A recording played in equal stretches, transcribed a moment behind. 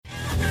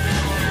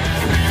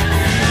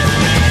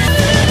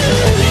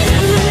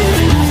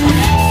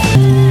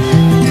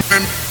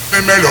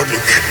melodic.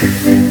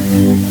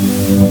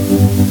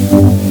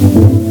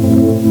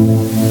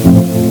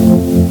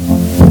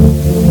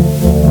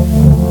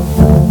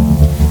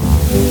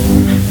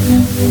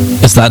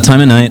 It's that time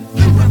of night.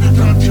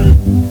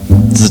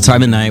 It's the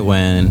time of night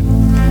when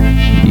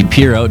you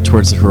peer out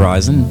towards the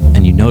horizon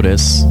and you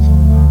notice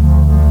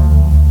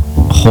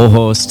a whole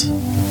host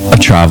of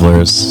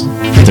travelers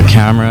with their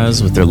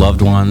cameras, with their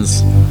loved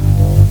ones,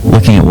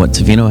 looking at what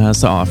Tofino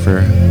has to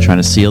offer, trying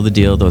to seal the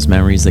deal, those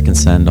memories they can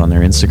send on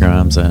their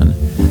Instagrams and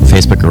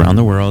Facebook around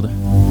the world.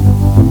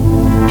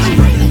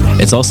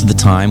 It's also the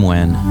time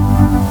when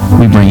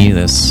we bring you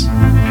this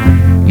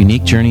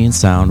unique journey in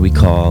sound we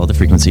call the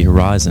Frequency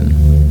Horizon.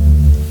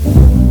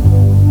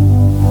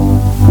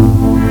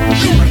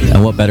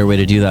 And what better way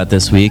to do that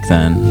this week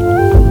than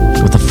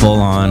with a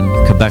full-on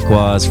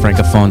Quebecois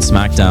Francophone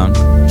smackdown?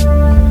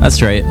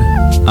 That's right.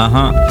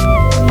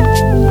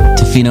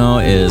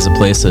 Tofino is a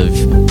place of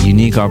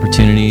unique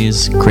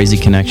opportunities, crazy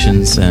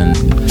connections, and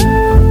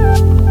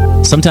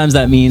sometimes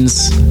that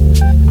means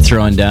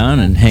throwing down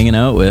and hanging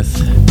out with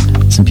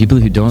some people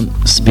who don't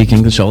speak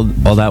English all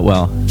that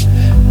well.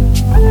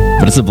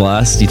 But it's a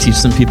blast. You teach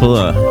some people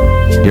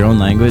your own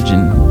language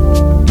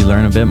and you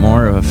learn a bit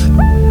more of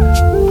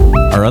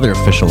our other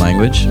official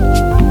language.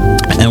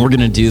 And we're going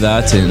to do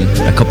that in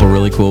a couple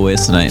really cool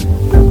ways tonight.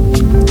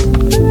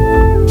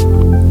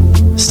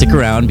 Stick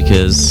around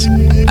because,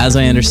 as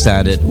I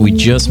understand it, we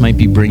just might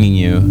be bringing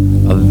you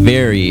a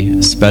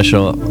very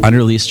special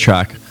unreleased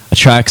track. A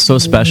track so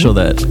special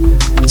that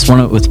it's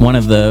with one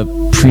of the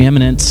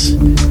preeminent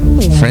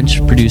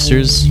French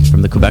producers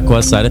from the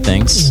Quebecois side of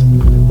things.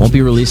 Won't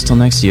be released till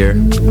next year.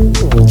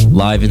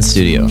 Live in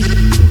studio.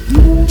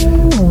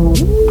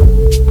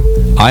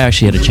 I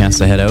actually had a chance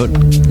to head out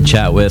and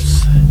chat with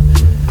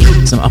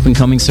some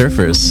up-and-coming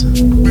surfers,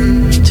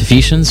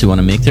 Tahitians who want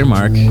to make their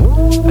mark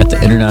at the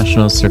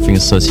International Surfing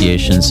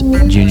Association's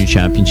Junior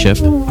Championship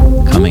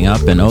coming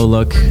up. And oh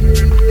look,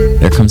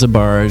 there comes a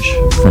barge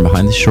from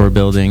behind the shore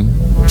building,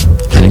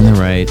 heading the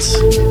right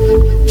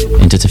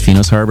into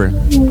Tofino's harbor.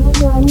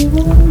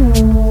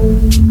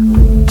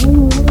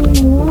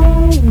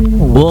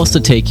 We'll also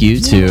take you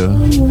to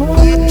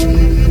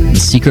the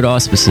secret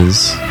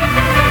auspices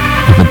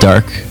of a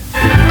dark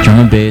drum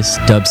and bass,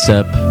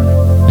 dubstep,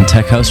 and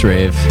tech house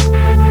rave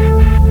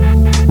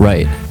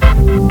right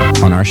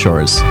on our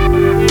shores.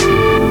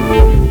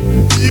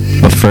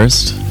 But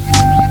first,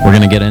 we're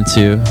going to get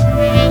into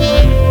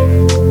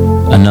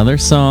another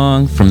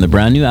song from the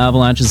brand new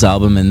Avalanches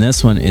album, and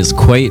this one is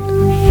quite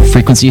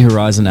Frequency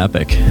Horizon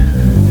epic,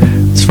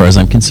 as far as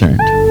I'm concerned.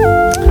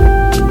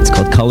 It's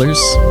called Colors.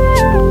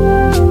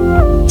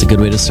 It's a good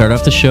way to start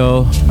off the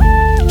show.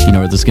 You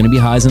know, there's going to be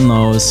highs and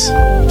lows.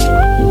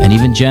 And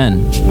even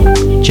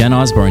Jen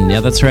Osborne,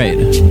 yeah, that's right,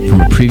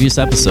 from a previous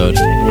episode,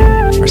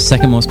 our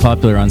second most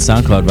popular on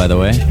SoundCloud, by the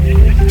way.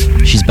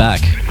 She's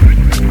back,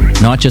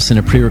 not just in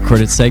a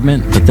pre-recorded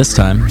segment, but this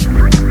time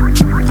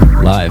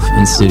live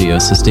in studio.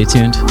 So stay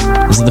tuned.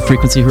 This is the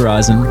Frequency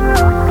Horizon.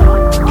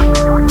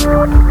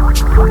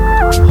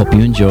 Hope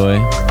you enjoy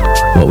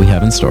what we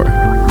have in store.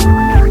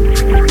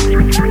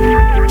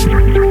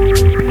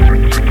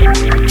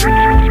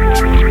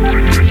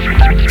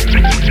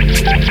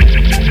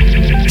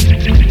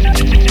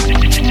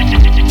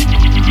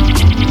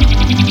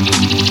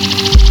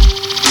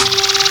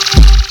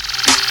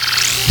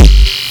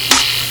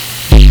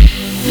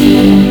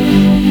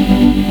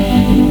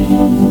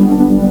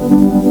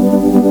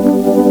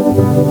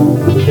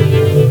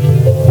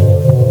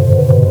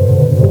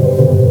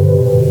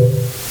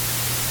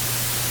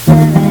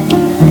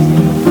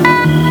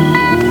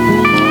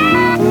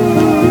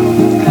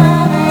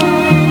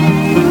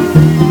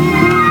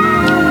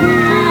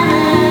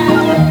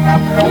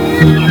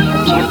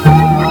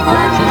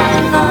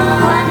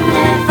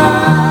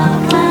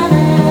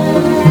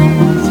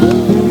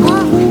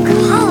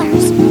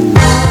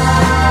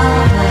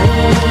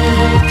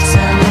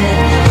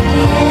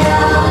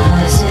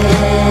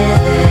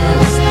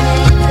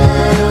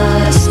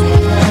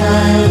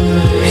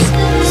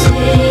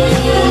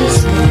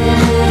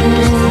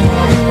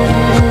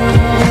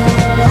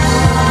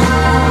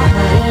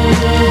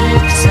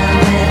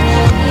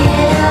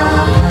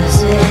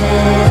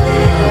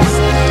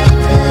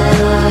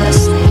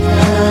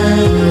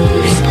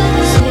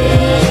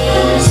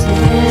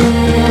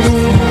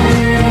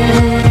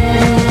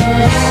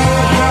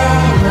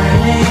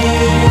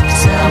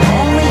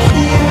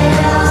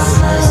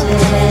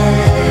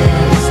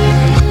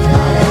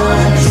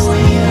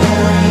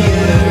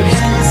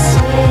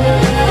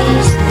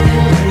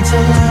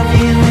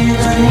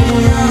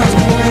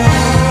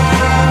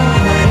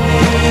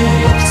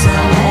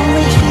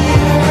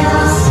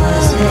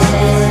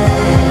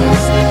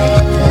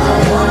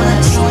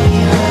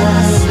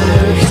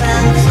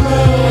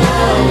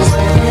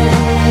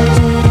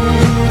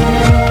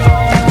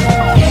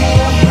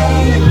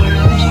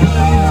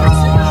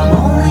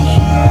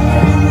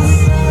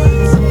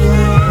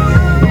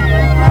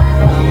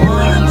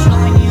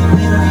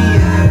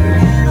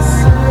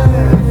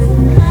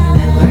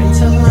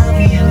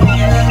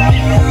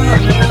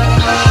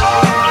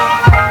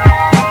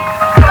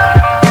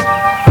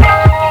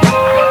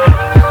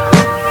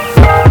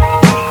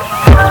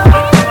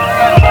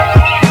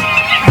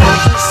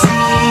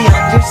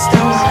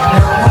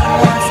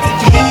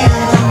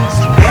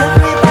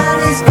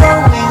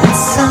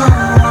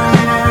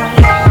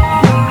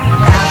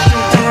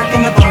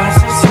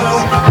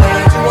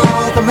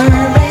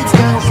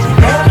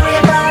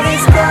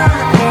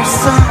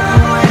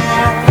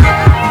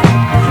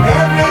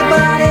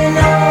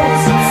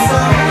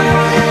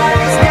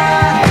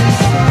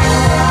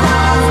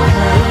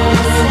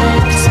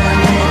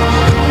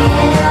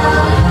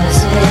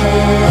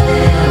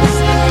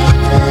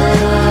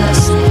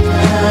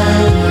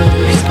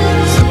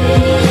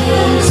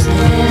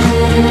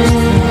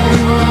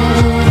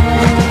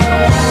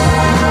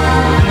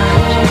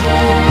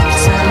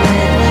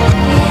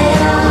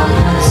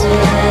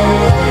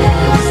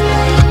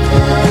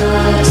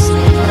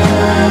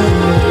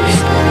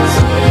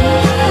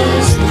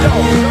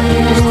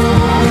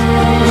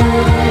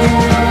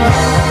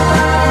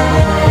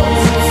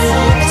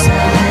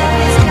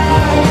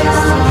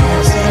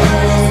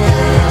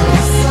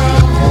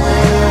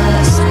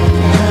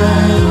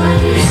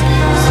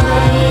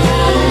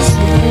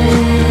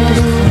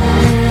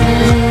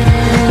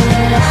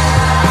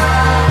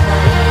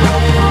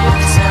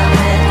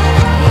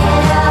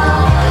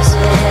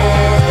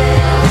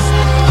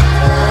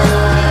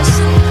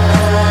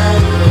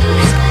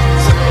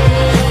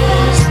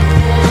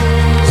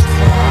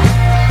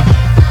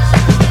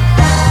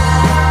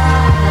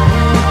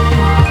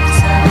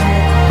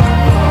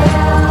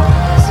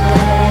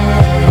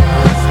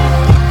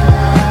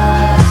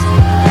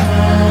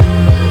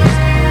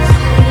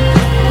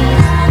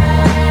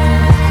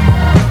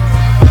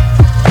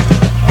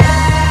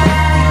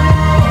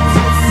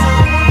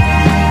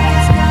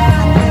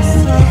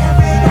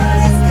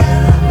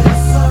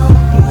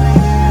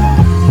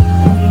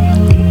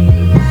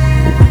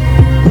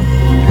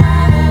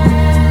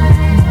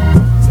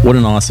 What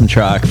an awesome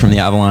track from the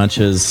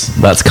Avalanches.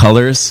 That's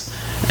Colors.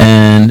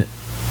 And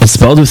it's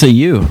spelled with a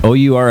U.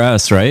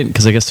 O-U-R-S, right?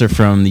 Because I guess they're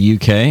from the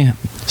UK.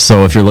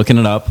 So if you're looking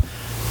it up,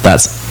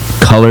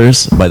 that's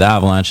Colors by the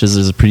Avalanches.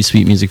 There's a pretty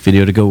sweet music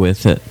video to go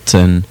with it.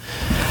 And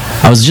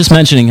I was just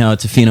mentioning how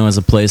Tofino is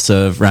a place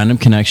of random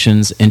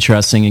connections,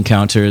 interesting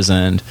encounters,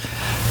 and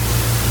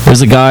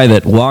there's a guy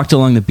that walked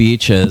along the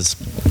beach as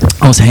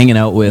I was hanging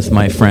out with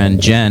my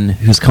friend Jen,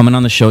 who's coming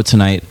on the show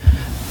tonight.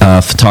 A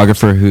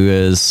photographer who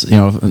is,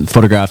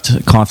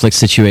 photographed conflict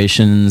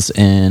situations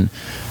in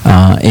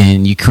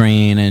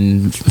Ukraine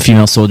and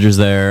female soldiers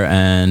there,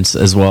 and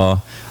as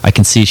well, I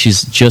can see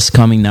she's just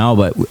coming now.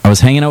 But I was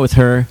hanging out with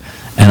her,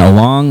 and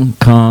along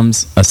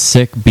comes a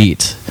sick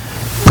beat,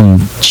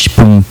 boom,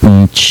 boom,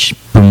 boom,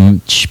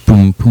 boom,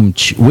 boom, boom,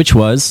 which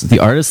was the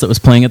artist that was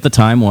playing at the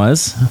time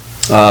was.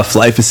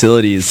 Flight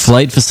Facilities.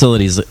 Flight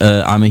Facilities.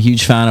 I'm a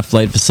huge fan of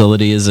Flight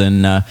Facilities,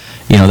 and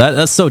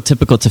that's so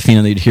typical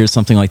Tofino that you'd hear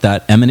something like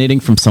that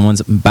emanating from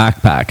someone's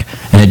backpack.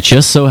 And it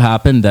just so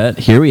happened that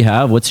here we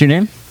have, what's your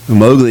name?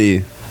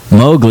 Mowgli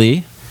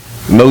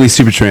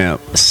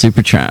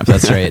Supertramp,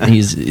 that's right.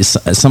 He's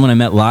someone I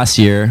met last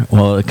year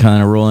while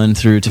kind of rolling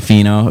through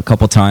Tofino a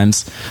couple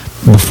times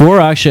before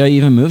actually I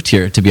even moved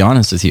here, to be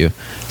honest with you.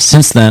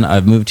 Since then,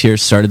 I've moved here,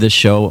 started this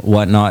show,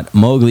 whatnot.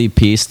 Mowgli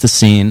pieced the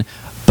scene,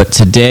 but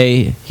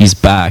today he's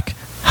back.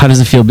 How does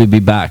it feel to be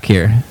back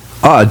here?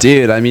 Oh,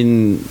 dude, I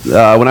mean,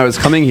 when I was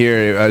coming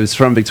here, I was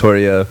from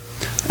Victoria,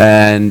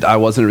 and I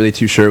wasn't really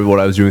too sure what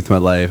I was doing with my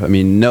life. I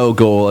mean, no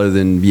goal other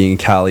than being in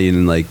Cali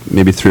in like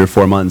maybe 3 or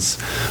 4 months.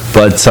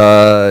 But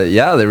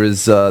there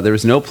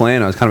was no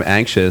plan. I was kind of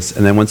anxious,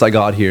 and then once I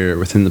got here,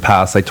 within the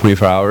past like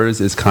 24 hours,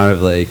 it's kind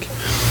of like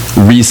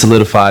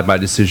re-solidified my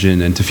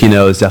decision. And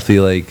Tofino is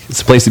definitely like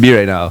it's a place to be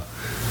right now,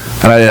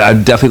 and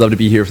I'd definitely love to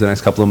be here for the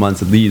next couple of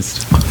months at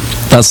least.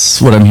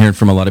 That's what I'm hearing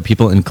from a lot of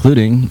people,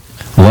 including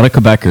a lot of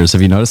Quebecers.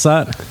 Have you noticed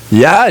that?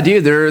 Yeah,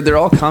 dude, they're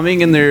all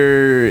coming, and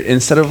they're,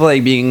 instead of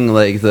like being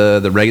like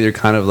the regular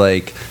kind of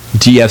like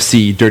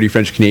DFC, dirty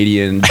French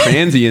Canadian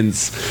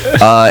transients,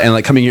 and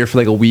like coming here for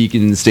like a week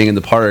and staying in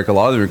the park, a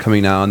lot of them are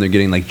coming now and they're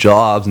getting like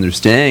jobs and they're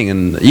staying.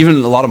 And even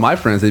a lot of my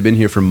friends, they've been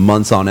here for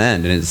months on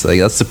end, and it's like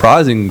that's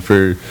surprising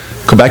for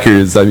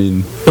Quebecers. I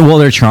mean, well,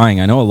 they're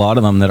trying. I know a lot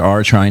of them that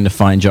are trying to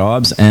find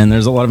jobs, and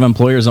there's a lot of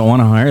employers that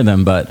want to hire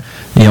them. But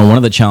one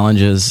of the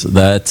challenges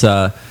that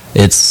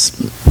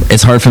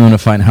it's hard for them to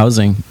find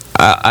housing.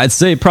 I'd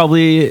say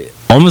probably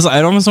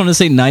I'd almost want to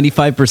say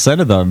 95%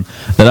 of them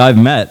that I've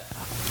met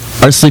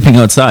are sleeping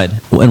outside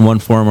in one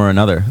form or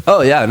another.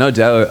 Oh yeah, no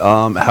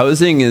doubt.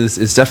 Housing is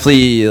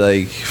definitely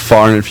like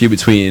far and few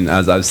between,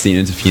 as I've seen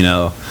in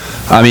Tofino.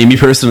 I mean, me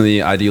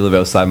personally, I do live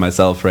outside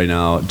myself right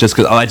now, just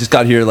because I just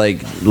got here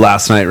like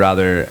last night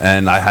rather,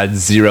 and I had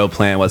zero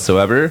plan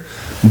whatsoever.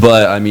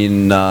 But I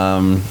mean,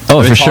 I've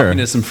been for sure. talking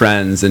to some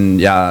friends, and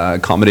yeah,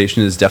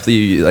 accommodation is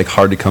definitely like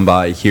hard to come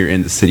by here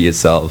in the city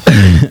itself.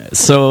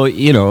 So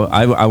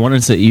I wanted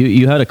to say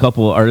you had a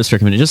couple artists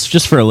recommended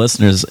just for our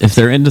listeners, if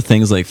they're into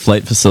things like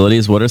Flight Facilities.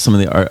 What are some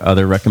of the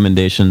other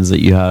recommendations that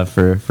you have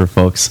for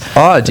folks?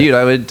 Oh, dude,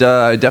 I would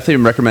definitely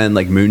recommend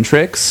like Moon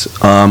Tricks.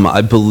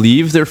 I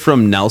believe they're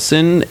from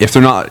Nelson. If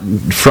they're not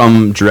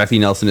from directly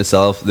Nelson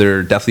itself,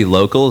 they're definitely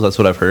locals. That's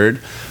what I've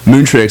heard.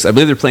 Moon Tricks, I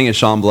believe they're playing at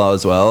Chamblon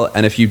as well.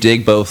 And if you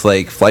dig both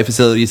like Flight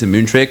Facilities and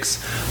Moon Tricks,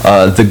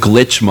 the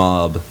Glitch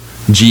Mob,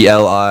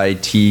 GLITCHMOB.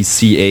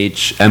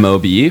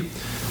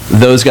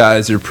 Those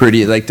guys are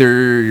pretty, like,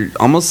 they're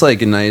almost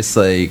like a nice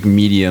like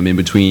medium in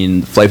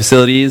between Flight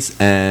Facilities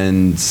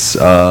and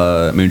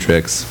Moon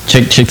Tricks.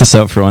 Check this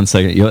out for 1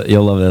 second.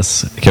 You'll love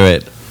this. Okay,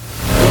 wait.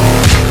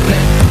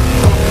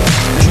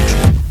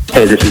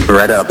 Hey, this is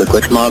Beretta of the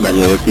Glitch Mob, and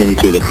you're listening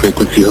to the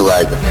Frequency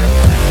Horizon.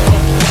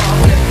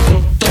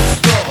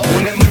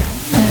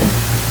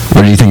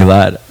 What do you think of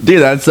that?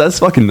 Dude, that's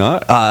fucking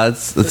gnar.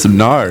 That's some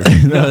gnar.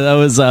 No, that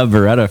was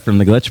Beretta from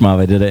the Glitch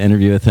Mob. I did an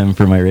interview with him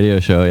for my radio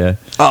show. Yeah.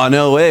 Oh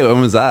no way! When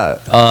was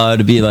that?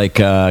 To be like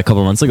a couple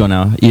of months ago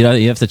now. You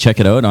have to check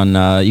it out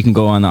on. You can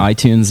go on the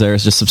iTunes there.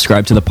 Just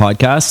subscribe to the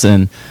podcast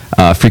and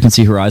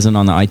Frequency Horizon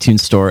on the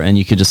iTunes store, and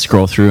you could just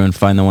scroll through and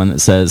find the one that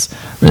says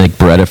like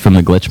Beretta from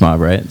the Glitch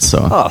Mob, right?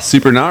 So.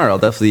 Super gnar! I'll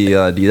definitely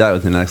do that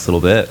within the next little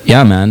bit.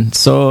 Yeah, man.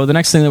 So the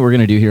next thing that we're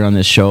gonna do here on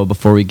this show,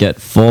 before we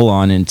get full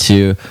on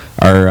into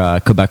our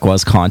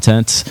Quebecois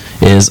content,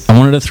 is I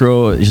wanted to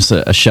throw just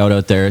a shout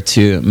out there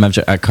to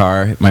Mevja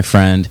Akar, my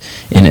friend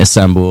in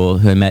Istanbul,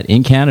 who I met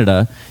in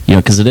Canada.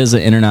 Because it is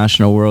an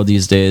international world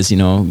these days.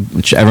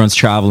 Everyone's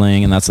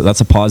traveling, and that's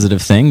a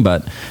positive thing.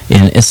 But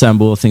in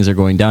Istanbul, things are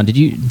going down. Did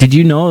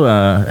you know?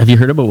 Have you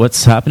heard about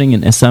what's happening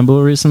in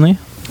Istanbul recently?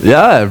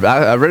 Yeah,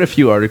 I've read a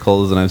few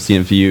articles and I've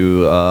seen a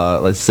few,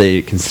 let's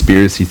say,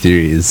 conspiracy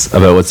theories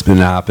about what's been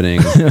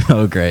happening.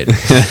 Oh, great.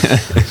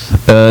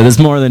 There's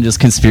more than just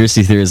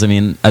conspiracy theories. I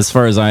mean, as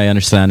far as I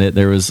understand it,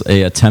 there was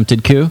a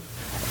attempted coup,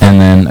 and And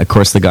then, of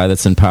course, the guy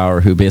that's in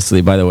power, who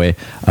basically, by the way,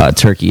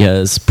 Turkey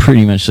has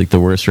pretty much like the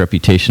worst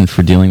reputation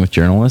for dealing with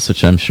journalists,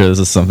 which I'm sure this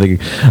is something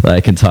that I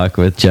can talk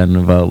with Jen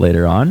about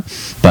later on.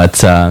 But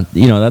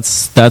that's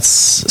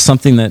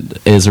something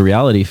that is a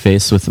reality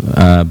faced with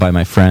by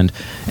my friend,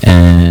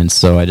 and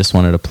so I just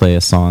wanted to play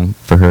a song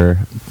for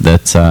her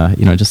that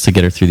just to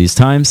get her through these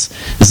times.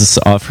 This is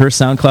off her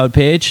SoundCloud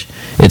page.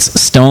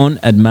 It's Stone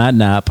and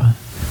Madnap,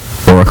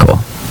 Oracle.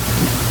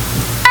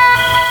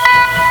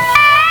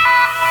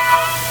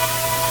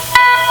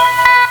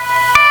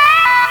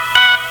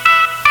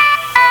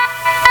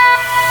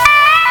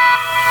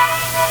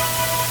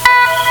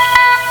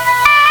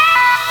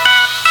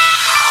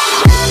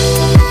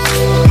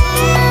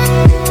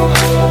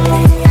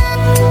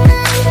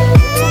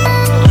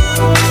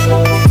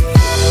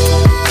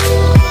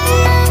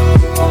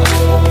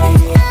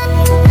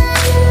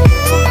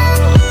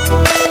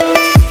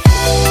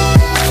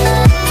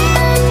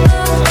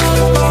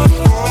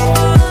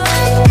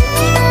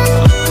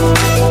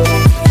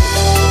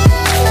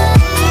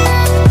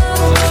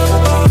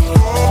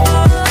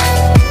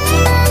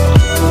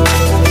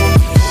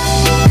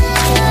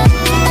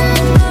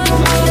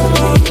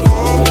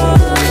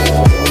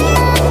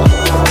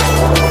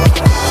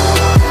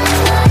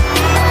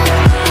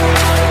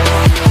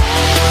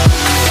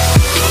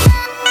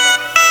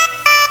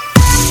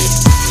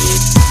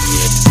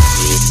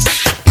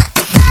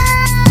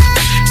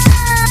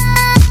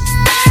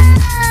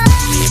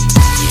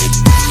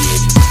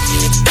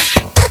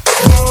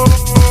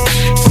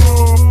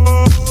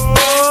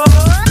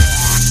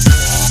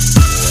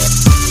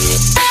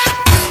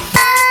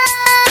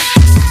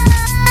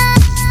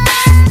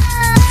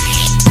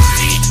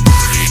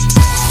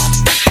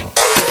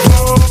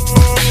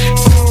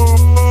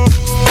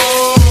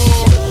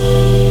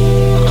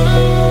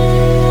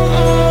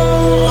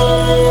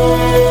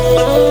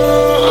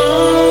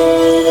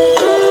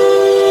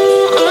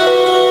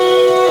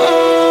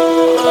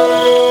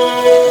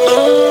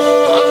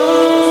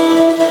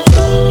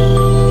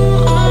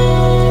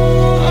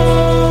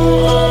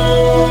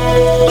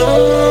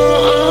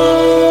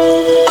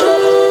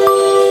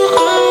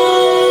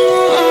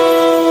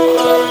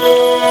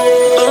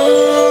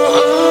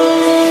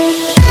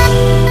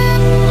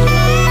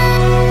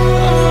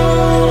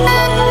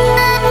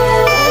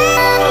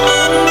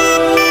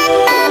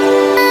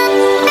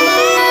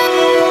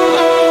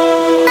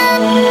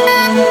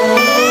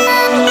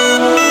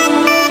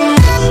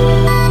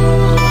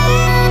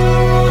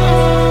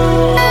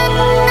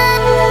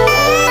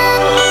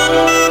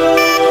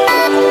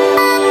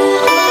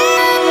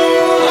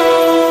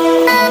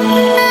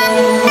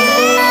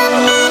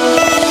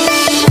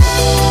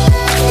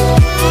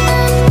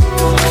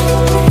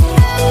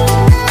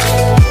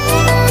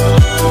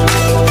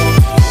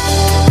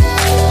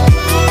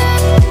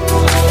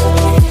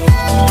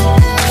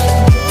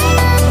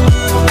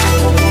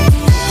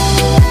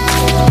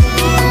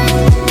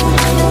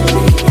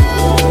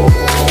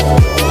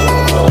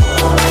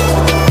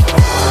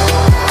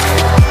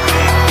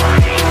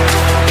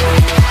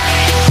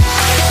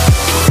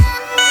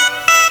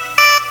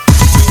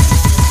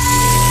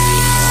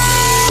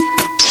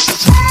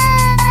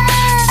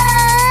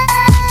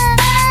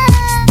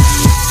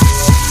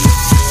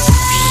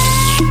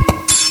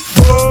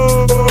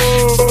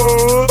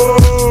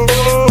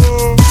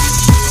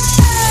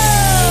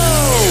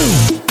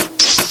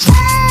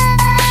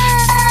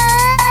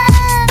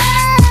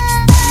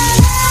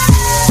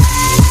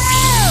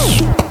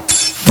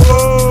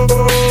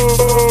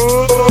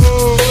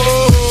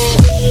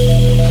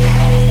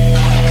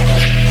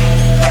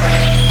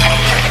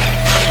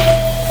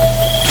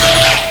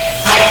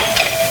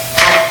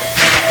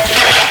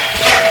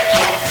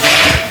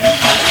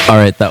 All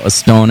right, that was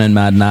Stone and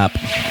Madnap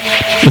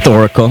with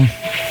Oracle.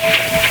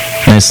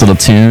 Nice little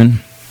tune.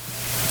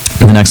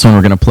 The next one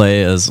we're going to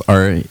play is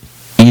our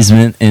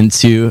easement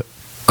into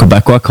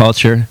Quebecois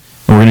culture. And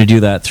we're going to do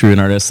that through an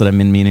artist that I've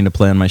been meaning to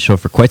play on my show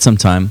for quite some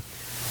time.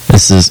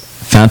 This is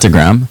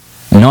Fantagram,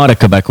 not a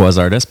Quebecois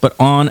artist, but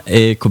on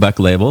a Quebec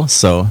label.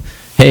 So,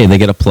 hey, they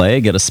get a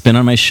play, get a spin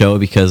on my show,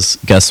 because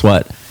guess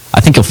what?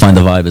 I think you'll find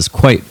the vibe is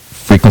quite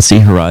Frequency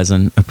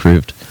Horizon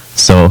approved.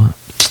 So,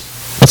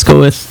 let's go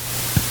with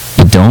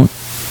You Don't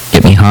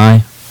Get Me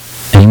High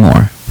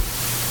Anymore.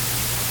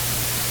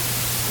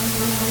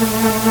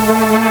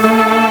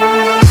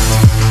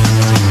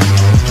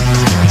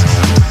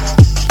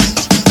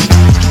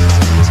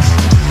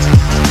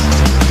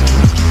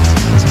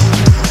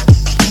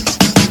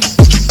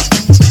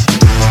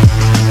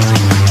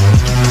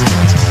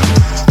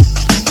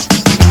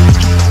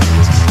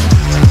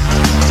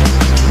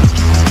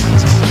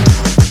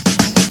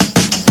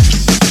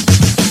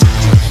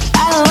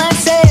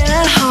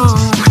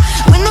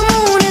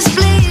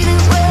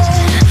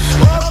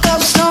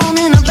 Stop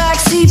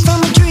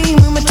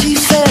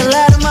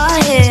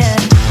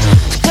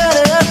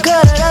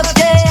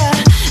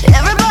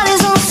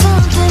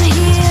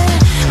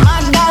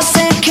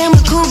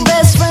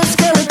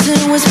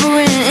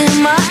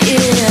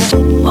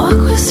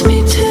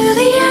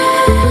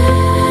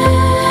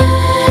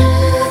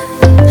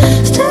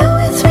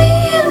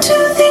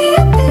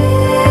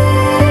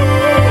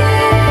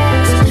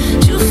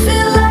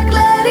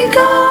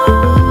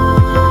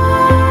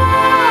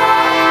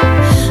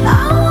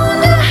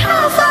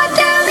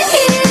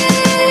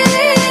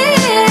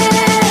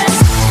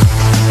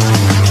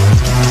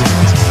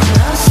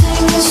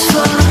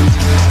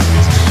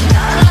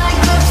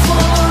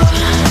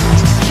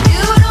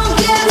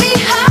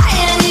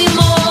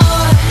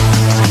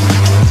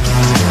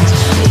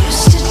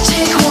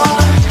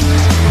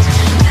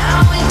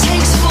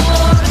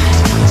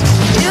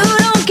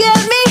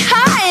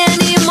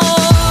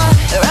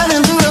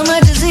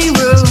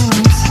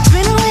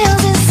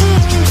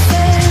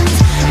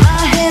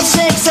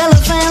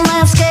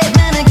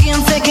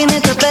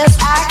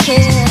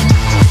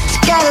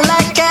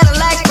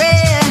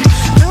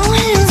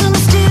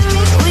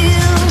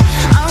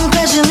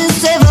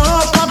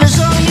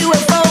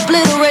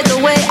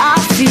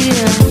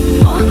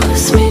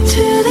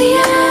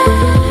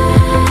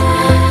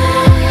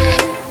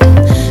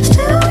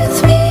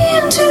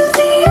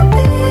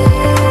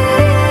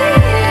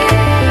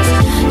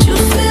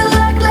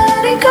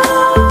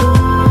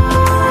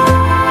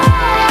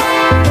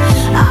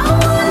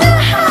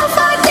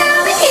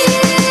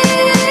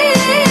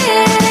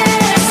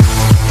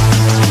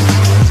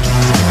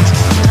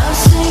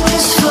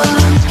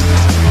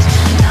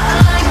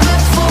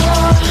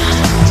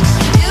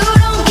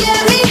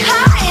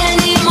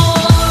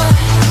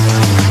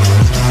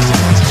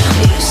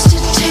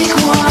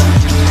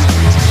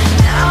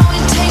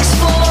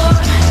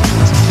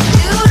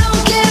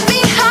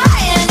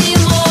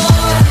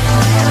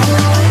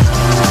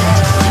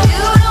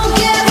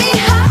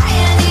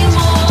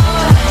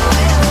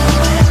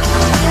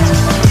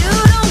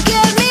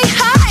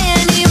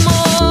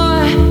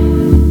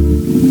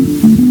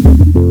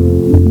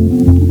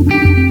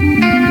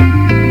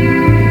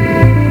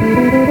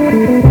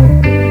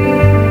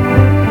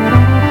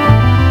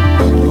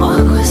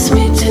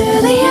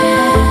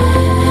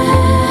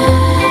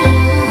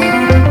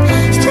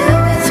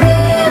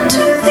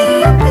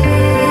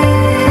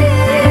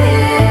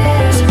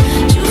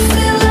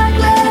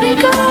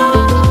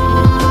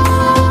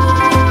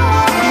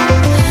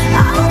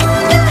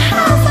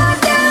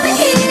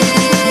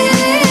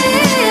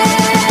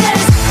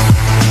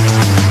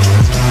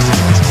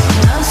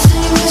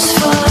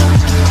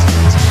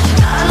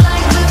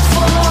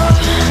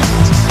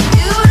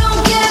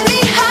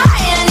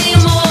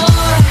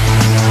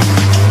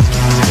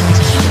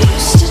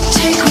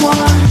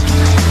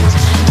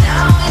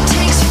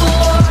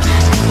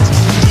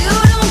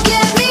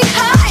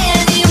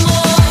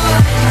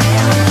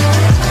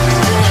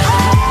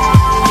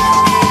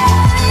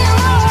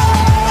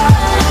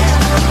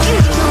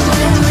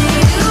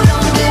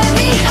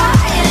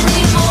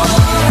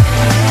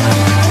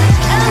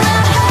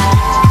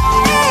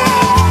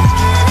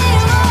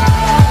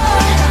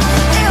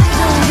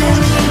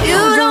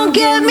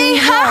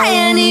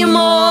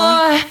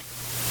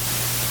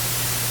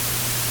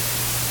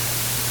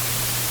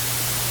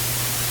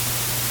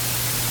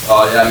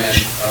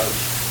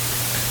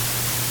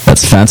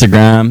That's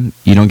Fantagram.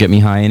 You Don't Get Me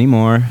High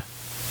Anymore.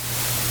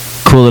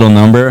 Cool little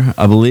number.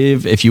 I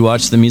believe if you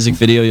watch the music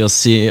video, you'll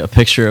see a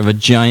picture of a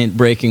giant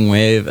breaking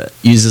wave that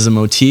uses a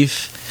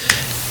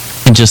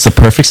motif in just the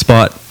perfect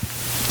spot.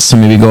 So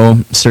maybe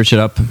go search it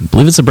up. I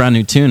believe it's a brand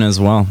new tune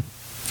as well.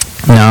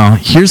 Now,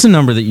 here's the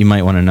number that you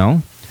might want to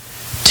know.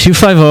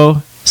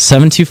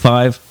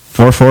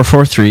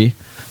 250-725-4443.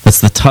 That's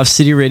the Tough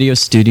City Radio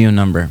studio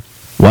number.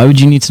 Why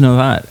would you need to know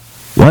that?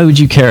 Why would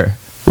you care?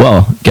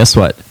 Well, guess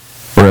what?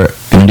 We're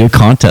going to do a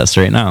contest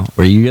right now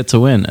where you get to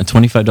win a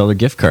 $25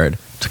 gift card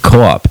to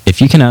Co-op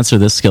if you can answer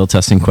this skill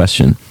testing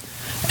question.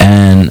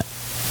 And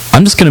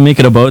I'm just going to make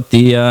it about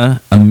the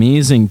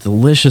amazing,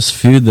 delicious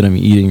food that I'm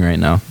eating right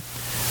now.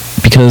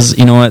 Because,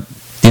 you know what?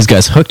 These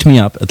guys hooked me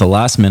up at the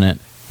last minute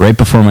right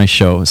before my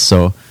show.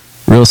 So,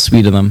 real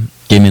sweet of them.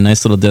 Gave me a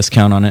nice little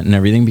discount on it and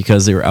everything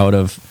because they were out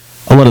of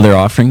a lot of their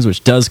offerings,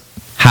 which does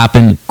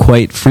happen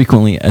quite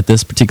frequently at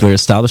this particular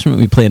establishment.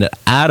 We played an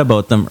ad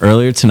about them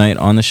earlier tonight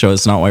on the show.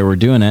 It's not why we're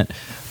doing it.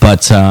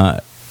 But I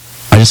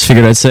just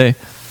figured I'd say,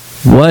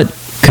 what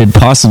could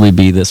possibly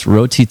be this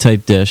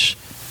roti-type dish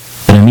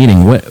that I'm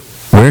eating?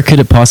 Where could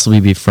it possibly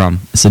be from?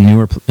 It's a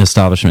newer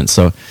establishment.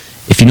 So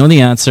if you know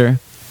the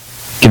answer,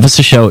 give us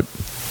a shout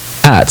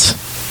at,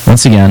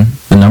 once again,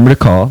 the number to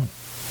call.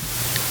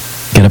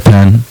 Get a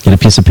pen, get a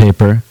piece of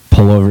paper,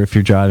 pull over if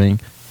you're driving.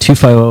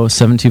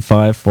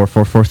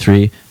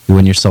 250-725-4443. You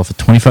win yourself a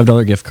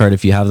 $25 gift card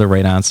if you have the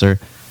right answer.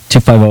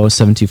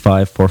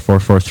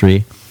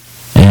 250-725-4443.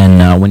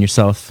 And win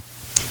yourself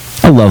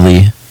a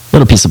lovely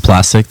little piece of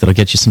plastic that'll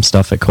get you some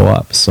stuff at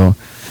Co-op. So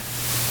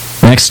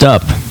next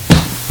up,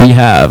 we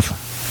have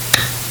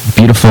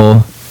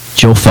beautiful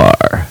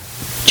Joefarr.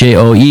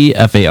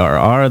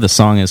 Joefarr. The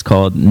song is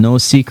called No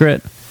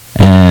Secret.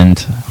 And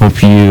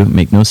hope you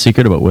make no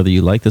secret about whether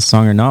you like this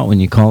song or not when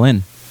you call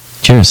in.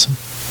 Cheers.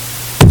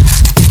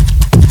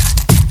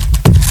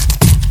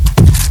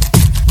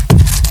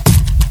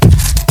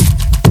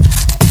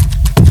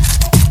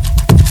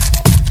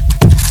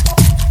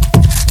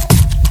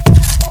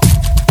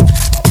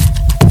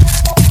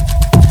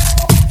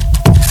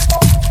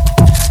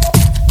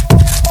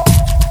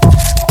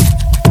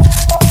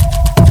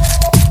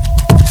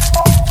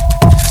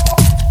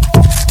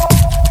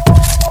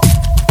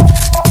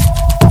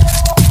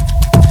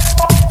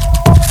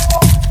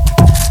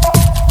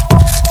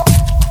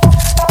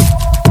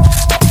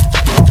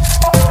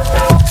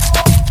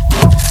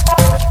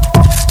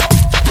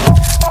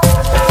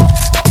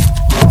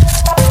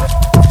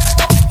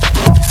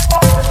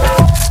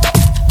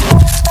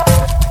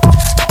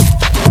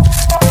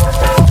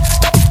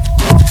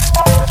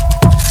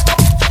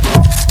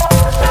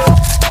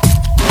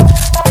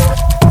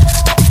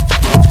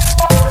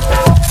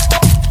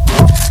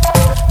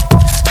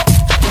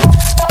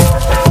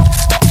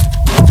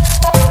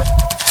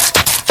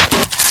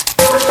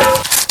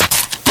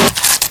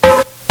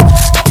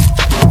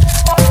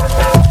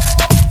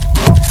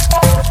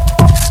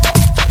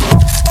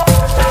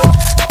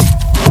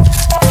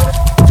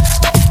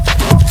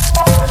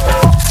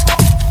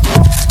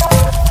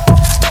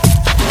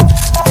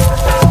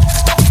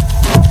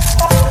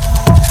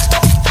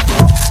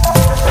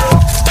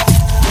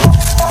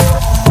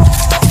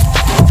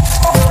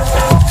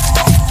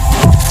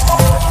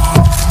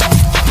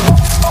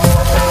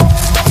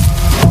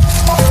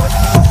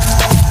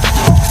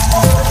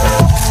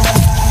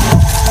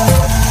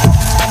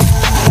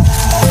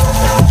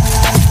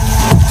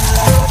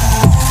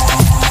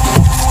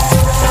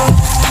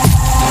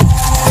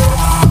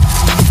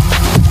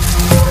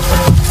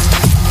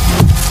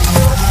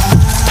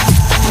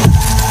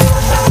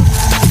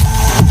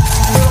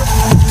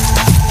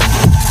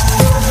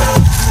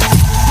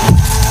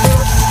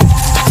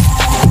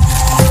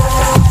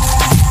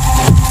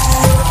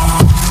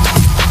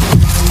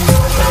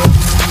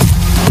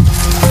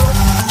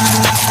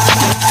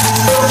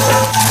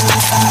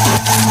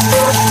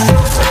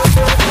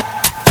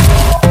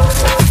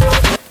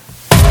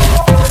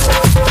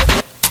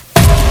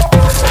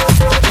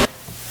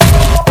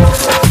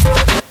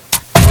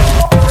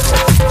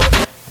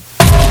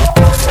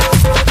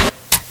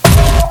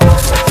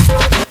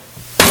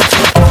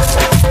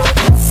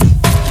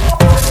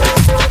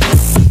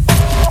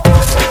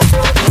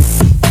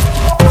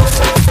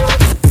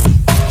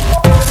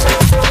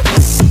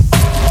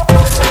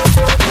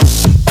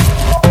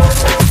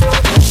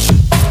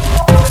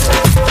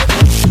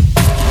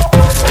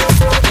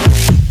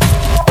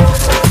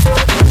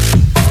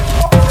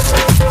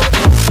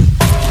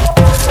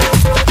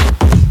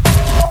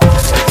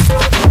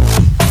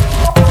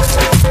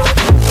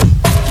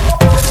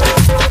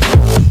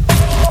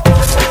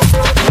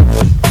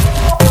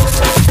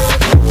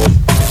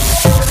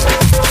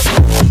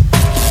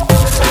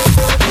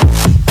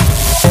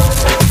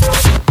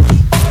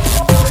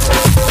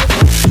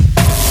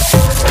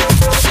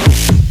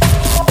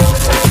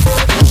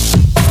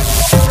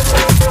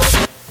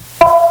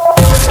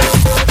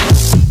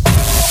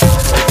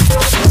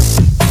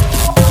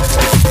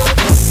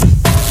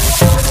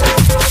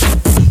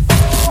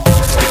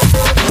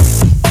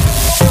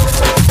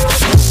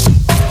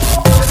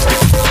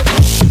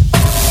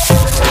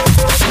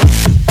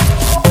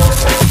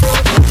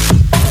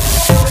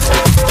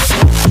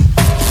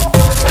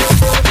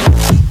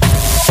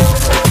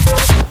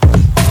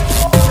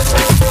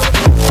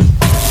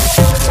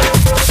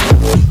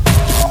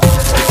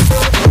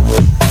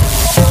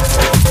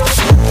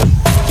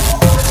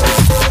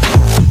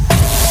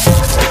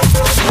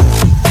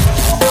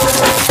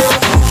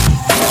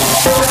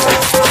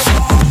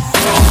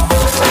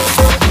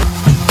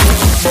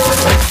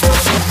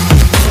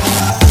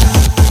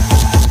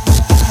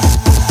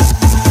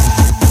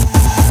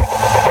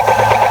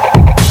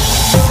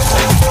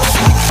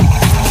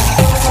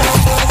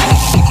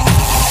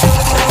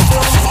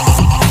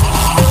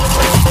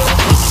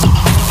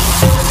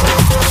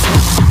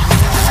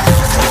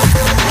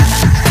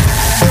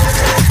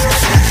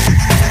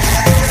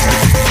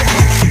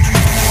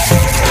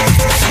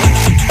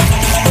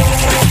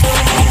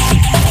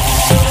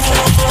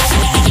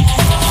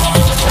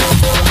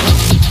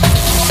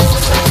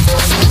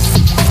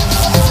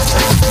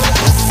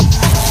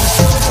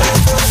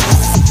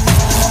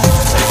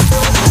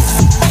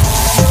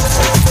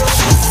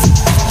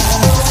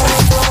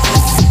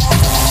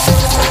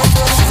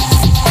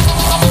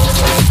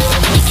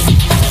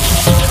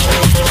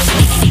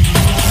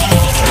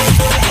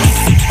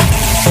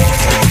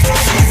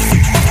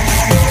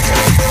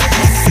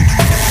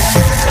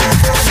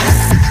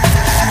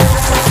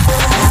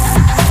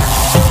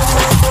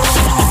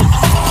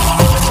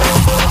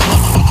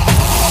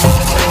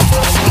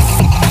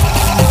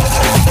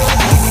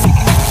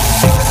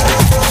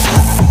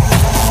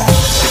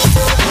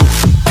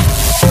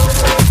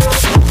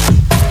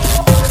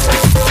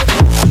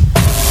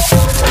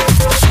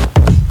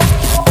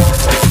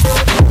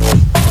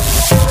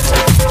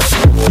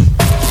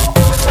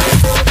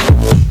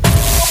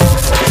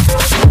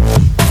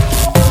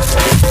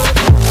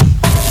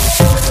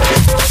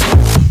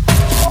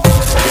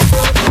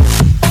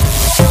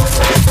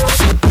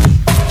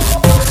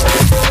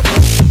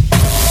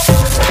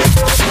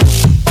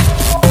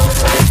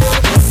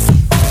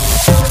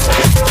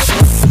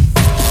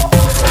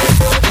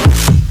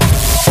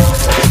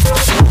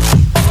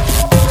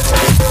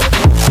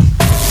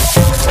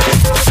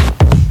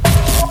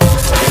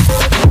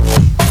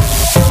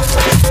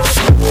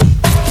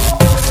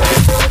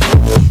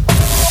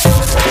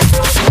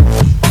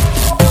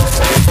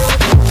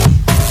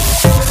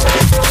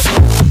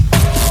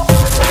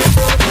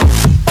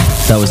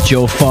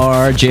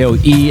 Joefar,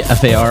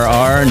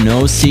 Joefarr,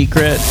 No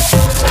Secret.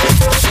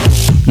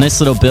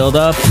 Nice little build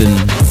up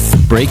and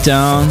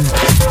breakdown,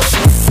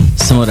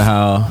 similar to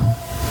how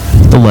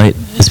the light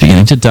is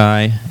beginning to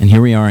die. And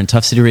here we are in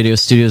Tough City Radio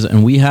Studios,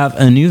 and we have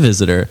a new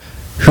visitor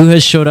who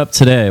has showed up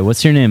today.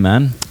 What's your name,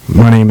 man?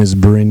 My name is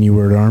Bryn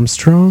Ewart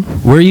Armstrong.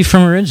 Where are you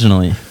from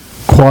originally?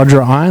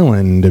 Quadra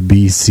Island,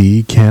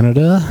 BC,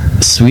 Canada.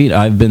 Sweet.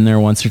 I've been there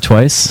once or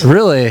twice.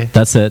 Really?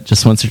 That's it.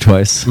 Just once or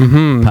twice.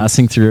 Mm-hmm.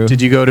 Passing through.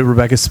 Did you go to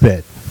Rebecca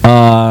Spit?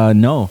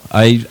 No.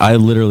 I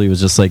literally was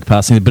just like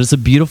passing, but it's a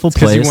beautiful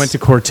place. Because you went to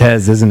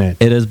Cortez, isn't it?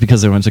 It is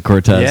because I went to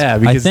Cortez. Yeah,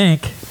 because I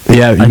think.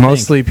 Yeah,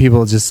 mostly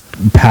people just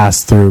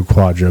pass through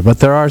Quadra,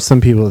 but there are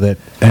some people that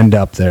end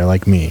up there,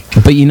 like me.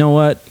 But you know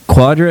what?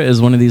 Quadra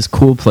is one of these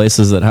cool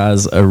places that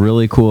has a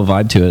really cool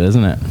vibe to it,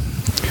 isn't it?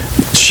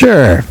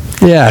 Sure.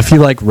 Yeah, if you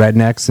like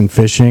rednecks and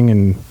fishing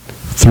and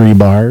 3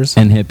 bars.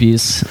 And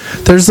hippies.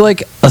 There's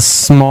like a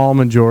small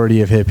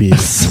majority of hippies.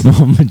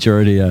 Small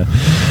majority, yeah.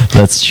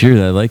 That's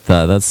true. I like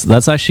that.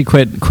 That's actually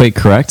quite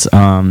correct.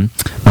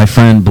 My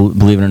friend,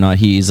 believe it or not,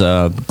 he's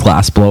a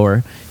glass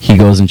blower. He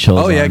goes and chills.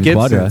 Oh yeah, on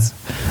Gibson's.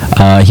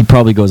 Quadra. He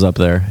probably goes up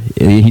there.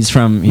 He's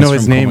from. He's no, from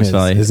his name Comox is.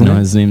 Valley. Isn't no, it?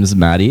 his name is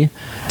Matty.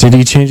 Did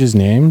he change his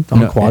name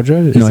on No, Quadra?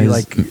 Is no, he his,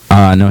 like?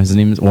 No, his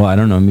name is. Well, I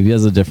don't know. Maybe he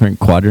has a different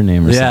Quadra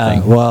name or Yeah.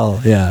 something.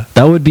 Well, yeah.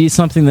 That would be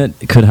something that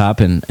could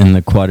happen in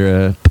the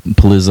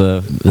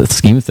Quadra-palooza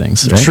scheme of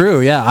things, right?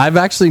 True, yeah. I've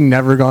actually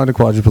never gone to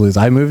Quadripalooza.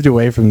 I moved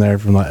away from there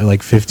from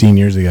like 15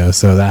 years ago,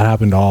 so that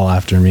happened all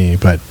after me.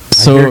 But I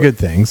hear good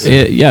things.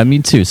 Yeah, me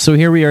too. So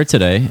here we are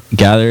today,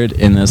 gathered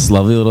in this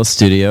lovely little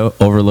studio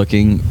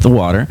overlooking the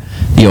water,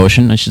 the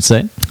ocean, I should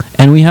say.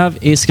 And we have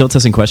a skill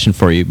testing question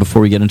for you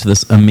before we get into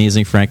this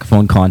amazing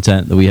Francophone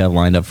content that we have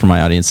lined up for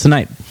my audience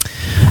tonight.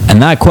 And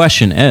that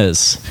question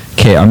is,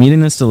 okay, I'm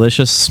eating this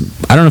delicious,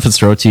 I don't know if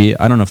it's roti,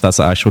 I don't know if that's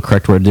the actual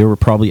correct word. They were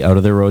probably out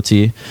of their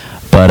roti,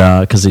 but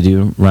because they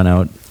do run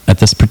out at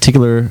this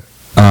particular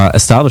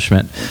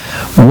establishment.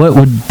 What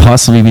would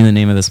possibly be the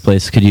name of this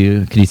place? Could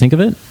you think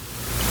of it?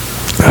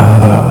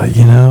 I've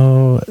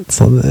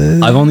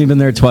only been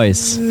there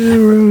twice.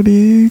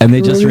 Roti, and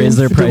they just raised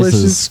their prices.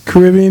 Delicious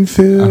Caribbean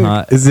food.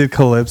 Uh-huh. Is it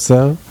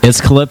Calypso? It's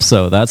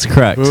Calypso. That's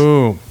correct.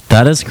 Boom.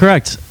 That is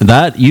correct.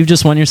 You've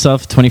just won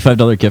yourself a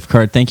 $25 gift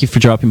card. Thank you for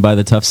dropping by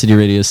the Tough City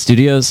Radio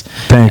Studios.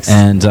 Thanks.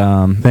 And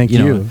Thank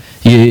you.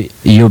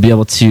 You'll be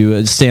able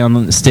to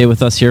stay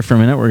with us here for a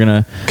minute. We're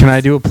gonna. Can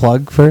I do a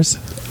plug first?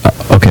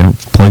 Okay,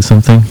 plug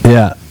something.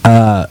 Yeah.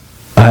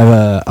 I have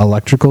an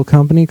electrical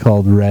company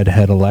called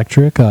Redhead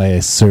Electric. I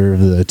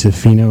serve the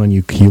Tofino and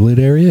Euclid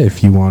area.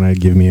 If you want to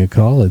give me a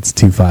call, it's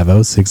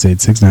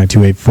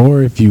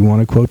 250-686-9284. If you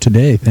want a quote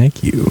today,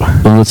 thank you.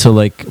 So,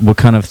 what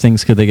kind of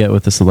things could they get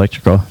with this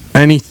electrical?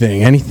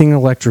 Anything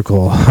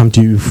electrical. I'm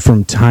due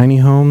from tiny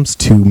homes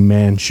to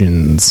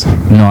mansions.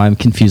 No, I'm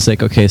confused.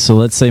 Okay, so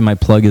let's say my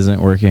plug isn't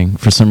working.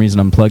 For some reason,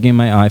 I'm plugging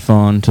my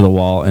iPhone to the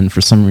wall, and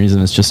for some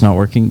reason, it's just not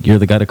working. You're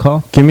the guy to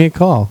call? Give me a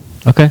call.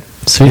 Okay,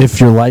 sweet. If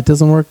your light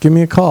doesn't work, give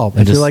me a call.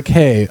 If you're like,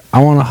 hey,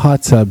 I want a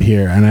hot tub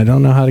here, and I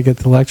don't know how to get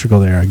the electrical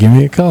there, give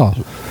me a call.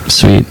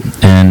 Sweet.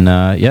 And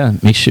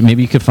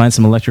maybe you could find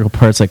some electrical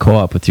parts at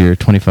Co-op with your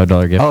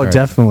 $25 gift card. Oh,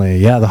 definitely.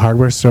 Yeah, the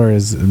hardware store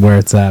is where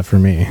it's at for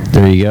me.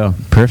 There you go.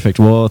 Perfect.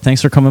 Well,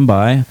 thanks for coming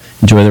by.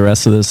 Enjoy the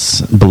rest of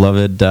this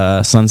beloved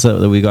sunset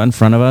that we got in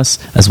front of us,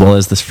 as well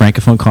as this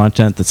Francophone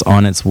content that's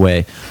on its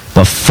way.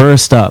 But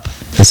first up,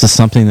 this is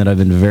something that I've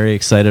been very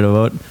excited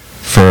about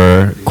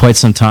for quite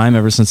some time,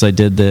 ever since I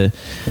did the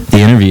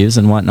interviews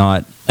and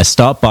whatnot. I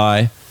stopped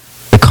by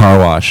the car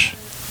wash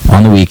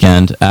on the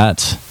weekend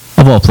at,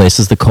 of all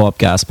places, the Co-op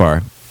Gas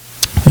Bar.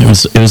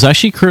 It was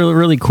actually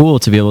really cool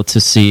to be able to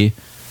see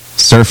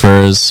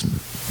surfers,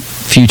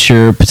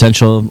 future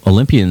potential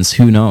Olympians,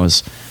 who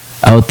knows,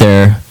 out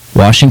there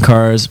washing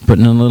cars,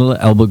 putting in a little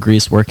elbow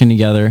grease, working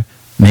together,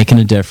 making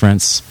a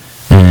difference.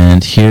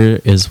 And here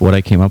is what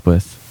I came up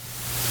with.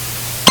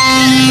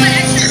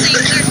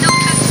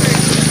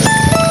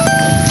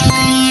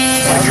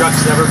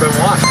 Truck's never been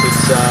washed.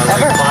 It's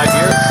like 5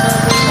 years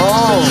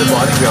since the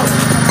body job.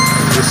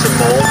 There's some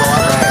mold on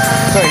it.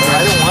 Sorry,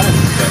 I don't want it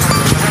to fit.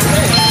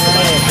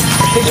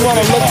 Just want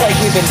to look like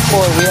we've been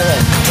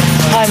four-wheeling.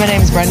 Hi, my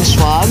name is Brenda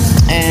Schwab,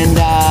 and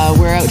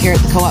we're out here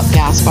at the Co-op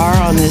Gas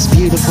Bar on this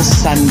beautiful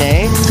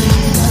Sunday.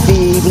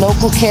 The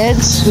local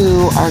kids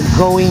who are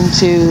going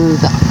to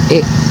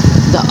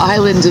the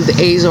islands of the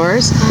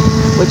Azores,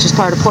 which is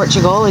part of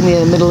Portugal in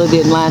the middle of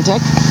the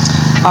Atlantic,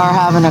 are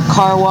having a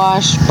car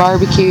wash,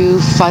 barbecue,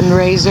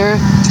 fundraiser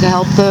to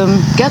help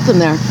them get them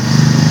there.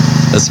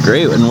 That's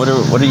great. And what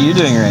are you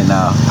doing right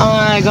now?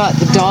 I got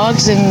the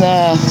dogs and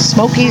the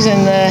smokies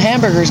and the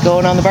hamburgers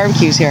going on the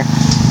barbecues here.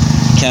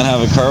 Can't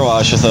have a car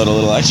wash without a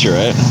little extra,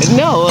 right?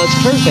 No, it's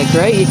perfect,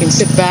 right? You can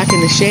sit back in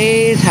the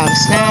shade, have a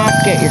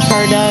snack, get your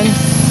car done.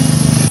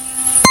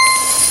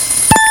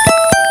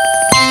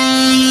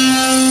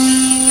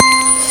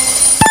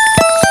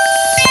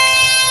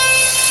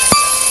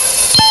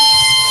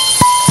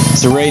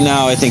 So right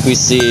now, I think we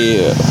see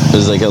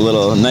there's like a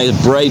little nice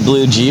bright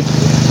blue Jeep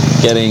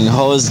getting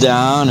hosed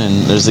down,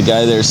 and there's a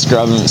guy there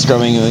scrubbing,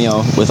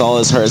 with all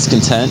his heart's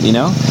content,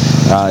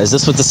 Is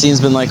this what the scene's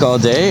been like all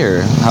day,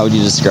 or how would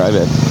you describe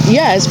it?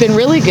 Yeah, it's been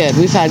really good.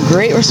 We've had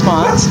great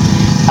response.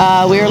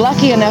 We were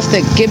lucky enough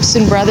that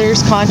Gibson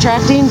Brothers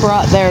Contracting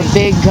brought their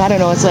big,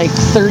 it's like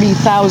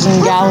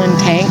 30,000 gallon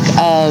tank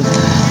of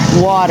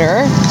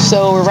water.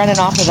 So we're running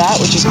off of that,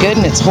 which is good,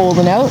 and it's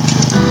holding out.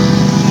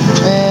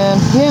 And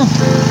yeah,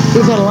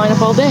 we've had a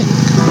lineup all day.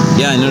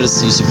 Yeah, I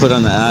noticed you put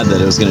on the ad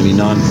that it was going to be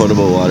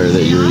non-potable water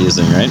that you were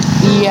using, right?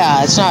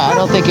 Yeah, it's not. I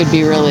don't think it'd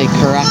be really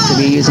correct to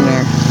be using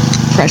our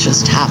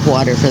precious tap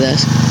water for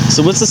this.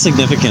 So what's the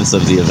significance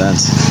of the event?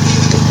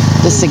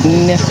 The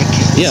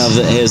significance. Yeah, of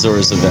the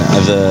Azores event.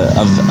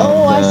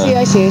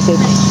 I see.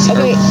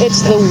 Okay,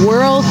 it's the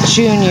World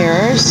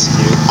Juniors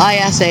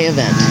ISA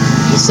event.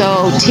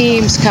 So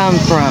teams come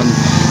from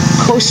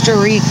Costa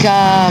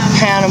Rica,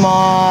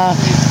 Panama,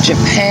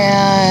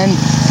 Japan,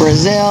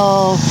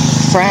 Brazil,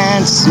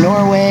 France,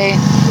 Norway,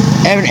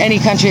 any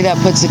country that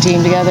puts a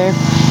team together.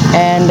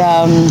 And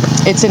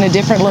it's in a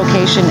different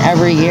location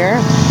every year.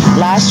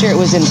 Last year it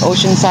was in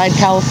Oceanside,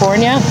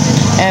 California,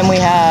 and we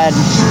had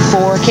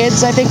 4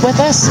 kids, I think, with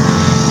us.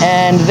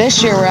 And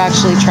this year we're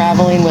actually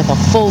traveling with a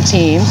full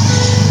team,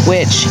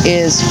 which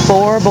is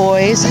 4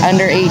 boys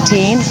under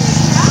 18,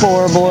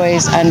 4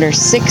 boys under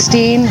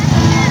 16,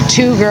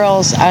 2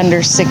 girls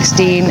under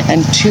 16,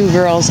 and 2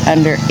 girls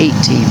under 18.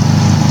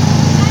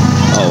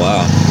 Oh,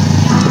 wow.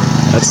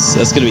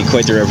 That's going to be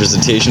quite the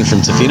representation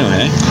from Tofino,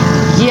 hey?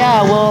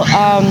 Yeah, well,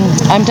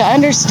 I'm to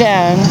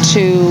understand,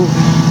 to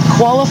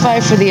qualify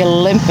for the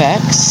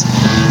Olympics,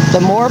 the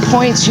more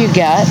points you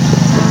get,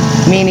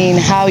 meaning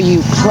how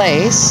you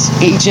place,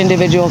 each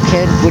individual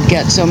kid would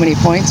get so many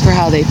points for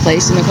how they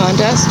place in the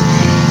contest,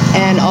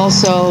 and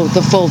also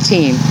the full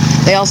team.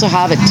 They also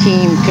have a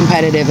team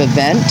competitive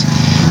event.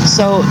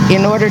 So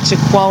in order to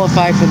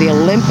qualify for the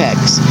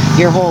Olympics,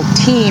 your whole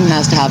team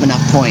has to have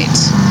enough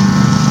points.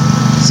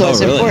 So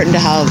it's really important to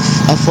have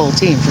a full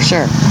team, for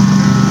sure.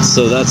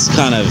 So that's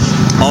kind of,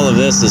 all of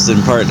this is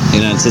in part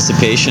in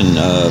anticipation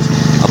of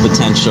a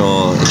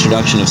potential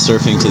introduction of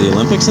surfing to the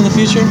Olympics in the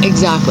future?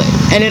 Exactly.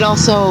 And it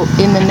also,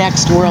 in the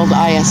next World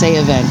ISA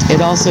event,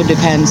 it also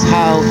depends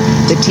how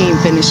the team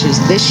finishes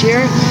this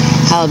year,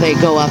 how they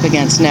go up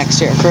against next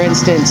year. For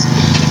instance,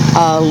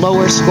 a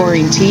lower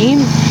scoring team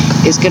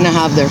is going to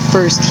have their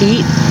first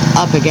heat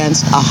up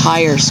against a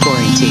higher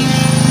scoring team.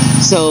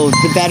 So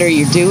the better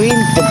you're doing,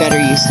 the better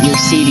your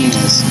seeding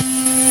is.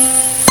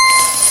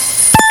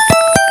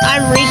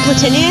 I'm Reed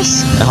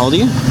Quintinius. How old are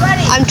you?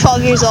 I'm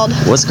 12 years old.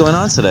 What's going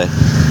on today?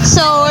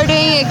 So we're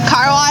doing a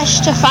car wash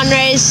to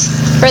fundraise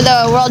for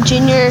the World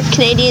Junior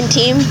Canadian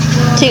team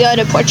to go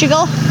to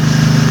Portugal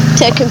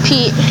to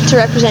compete to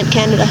represent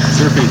Canada.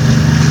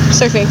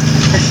 Surfing.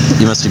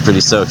 You must be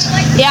pretty stoked.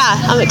 Yeah,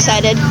 I'm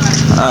excited.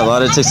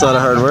 It takes a lot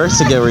of hard work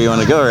to get where you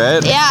want to go,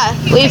 right? Yeah,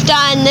 we've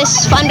done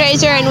this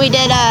fundraiser and we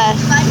did a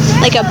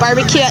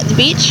barbecue at the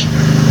beach.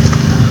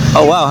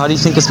 Oh wow, how do you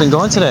think it's been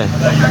going today?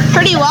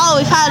 Pretty well.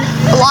 We've had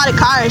a lot of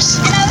cars.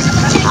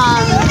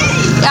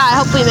 I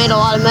hope we made a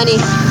lot of money.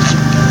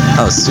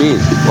 Oh, sweet.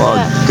 Well,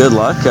 good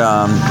luck.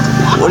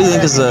 What do you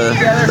think is the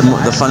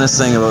funnest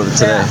thing about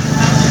today?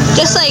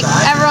 Just like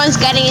everyone's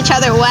getting each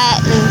other wet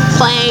and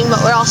playing,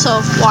 but we're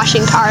also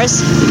washing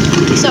cars.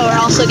 So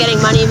we're also getting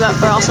money, but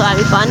we're also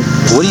having fun.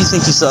 What do you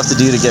think you still have to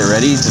do to get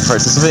ready to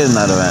participate in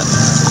that event?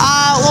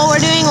 Well,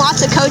 we're doing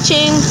lots of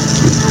coaching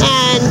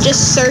and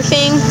just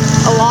surfing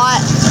a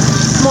lot.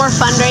 More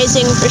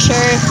fundraising for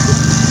sure.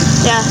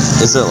 Yeah.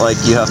 Is it like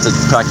you have to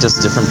practice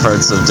different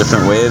parts of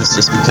different waves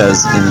just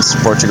because in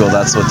Portugal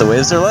that's what the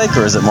waves are like,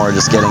 or is it more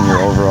just getting your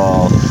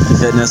overall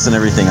fitness and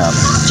everything up?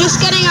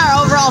 Just getting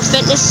our overall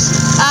fitness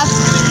up.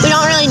 We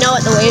don't really know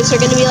what the waves are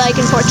going to be like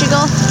in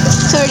Portugal,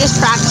 so we're just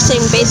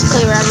practicing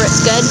basically wherever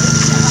it's good.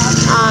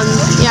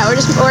 We're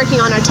just working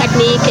on our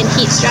technique and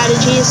heat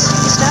strategies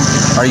and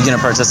stuff. Are you going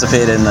to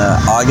participate in the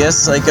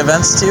August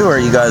events too, or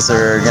you guys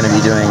are going to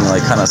be doing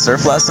kind of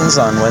surf lessons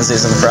on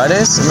Wednesdays and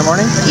Fridays in the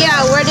morning?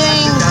 Yeah, we're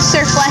doing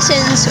surf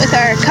lessons with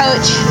our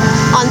coach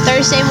on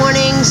Thursday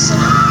mornings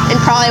and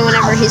probably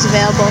whenever he's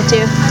available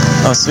too.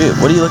 Oh, sweet.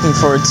 What are you looking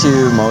forward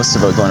to most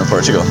about going to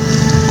Portugal?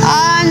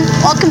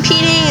 Well,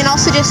 competing and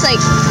also just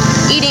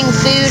eating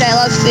food. I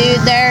love food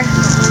there,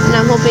 and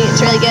I'm hoping it's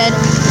really good.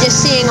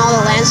 Just seeing all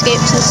the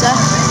landscapes and stuff.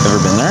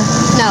 Ever been there?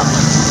 No.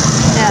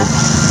 Yeah.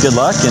 Good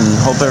luck and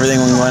hope everything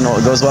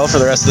goes well for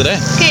the rest of the day.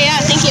 Okay, yeah,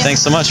 thank you.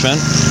 Thanks so much, man.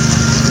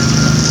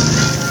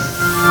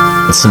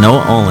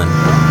 Sanoa Olin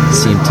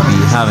seemed to be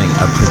having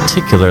a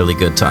particularly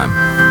good time.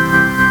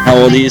 How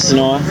old are you,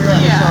 Sanoa?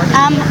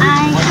 I'm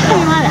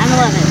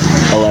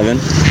 11.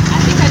 11?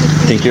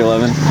 Think you're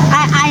 11?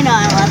 I know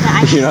I'm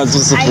 11. You're not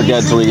supposed to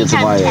forget till you get to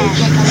my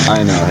age.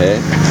 I know, hey?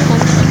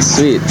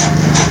 Sweet.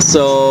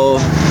 So,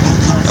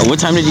 what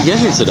time did you get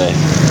here today?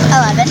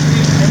 11.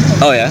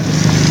 Oh, yeah?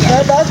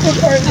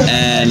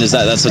 And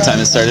that's what time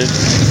it started?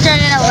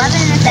 Started at 11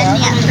 and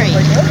ending at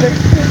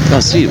 3. Oh,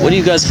 sweet. What are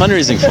you guys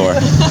fundraising for?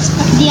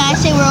 The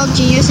ISA World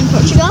Juniors in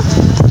Portugal?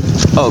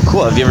 Oh,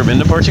 cool. Have you ever been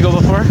to Portugal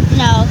before?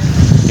 No.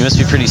 You must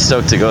be pretty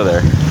stoked to go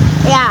there.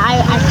 Yeah,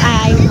 I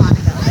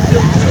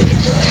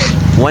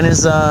want to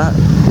go.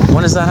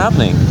 When is that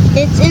happening?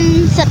 It's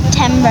in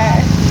September.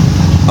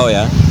 Oh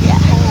yeah. Yeah.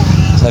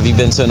 Have you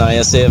been to an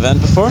ISA event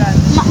before?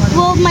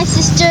 My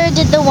sister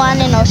did the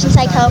one in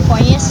Oceanside,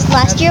 California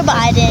last year, but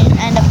I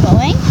didn't end up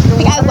going.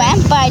 Like, I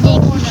went, but I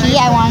didn't compete.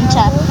 I wanted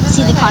to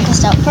see the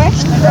contest out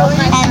first, but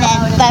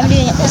I'm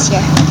doing it this year.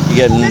 You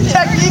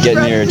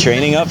getting your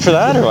training up for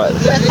that or what?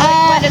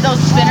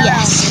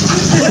 Yes.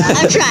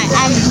 I'm trying.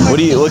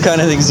 What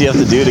kind of things do you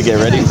have to do to get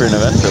ready for an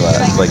event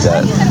like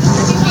that?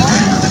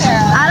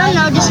 I don't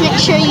know. Just make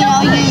sure you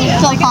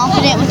feel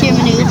confident with your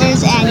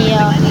maneuvers and you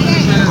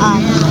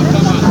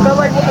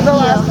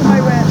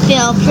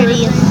feel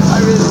pretty, and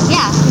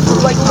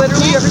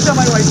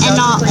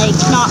not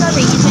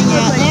freeze when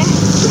you're out there.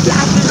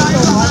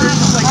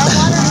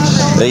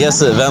 I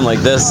guess an event like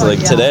this,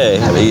 like today,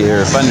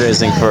 you're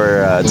fundraising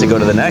for to go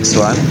to the next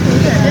one.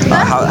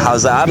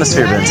 How's the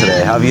atmosphere been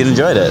today? How have you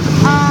enjoyed it?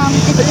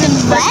 It's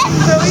been wet,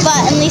 but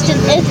at least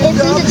since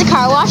it's a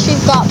car wash,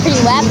 we've got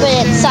pretty wet, but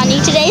it's sunny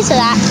today, so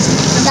that's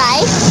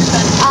nice.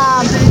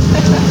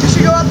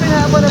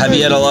 Have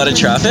you had a lot of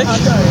traffic?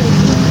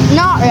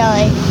 Not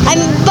really.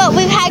 But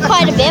we've had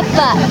quite a bit,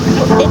 but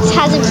it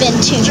hasn't been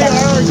too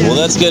traffic. Well,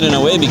 that's good in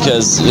a way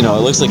because it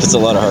looks like it's a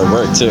lot of hard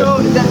work too.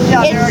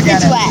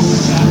 It's wet.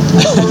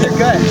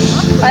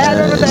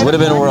 It would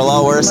have been a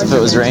lot worse if it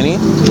was rainy.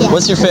 Yeah.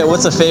 What's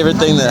a favorite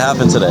thing that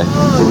happened today?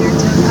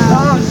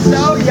 Oh,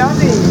 so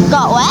yummy.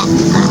 Got wet?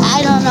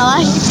 I don't know.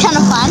 It's kind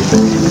of fun.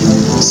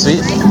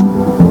 Sweet.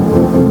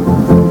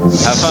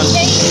 Have fun.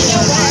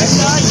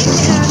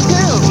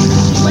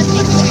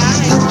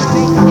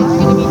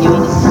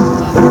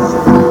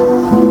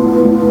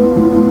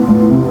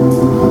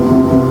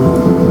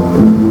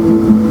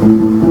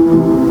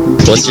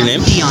 What's your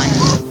name? Dion.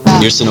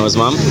 You're Sanoa's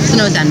mom?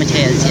 Sanoa Dan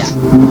Mateas, yeah.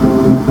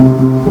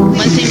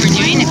 One thing we're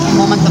doing, the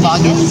whole month of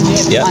August,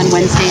 on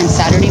Wednesday and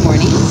Saturday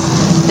mornings,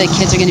 the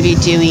kids are going to be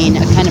doing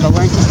a kind of a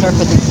learn to surf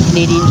with the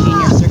Canadian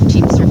Junior Surf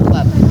Team Surf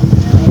Club.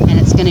 And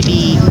it's going to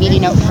be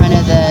meeting out front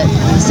of the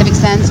Civic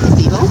Sands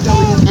Gazebo.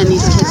 And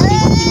these kids will be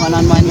working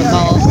one-on-one with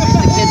all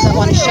the kids that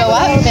want to show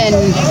up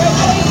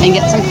and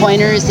get some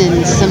pointers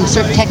and some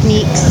surf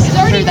techniques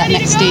for that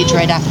next stage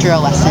right after a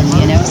lesson,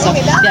 So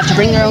they have to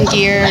bring their own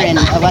gear and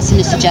a lesson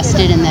is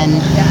suggested and then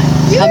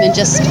come and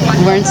just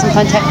learn some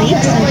fun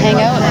techniques and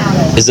hang out.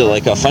 Is it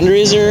like a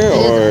fundraiser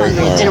or?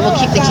 And it will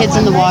keep the kids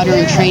in the water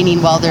and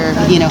training while they're,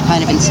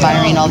 kind of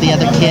inspiring all the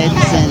other kids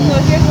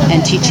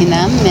and teaching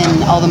them,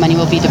 and all the money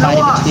will be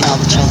divided between all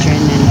the children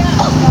and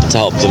to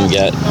help them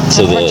get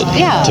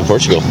to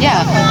Portugal.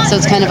 Yeah. So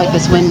it's kind of like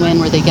this win-win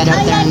where they get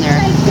out there and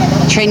they're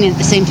training at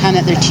the same time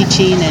that they're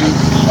teaching, and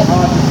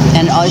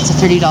it's a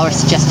 $30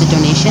 suggested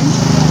donation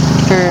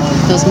for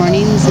those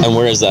mornings. And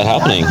where is that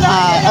happening?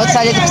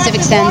 Outside of the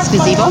Pacific Sands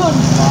Gazebo.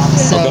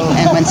 So,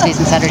 and Wednesdays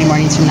and Saturday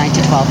mornings from 9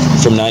 to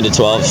 12. From 9 to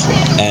 12.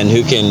 And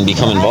who can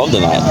become involved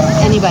in that?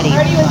 Anybody.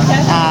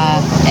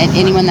 And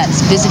anyone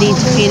that's visiting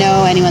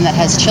Tofino, anyone that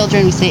has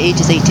children, we say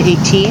ages 8 to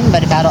 18,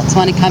 but if adults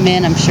want to come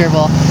in, I'm sure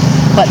we'll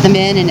let them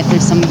in, and if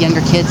there's some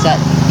younger kids that,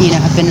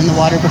 have been in the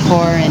water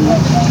before and,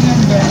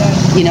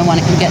 want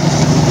to come get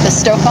the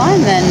stoke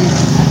on, then,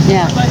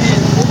 yeah.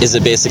 Is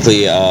it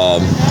basically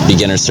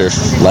beginner surf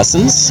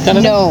lessons kind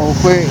of? No,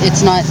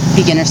 it's not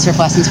beginner surf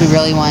lessons. We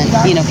really want,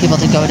 people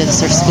to go to the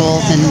surf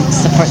schools and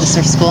support the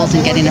surf schools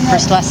and getting a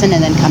first lesson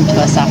and then come to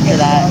us after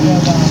that.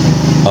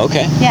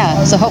 Okay.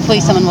 Yeah, so hopefully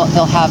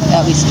they'll have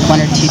at least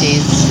 1 or 2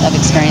 days of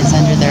experience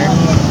under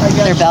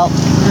their belt.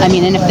 And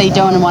if they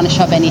don't want to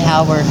show up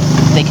anyhow, we're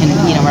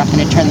not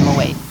going to turn them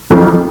away.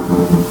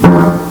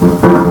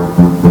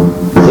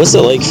 What's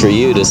it like for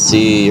you to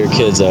see your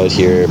kids out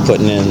here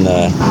putting in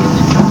the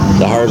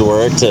hard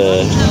work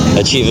to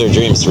achieve their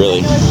dreams,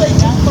 really?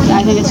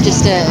 I think it's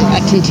just a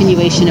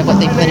continuation of what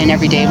they put in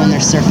every day when they're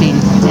surfing,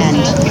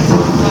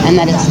 and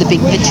that it's the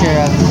big picture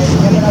of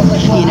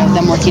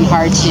them working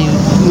hard to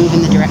move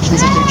in the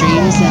directions of their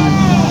dreams, and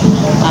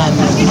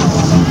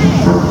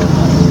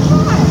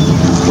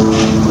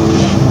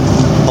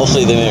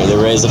hopefully they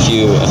raise a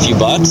few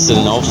bucks,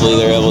 and hopefully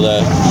they're able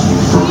to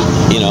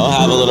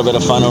have a little bit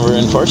of fun over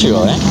in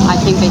Portugal, eh? I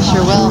think they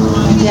sure will.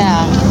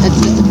 Yeah,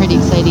 it's just a pretty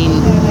exciting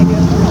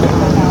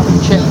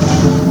trip.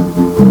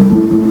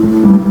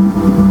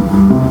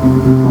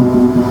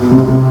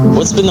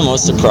 What's been the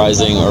most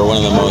surprising or one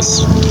of the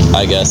most,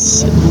 I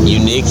guess,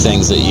 unique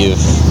things that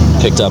you've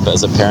picked up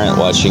as a parent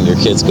watching your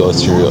kids go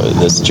through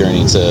this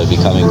journey to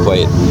becoming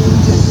quite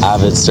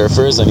avid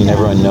surfers?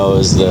 Everyone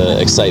knows the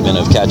excitement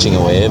of catching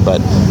a wave,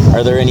 but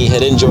are there any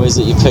hidden joys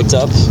that you picked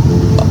up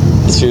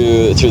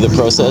through the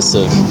process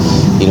of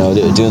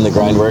doing the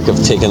grind work of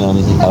taking them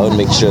out and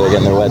making sure they're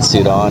getting their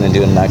wetsuit on and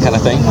doing that kind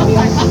of thing?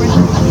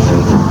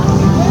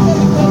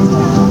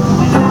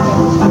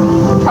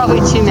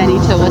 Probably too many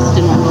to list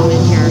in one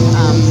moment here.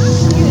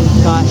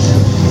 Gosh.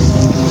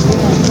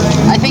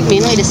 I think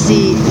mainly to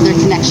see their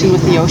connection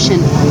with the ocean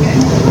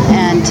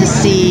and to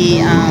see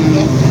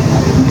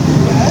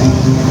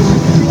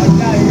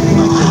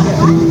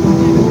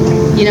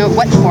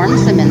what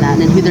forms them in that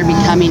and who they're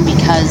becoming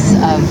because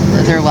of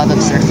their love of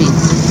surfing.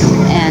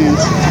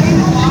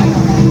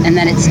 And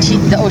then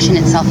the ocean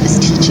itself is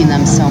teaching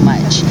them so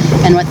much,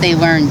 and what they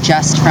learn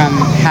just from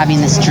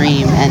having this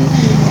dream,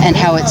 and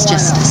how it's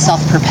just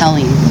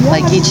self-propelling.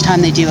 Like each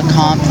time they do a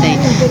comp,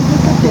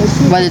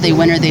 whether they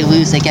win or they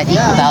lose, they get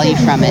equal value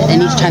from it.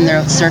 And each time they're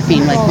out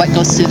surfing, like what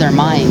goes through their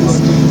minds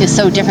is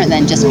so different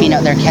than just being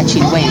out there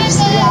catching waves.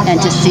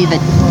 And to see the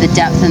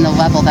depth and the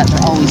level that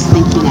they're always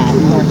thinking at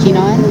and working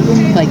on,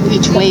 like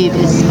each wave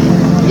is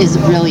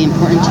really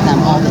important to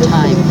them all the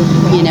time,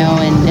 you know,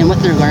 and what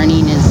they're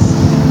learning is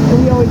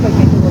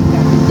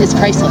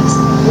priceless,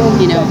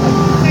 you know.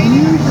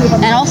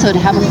 And also to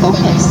have a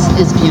focus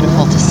is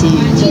beautiful. To see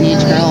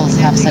teenage girls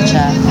have such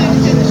a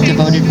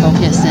devoted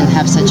focus and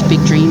have such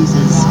big dreams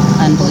is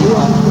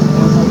unbelievable.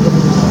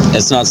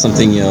 It's not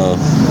something you'll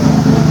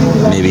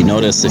maybe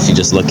notice if you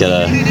just look at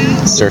a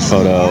surf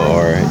photo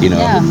or, you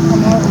know,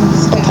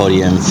 a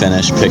podium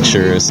finish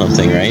picture or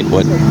something, right?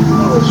 What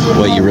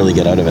you really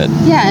get out of it.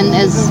 Yeah, and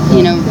as,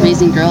 you know,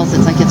 raising girls,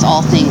 it's like it's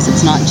all things.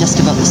 It's not just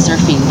about the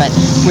surfing, but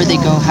where they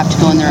have to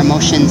go in their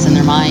emotions and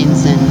their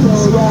minds and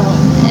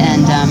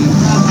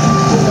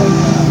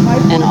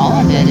all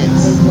of it.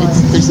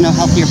 It's there's no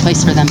healthier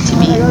place for them to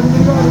be,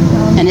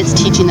 and it's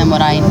teaching them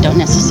what I don't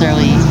have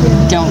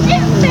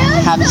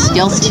the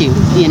skills to.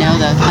 You know,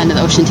 the kind of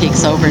the ocean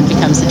takes over and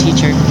becomes the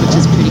teacher, which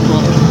is pretty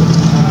cool.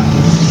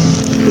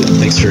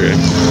 Thanks for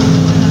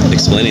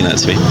explaining that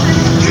to me.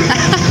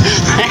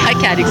 I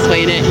can't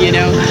explain it. You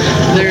know,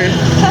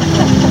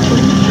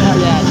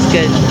 yeah, it's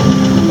good.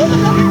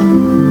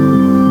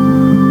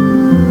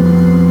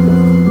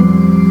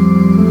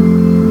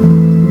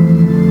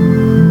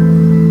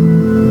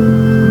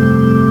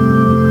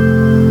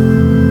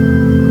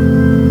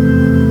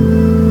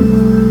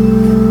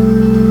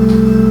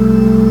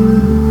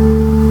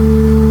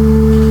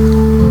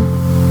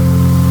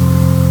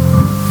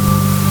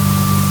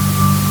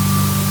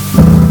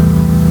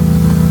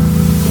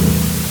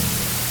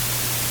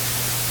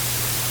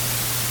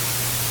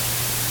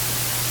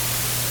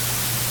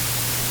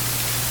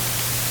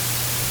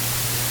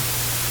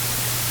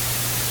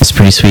 It's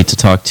pretty sweet to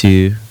talk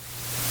to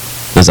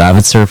those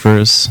avid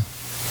surfers,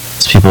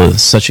 those people with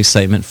such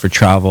excitement for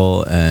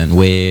travel and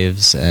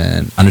waves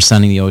and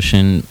understanding the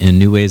ocean in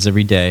new ways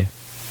every day.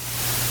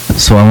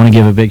 So I want to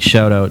give a big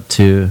shout out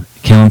to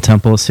Kaylin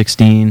Temple,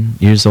 16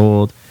 years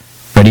old,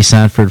 Freddie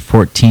Sanford,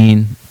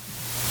 14,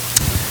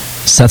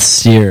 Seth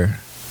Steer,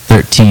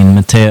 13,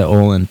 Matea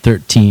Olin,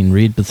 13,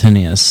 Reed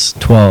Bethanius,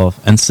 12,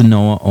 and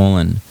Sanoa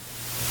Olin,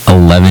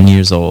 11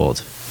 years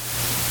old.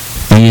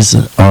 These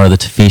are the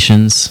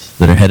Tahitians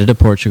that are headed to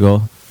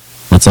Portugal.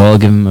 Let's all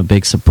give them a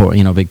big support,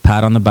 you know, big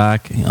pat on the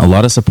back, a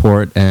lot of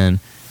support, and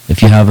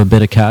if you have a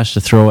bit of cash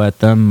to throw at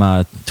them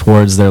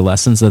towards their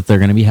lessons that they're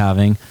going to be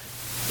having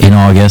in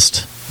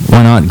August,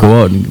 why not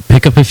go out and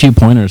pick up a few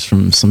pointers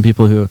from some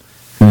people who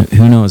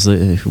knows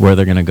where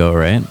they're going to go,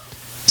 right?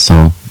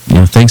 So, you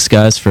know, thanks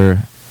guys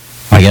for,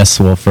 I guess,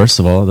 well, first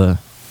of all, the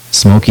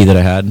smoky that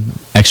I had,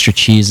 extra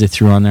cheese they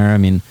threw on there. I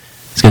mean,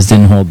 these guys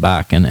didn't hold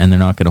back, and they're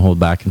not going to hold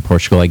back in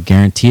Portugal. I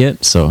guarantee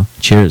it. So,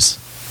 cheers.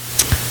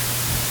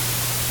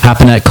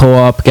 Happened at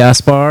Co-op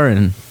Gaspar,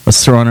 and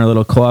let's throw on our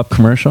little Co-op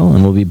commercial,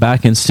 and we'll be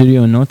back in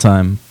studio in no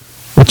time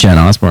with Jen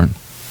Osborne.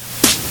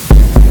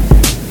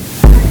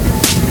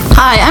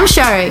 Hi, I'm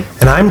Shari.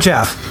 And I'm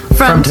Jeff.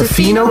 From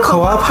Tofino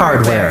Co-op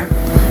Hardware.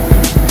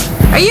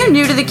 Are you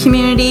new to the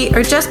community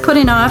or just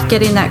putting off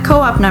getting that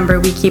co-op number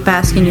we keep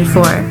asking you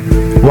for?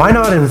 Why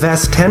not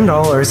invest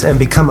 $10 and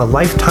become a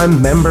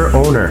lifetime member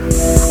owner?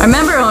 Our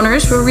member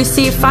owners will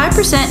receive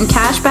 5% in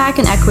cash back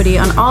and equity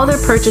on all their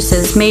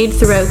purchases made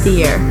throughout the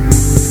year.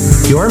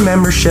 Your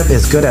membership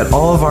is good at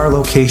all of our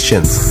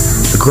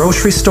locations. The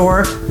grocery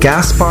store,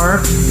 Gaspar,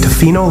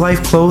 Tofino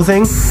Life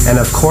Clothing, and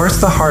of course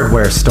the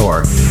hardware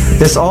store.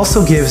 This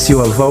also gives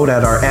you a vote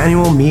at our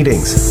annual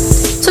meetings.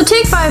 So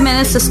take 5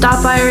 minutes to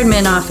stop by our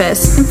admin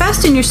office.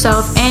 Invest in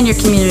yourself and your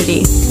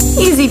community.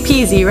 Easy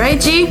peasy, right,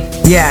 G?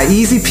 Yeah,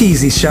 easy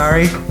peasy,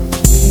 Shari.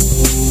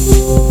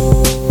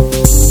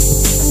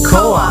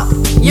 Co-op,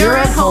 you're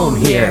at home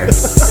here.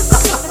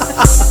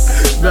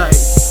 Right.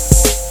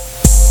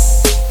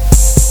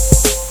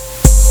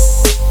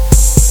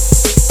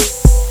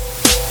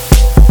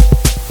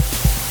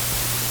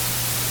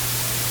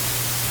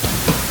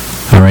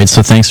 All right,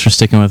 so thanks for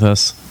sticking with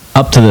us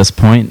up to this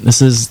point.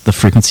 This is the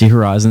Frequency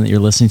Horizon that you're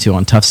listening to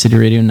on Tough City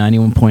Radio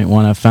 91.1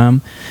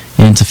 FM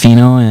in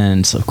Tofino,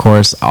 and of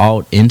course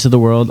out into the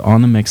world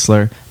on the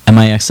Mixler,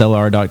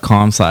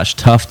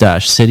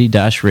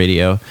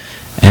 mixlr.com/tough-city-radio.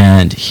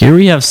 And here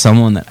we have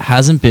someone that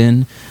hasn't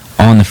been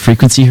on the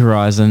Frequency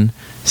Horizon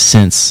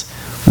since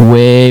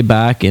way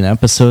back in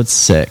episode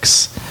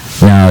 6.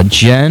 Now,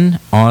 Jen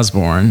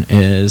Osborne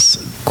is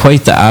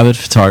quite the avid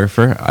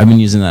photographer. I've been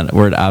using that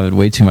word avid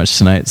way too much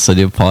tonight, so I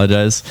do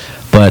apologize.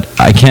 But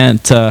I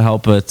can't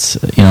help but,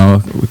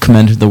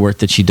 commend the work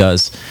that she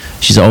does.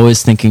 She's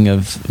always thinking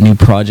of new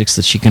projects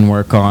that she can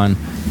work on,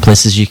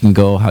 places you can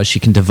go, how she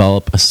can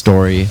develop a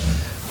story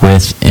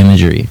with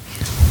imagery.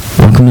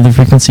 Welcome to the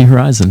Frequency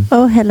Horizon.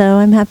 Oh, hello.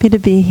 I'm happy to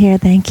be here.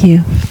 Thank you.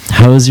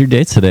 How was your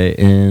day today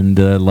in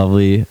the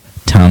lovely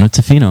town of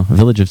Tofino,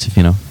 village of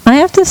Tofino? I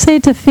have to say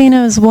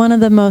Tofino is one of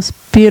the most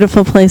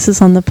beautiful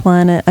places on the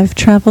planet. I've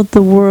traveled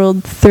the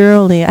world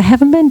thoroughly. I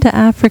haven't been to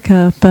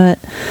Africa, but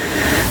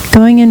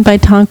going in by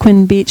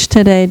Tonquin Beach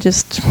today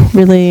just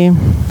really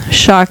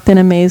shocked and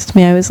amazed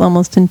me. I was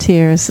almost in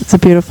tears. It's a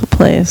beautiful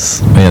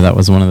place. Oh, yeah, that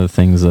was one of the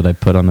things that I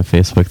put on the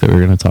Facebook that we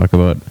were going to talk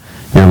about,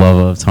 your love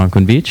of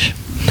Tonquin Beach.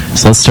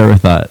 So let's start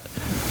with that.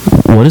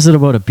 What is it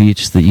about a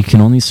beach that you can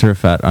only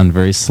surf at on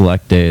very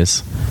select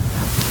days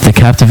that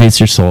captivates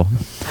your soul?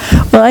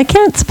 Well, I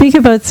can't speak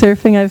about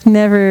surfing. I've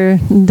never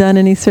done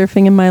any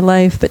surfing in my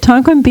life, but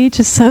Tonquin Beach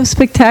is so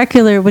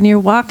spectacular. When you're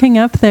walking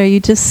up there, you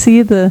just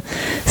see the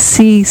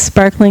sea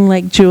sparkling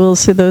like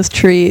jewels through those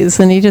trees,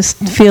 and you just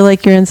feel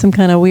like you're in some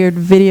kind of weird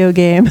video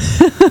game.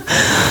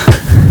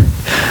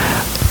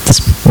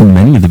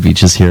 Many of the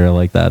beaches here are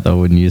like that, though,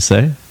 wouldn't you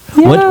say?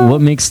 Yeah.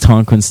 What makes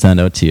Tonquin stand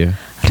out to you?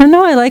 I don't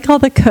know. I like all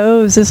the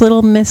coves. There's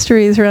little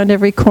mysteries around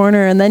every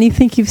corner, and then you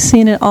think you've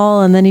seen it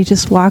all, and then you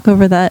just walk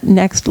over that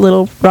next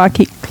little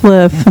rocky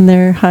cliff, and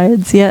there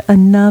hides yet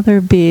another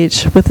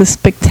beach with a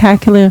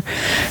spectacularly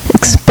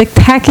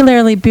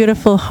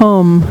beautiful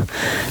home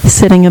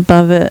sitting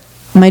above it.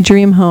 My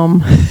dream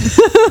home.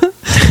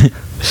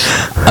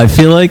 I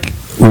feel like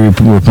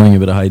we're playing a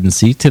bit of hide and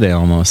seek today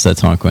almost at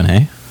Tonquin,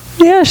 hey?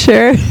 Yeah,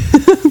 sure.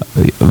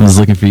 I was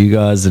looking for you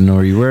guys, didn't know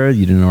where you were,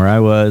 you didn't know where I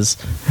was.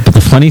 But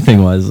the funny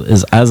thing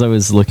is as I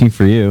was looking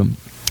for you,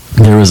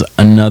 there was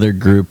another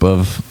group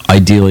of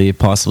ideally,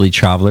 possibly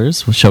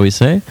travelers, shall we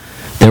say,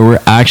 that were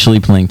actually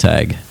playing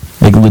tag.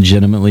 Like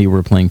legitimately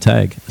were playing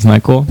tag. Isn't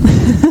that cool?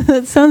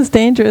 That sounds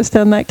dangerous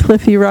down that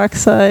cliffy rock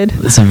side.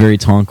 It's a very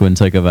Tonquin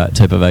type of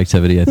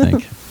activity, I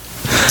think.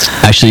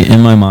 Actually,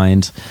 in my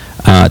mind,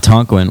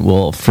 Tonquin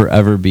will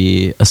forever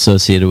be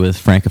associated with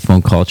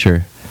Francophone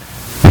culture,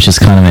 which is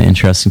kind of an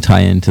interesting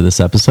tie-in to this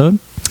episode.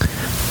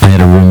 I had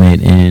a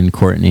roommate in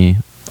Courtney.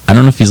 I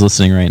don't know if he's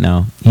listening right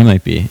now. He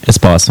might be. It's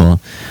possible.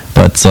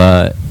 But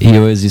he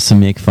always used to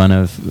make fun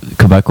of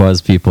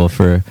Quebecois people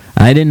for...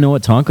 I didn't know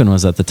what Tonquin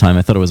was at the time.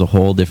 I thought it was a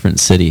whole different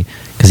city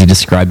because he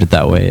described it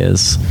that way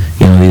as,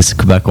 you know, these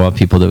Quebecois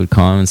people that would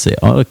come and say,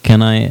 oh,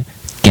 can I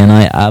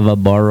have a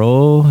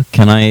borrow?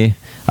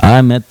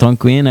 I'm at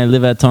Tonquin. I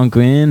live at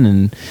Tonquin.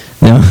 And,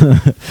 you know...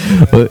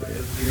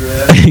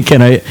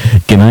 can I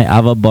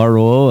have a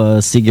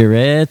borrow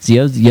cigarettes? You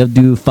have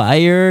to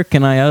fire?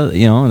 Can I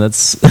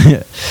that's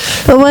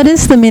But what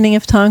is the meaning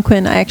of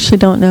Tonquin? I actually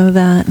don't know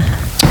that.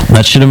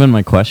 That should have been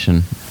my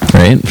question,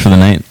 right? For the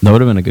night. That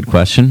would have been a good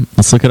question.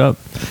 Let's look it up.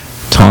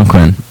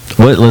 Tonquin.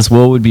 What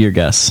would be your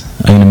guess?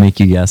 I'm gonna make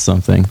you guess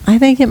something. I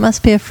think it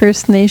must be a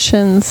First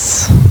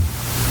Nations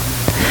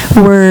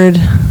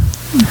word.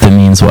 That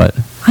means what?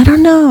 I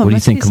don't know. What do you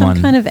think? Come on.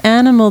 Some kind of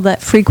animal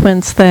that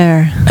frequents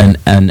there.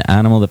 An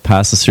animal that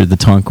passes through the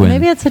Tonquin.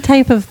 Maybe it's a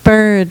type of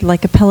bird,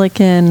 like a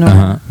pelican.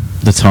 Or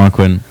The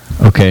Tonquin.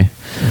 Okay.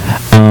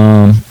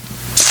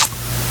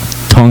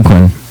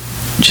 Tonquin,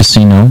 just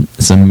so you know,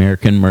 is an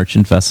American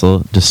merchant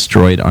vessel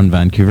destroyed on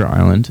Vancouver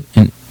Island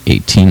in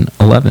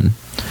 1811.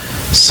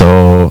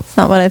 So... It's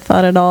not what I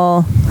thought at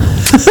all.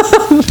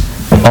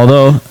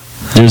 Although,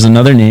 there's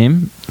another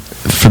name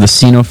for the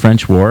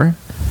Sino-French War.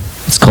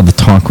 It's called the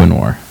Tonquin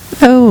War.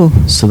 Oh.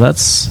 So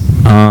that's...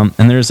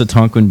 and there's a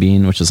Tonquin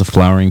bean, which is a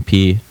flowering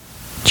pea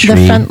tree.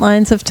 The front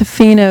lines of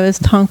Tofino is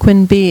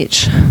Tonquin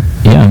Beach.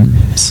 Yeah.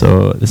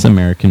 So this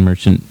American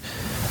merchant,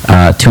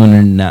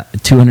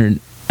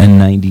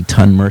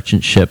 290-ton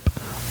merchant ship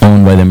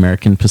owned by the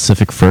American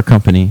Pacific Fur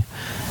Company.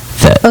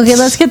 Okay,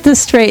 let's get this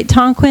straight.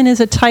 Tonquin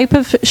is a type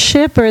of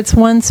ship, or it's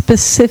one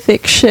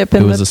specific ship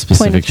in it was the a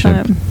specific point of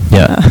time? ship.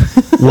 Yeah.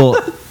 Well,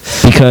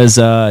 because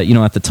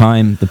at the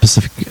time the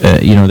Pacific,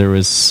 there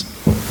was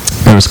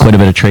quite a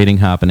bit of trading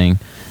happening,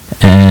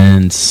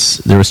 and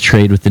there was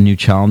trade with the New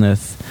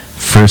Chalmouth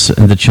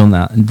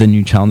the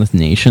New Chalmouth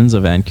nations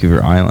of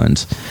Vancouver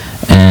Island,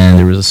 and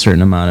there was a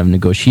certain amount of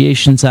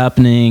negotiations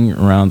happening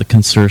around the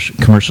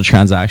commercial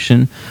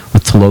transaction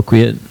with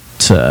Taloquiet.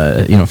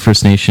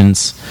 First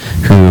Nations,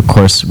 who of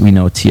course we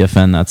know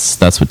TFN.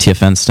 That's what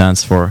TFN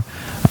stands for.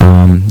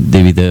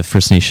 They be the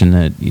First Nation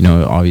that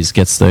always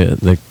gets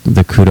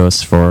the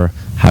kudos for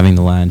having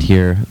the land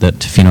here that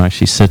Tofino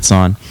actually sits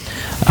on,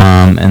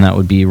 and that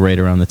would be right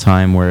around the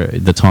time where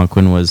the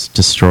Tonquin was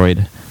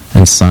destroyed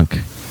and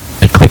sunk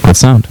at Clayoquot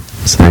Sound.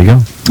 So there you go.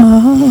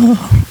 Oh.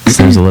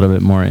 So there's a little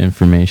bit more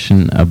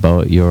information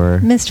about your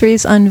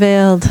mysteries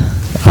unveiled.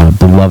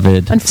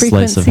 Beloved on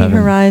slice of Frequency heaven.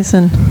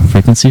 Horizon.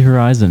 Frequency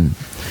Horizon,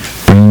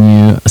 bringing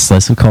you a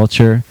slice of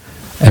culture,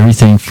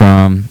 everything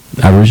from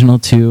Aboriginal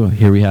to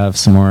here we have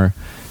some more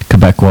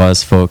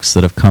Quebecois folks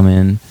that have come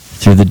in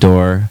through the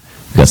door.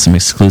 We've got some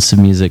exclusive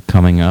music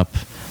coming up,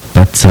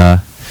 but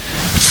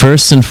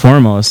first and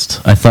foremost,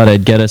 I thought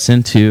I'd get us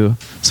into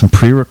some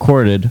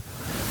pre-recorded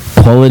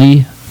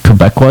quality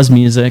Quebecois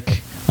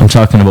music. I'm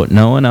talking about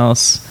no one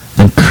else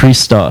than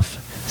Christophe,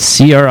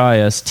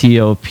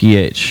 Christoph,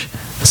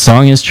 The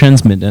song is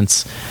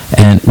Transmittance.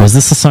 And was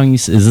this the song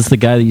is this the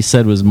guy that you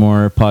said was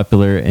more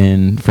popular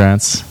in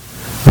France?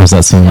 Or was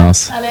that someone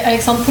else?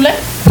 Alexandre Poulet?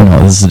 No,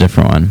 this is a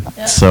different one.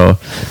 Yeah. So,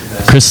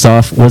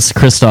 Christophe, what's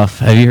Christophe?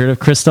 Have you heard of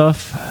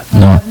Christophe?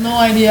 No. I have no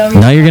idea.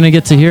 Now you're going to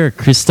get to hear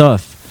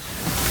Christophe.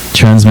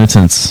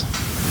 Transmittance.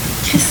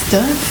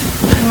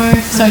 Christophe?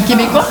 Ouais. C'est un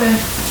Québécois?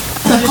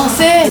 C'est un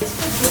Français?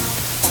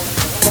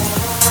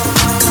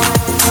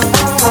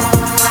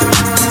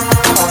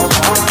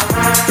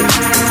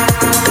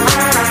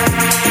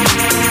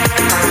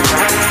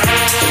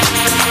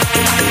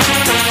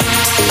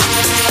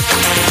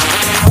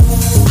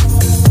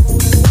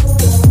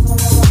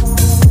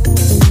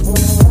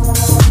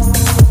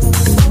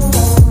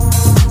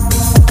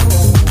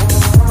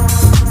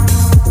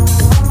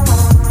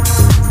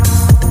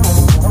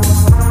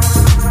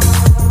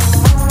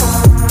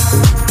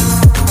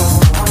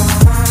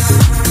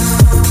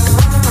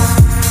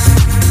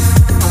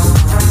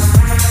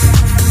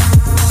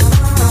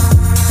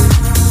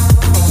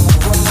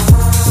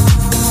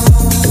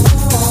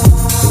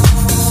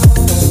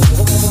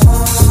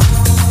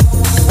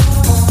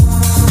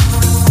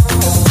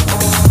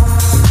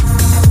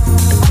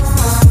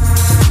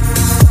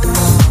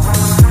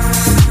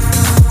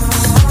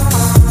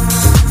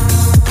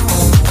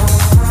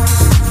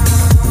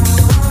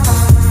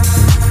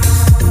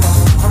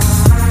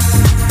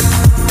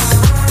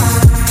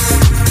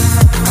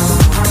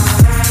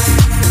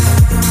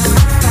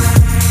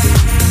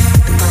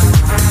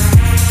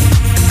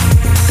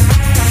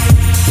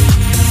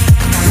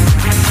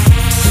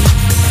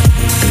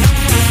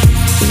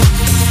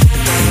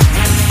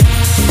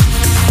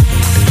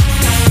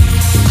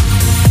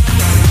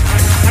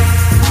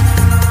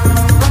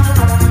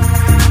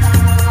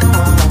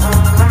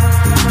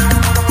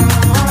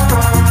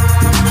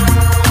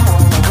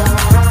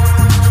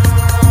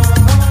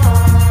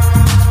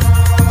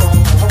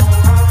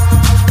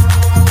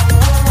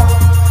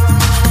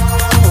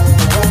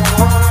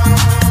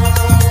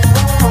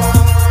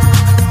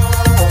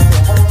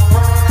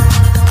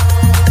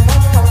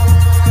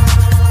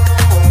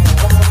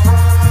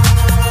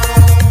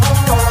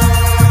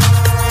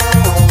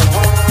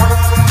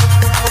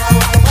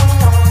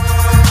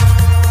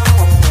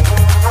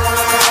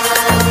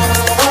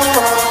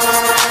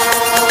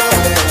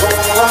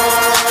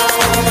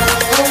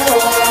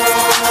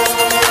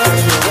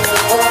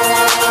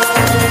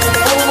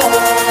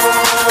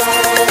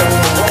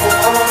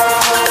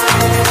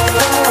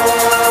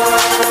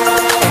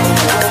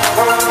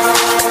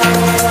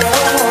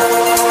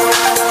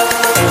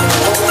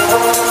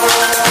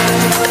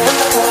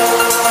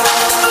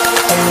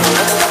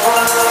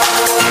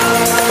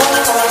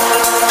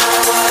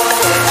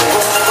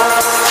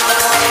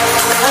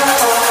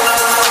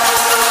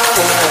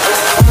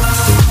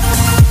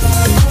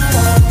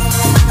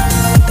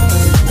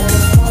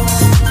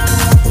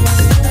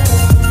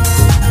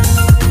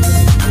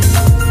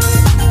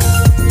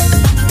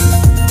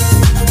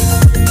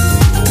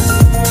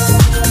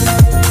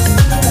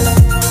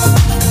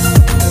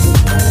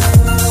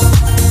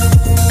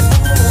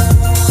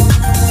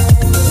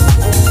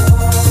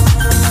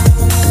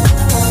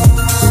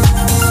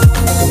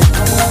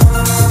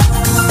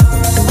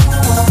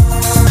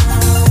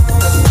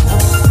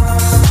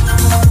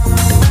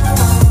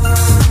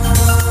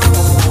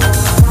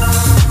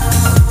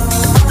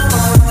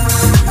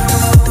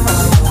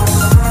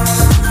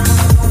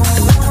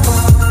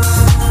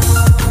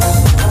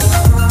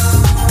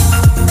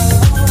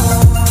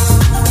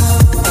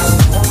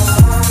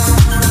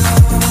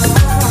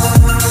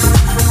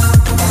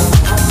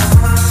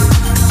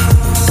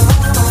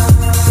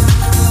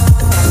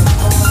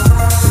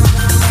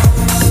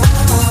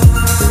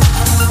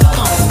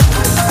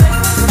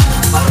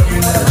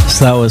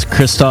 That was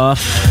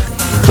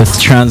Christophe with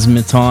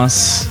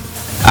Transmittance.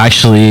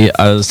 Actually,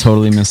 I was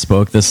totally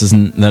misspoke. That has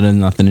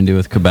nothing to do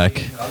with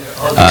Quebec.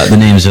 The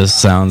name just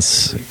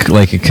sounds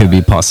like it could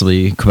be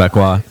possibly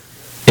Quebecois.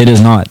 It is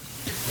not.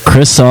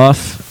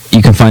 Christophe,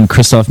 you can find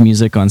Christophe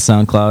music on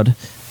SoundCloud.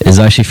 It is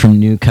actually from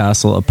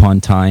Newcastle upon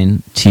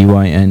Tyne,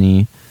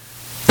 Tyne.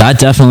 That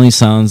definitely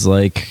sounds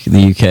like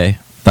the UK.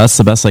 That's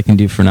the best I can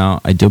do for now.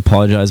 I do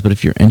apologize, but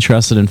if you're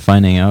interested in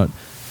finding out,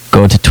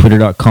 go to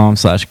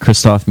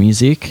twitter.com/Christophe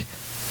Music.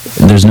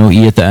 There's no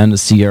E at the end of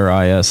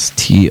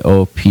CRISTOPH.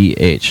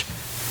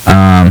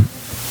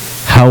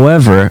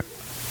 However,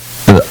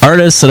 the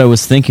artist that I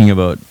was thinking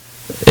about,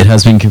 it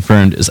has been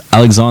confirmed, is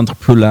Alexandre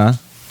Poulet.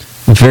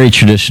 Very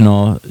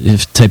traditional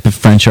type of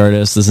French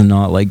artist. This is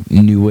not like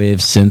new wave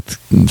synth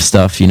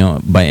stuff,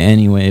 by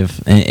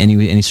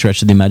any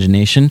stretch of the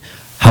imagination.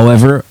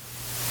 However,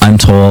 I'm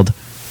told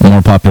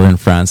more popular in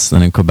France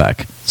than in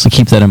Quebec. So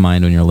keep that in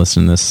mind when you're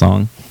listening to this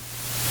song.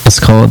 It's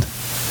called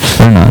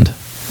Fernand.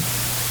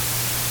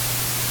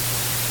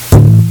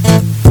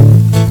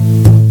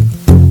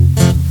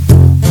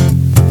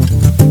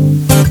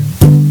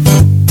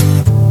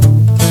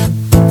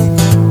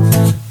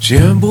 J'ai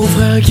un beau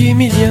frère père qui est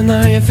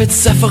millionnaire a fait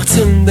sa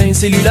fortune d'un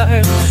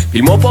cellulaire. Puis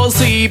le mois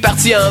passé, il est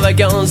parti en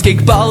vacances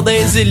quelque part dans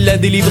les îles de la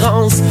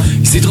Délivrance.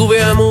 Il s'est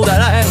trouvé un monde à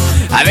l'air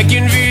avec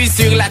une vue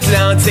sur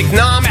l'Atlantique.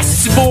 Non,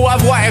 merci beau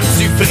avoir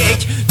du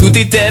fric. Tout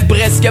était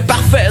presque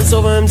parfait,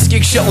 sauf un petit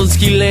quelque chose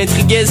qui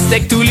l'intriguait.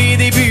 C'était que tous les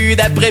débuts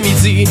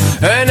d'après-midi,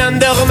 un homme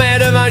dormait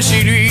devant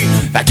chez lui.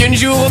 Fait qu'une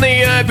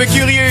journée un peu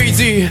curieux, il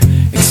dit: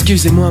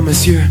 excusez-moi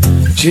monsieur,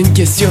 j'ai une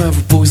question à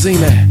vous poser,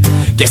 mais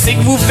qu'est-ce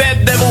que vous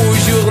faites de vos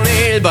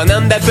journées? Le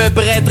bonhomme d'à peu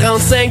près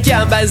 35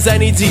 ans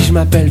basanne et dit: je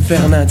m'appelle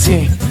Fernand,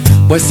 tiens,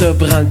 moi ça,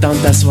 prends le temps de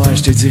t'asseoir,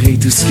 je te dirai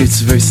tout ce que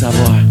tu veux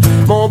savoir.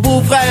 Mon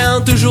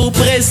beau-frère, toujours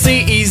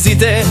pressé,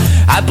 hésitait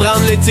à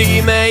prendre le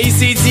thé, mais il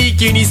s'est dit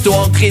qu'une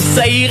histoire triste,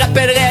 ça y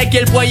rappellerait à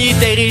quel point il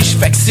était riche.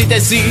 Fait que s'est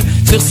assis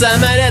sur sa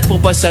mallette pour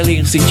pas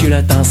salir ses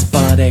culottes en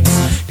spandex.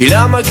 Puis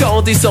là m'a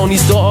conté son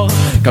histoire,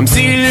 comme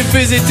s'il le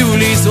faisait tous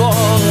les soirs.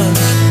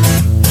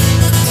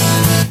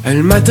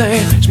 Le matin,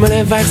 je me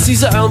lève vers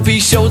 6h, puis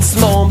chaude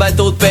sur mon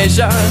bateau de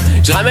pêcheur.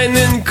 Je ramène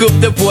une coupe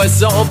de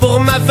poisson pour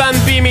ma femme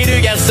puis mes 2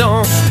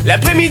 garçons.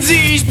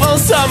 L'après-midi, je prends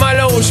ça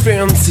mollo, je fais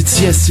une petite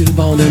sieste sur le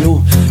bord de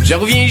l'eau. Je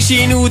reviens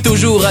chez nous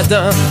toujours à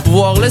temps pour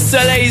voir le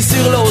soleil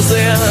sur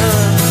l'océan.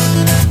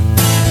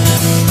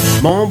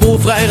 Mon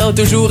beau-frère,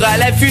 toujours à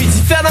l'affût,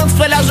 dit: Fernand, tu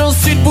ferais de l'argent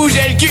si tu te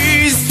bougeais le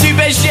cul. Si tu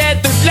pêchais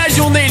toute la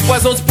journée, le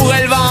poisson tu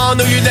pourrais le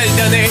vendre au lieu de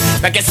le donner.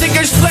 Fait qu'est-ce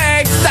que je ferais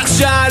avec cet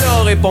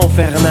argent-là? Répond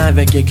Fernand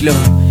avec éclat: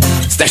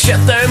 tu t'achètes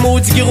un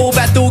maudit gros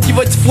bateau qui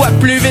va 10 fois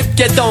plus vite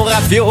que ton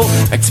rafio.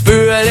 Fait que tu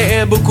peux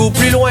aller beaucoup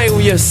plus loin où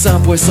il y a 100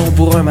 poissons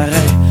pour un marin.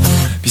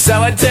 Puis ça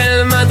va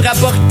tellement te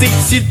rapporter que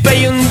si tu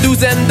payes une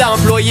douzaine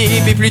d'employés.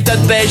 Puis plus t'as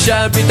de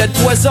pêcheurs, plus t'as de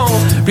poissons.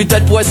 Plus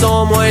t'as de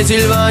poissons, moins tu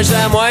le vends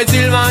cher. Moins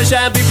tu le vends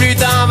cher, puis plus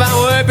t'en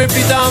vends. Ouais, puis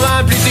plus t'en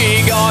vends, plus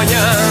t'es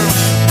gagnant.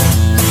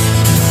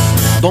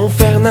 Bon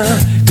Fernand,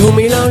 tout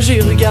mélangé,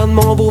 regarde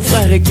mon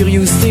beau-frère avec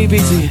curiosité,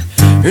 pis dit: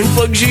 une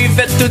fois que j'ai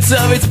fait tout ça,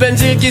 tu peux me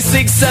dire qu'est-ce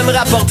que ça me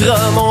rapportera?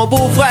 Mon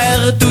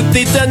beau-frère, tout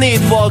étonné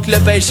de voir que le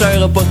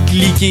pêcheur a pas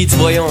cliqué. Dis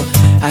voyons,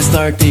 à cette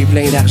heure t'es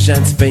plein d'argent,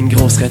 tu payes une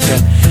grosse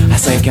retraite à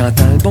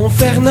 50 ans. Le bon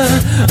Fernand,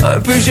 un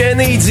peu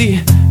gêné, dit: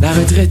 la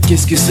retraite,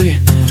 qu'est-ce que c'est?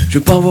 Je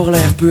veux pas avoir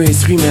l'air peu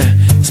instruit,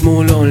 mais ce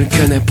mot-là, on le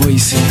connaît pas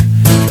ici.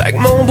 Fait que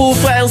mon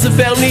beau-frère se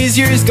ferme les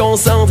yeux, se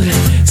concentre,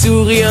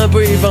 sourit un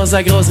peu et pense à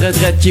la grosse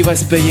retraite qui va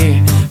se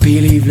payer, puis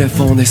il livre le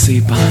fond de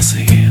ses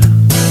pensées.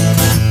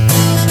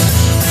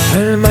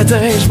 Un matin,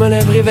 je me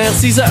lèverai vers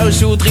 6h,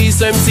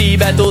 j'outrise un petit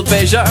bateau de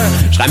pêcheur.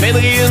 Je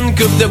ramènerai une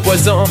coupe de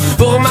poisson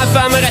pour ma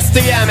femme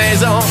rester à la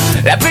maison.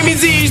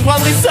 L'après-midi, je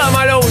prendrai ça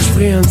mollo, je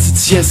ferai une petite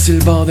sieste sur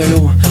le bord de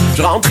l'eau.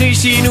 Je rentrerai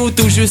chez nous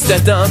tout juste à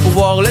temps pour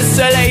voir le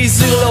soleil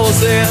sur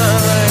l'océan.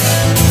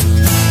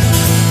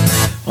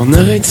 On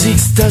aurait dit que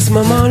c'était à ce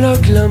moment-là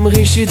que l'homme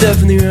riche est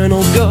devenu un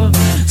autre gars.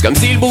 C'est comme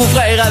si le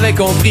beau-frère avait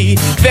compris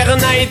que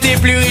Fernand était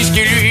plus riche que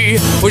lui.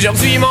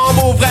 Aujourd'hui, mon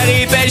beau-frère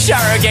est pêcheur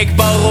quelque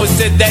part au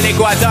sud de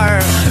l'équateur.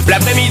 Puis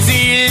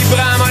l'après-midi, il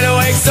prend mollo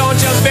avec son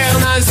chum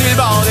Fernand sur le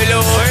bord de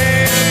l'eau.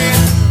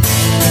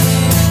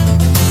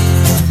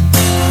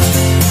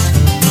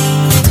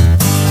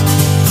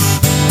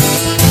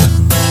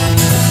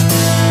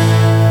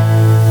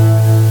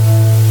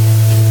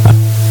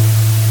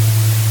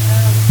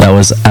 That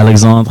was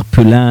Alexandre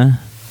Poulain,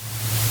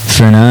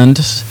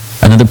 Fernand.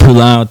 Another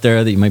Poulain out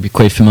there that you might be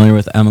quite familiar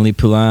with, Amélie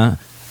Poulain,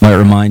 might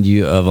remind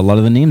you of a lot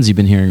of the names you've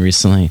been hearing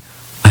recently.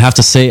 I have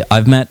to say,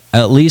 I've met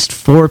at least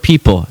 4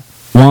 people.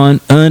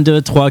 1,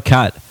 2, 3,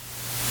 4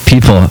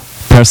 people,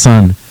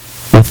 person,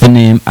 with the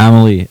name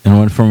Amélie in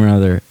one form or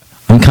another.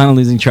 I'm kind of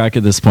losing track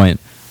at this point.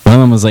 One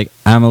of them was like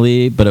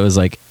Amélie, but it was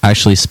like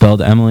actually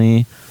spelled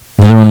Emily.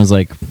 The other one was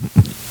like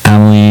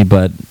Amélie,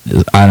 but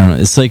I don't know.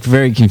 It's like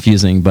very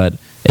confusing, but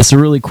it's a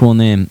really cool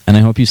name, and I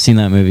hope you've seen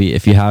that movie.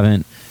 If you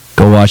haven't,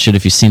 go watch it.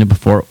 If you've seen it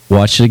before,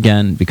 watch it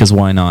again, because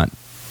why not?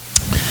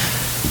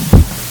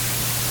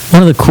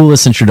 One of the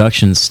coolest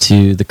introductions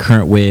to the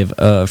current wave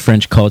of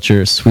French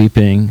culture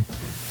sweeping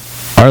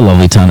our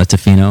lovely town of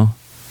Tofino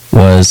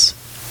was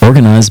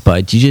organized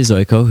by DJ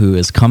Zoiko, who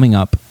is coming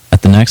up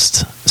at the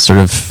next sort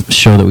of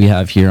show that we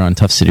have here on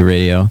Tough City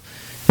Radio.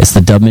 It's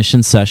the Dub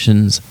Mission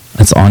Sessions.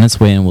 It's on its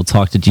way, and we'll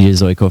talk to DJ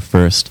Zoiko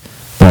first.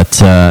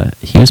 But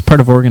he was part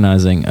of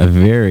organizing a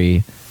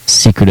very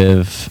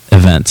secretive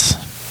event.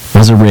 It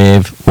was a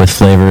rave with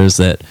flavors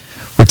that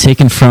were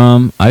taken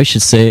from, I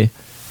should say,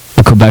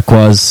 the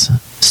Quebecois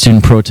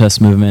student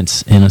protest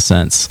movement, in a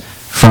sense,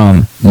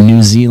 from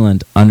New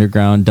Zealand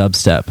underground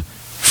dubstep,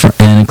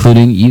 and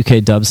including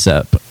UK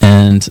dubstep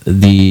and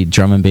the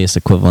drum and bass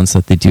equivalents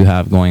that they do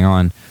have going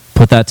on.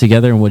 Put that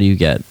together, and what do you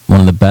get?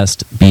 One of the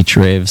best beach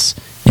raves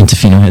in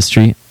Tofino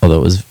history, although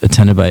it was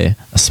attended by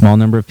a small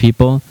number of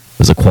people. It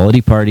was a quality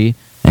party,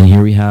 and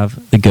here we have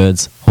the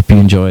goods. Hope you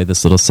enjoy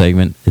this little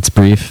segment. It's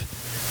brief,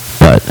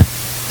 but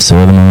so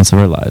are the moments of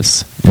our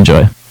lives.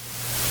 Enjoy.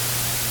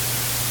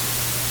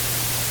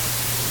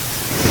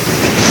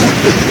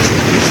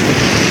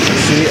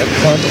 See a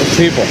clump of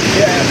people.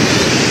 Yeah.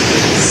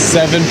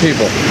 7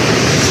 people.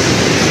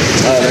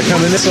 They're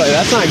coming this way.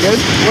 That's not good.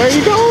 Where are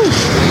you going?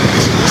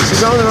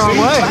 You're going the wrong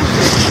way.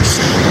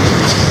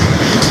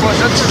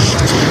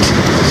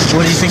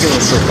 What do you think of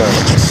this so far?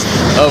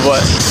 Of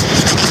what?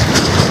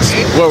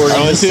 What we're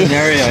going to?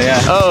 Scenario, yeah.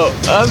 Oh,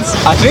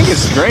 I think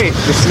it's great.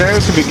 The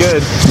scenario could be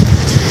good.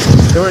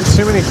 There weren't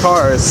too many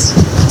cars.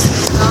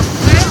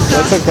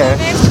 That's okay.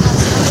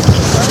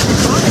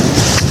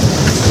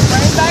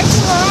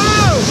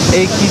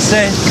 Hey,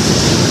 Kise.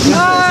 Is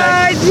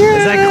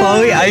that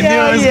Chloe? I knew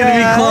it was going to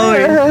be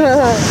Chloe.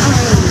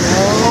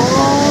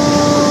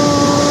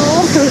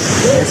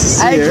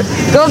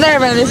 Go there,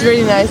 man. It's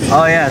really nice.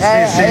 Oh,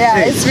 yeah. See.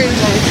 It's really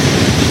nice.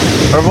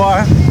 Au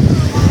revoir.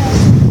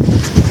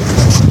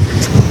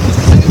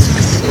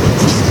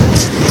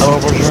 Hello,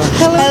 bonjour.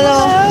 Hello.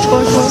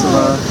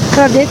 Bonjour.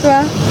 Comment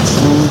toi?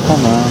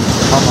 Comment.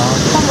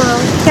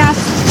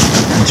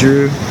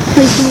 Drew.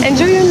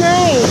 Enjoy your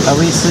night. Ah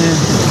oui,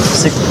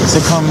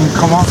 c'est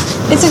comment?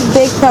 It's a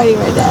big party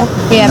right there.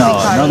 Yeah, no, big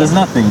party. No, there's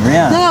nothing,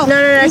 Rihanna. No,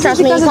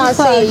 Trust me, you can't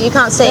see. You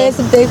can't see. It's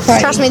a big party.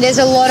 Trust me, there's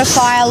a lot of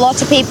fire,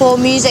 lots of people,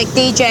 music,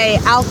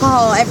 DJ,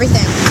 alcohol,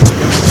 everything.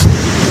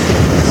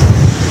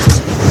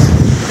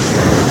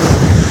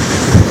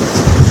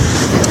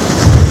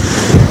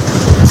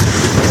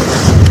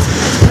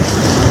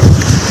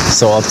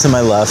 So up to my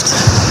left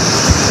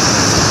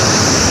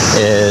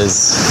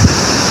is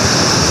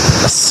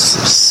a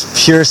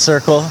pure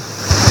circle,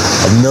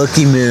 a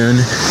milky moon,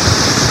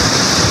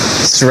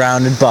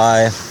 surrounded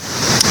by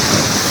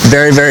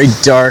very, very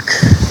dark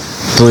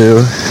blue.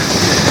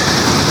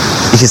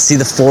 You can see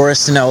the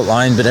forest in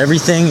outline, but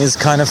everything is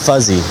kind of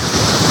fuzzy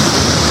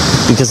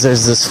because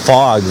there's this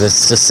fog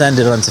that's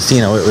descended on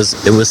Tofino.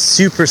 It was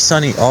super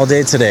sunny all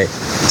day today.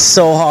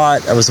 So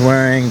hot. I was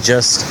wearing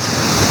just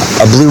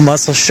a blue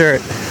muscle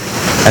shirt,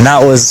 and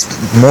that was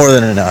more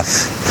than enough.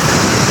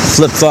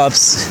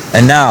 Flip-flops,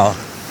 and now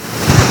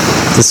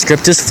the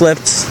script is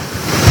flipped,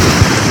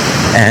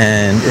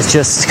 and it's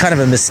just kind of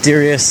a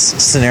mysterious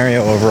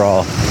scenario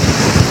overall.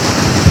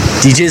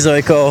 DJ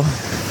Zoiko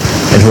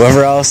and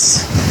whoever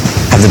else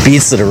have the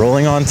beats that are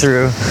rolling on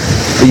through,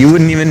 but you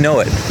wouldn't even know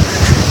it.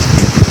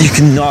 You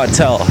cannot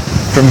tell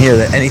from here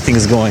that anything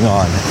is going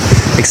on,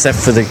 except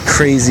for the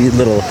crazy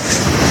little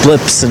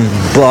blips and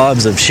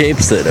blobs of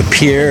shapes that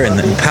appear and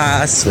then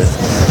pass with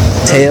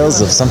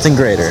tales of something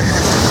greater.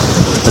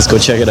 Let's go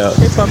check it out.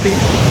 Hey, puppy.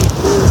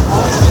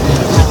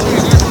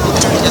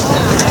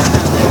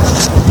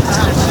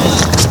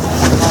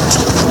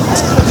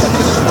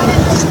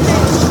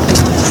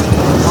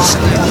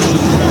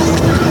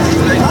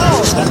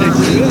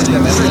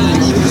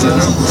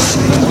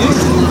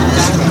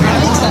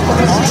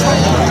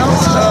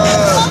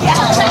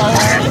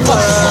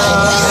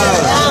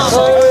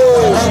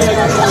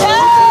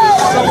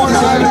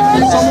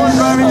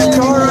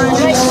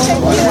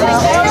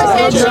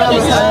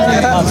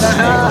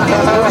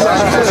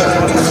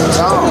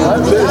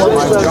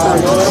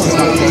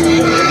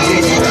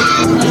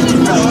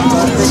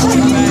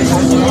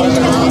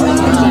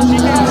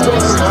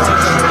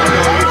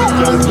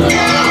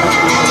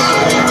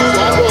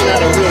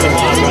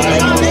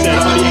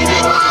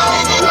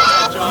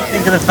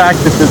 Think of the fact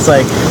that it's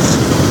like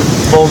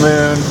full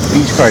moon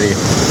beach party.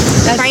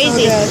 That's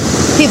crazy.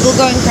 People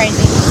going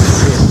crazy.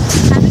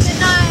 Have a good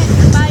night.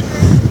 Bye.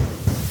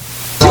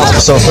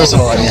 So first of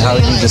all, I mean, how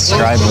would you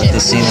describe what the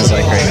scene is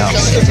like right now? I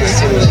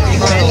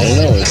don't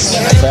know. It's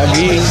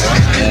foggy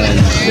and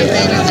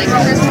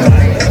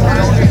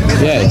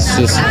yeah, it's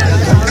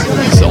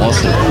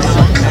awesome.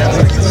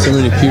 So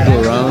many people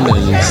around,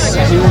 and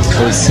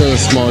it's still a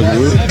small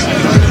group.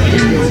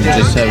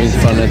 Just having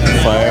fun at the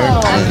fire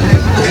and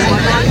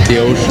the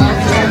ocean.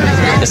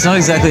 It's not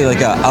exactly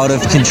like a out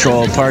of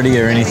control party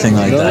or anything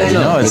like that. You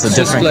know, it's a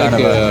different like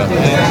kind of a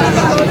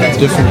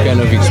different kind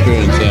of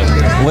experience.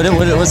 Yeah. What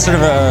sort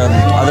of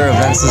other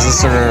events does this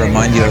sort of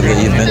remind you of that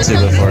you've been to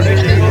before?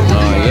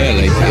 Yeah,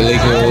 like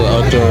illegal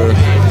outdoor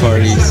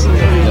parties,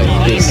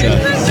 like this stuff.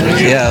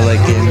 Yeah,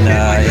 like in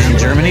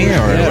Germany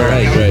or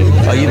right.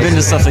 Oh, you've been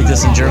to stuff like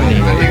this in Germany?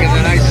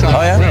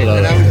 Oh yeah.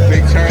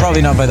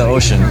 Probably not by the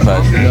ocean,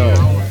 but no.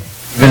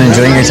 You've been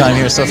enjoying your time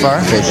here so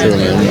far? For sure,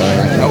 man.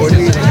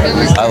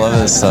 I love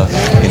this stuff.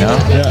 You know,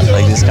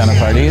 like these kind of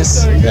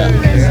parties. Yeah.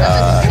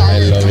 I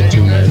love it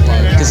too, man.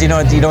 Because you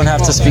know you don't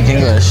have to speak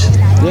English.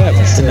 Yeah,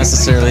 for sure. To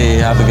necessarily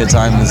have a good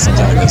time with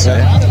something like this,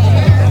 right?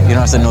 You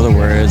don't have to know the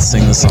words,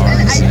 sing the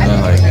songs, you know,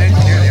 like.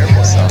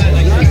 So.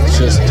 It's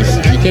just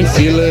you can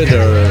feel it,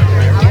 or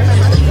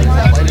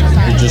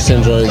you just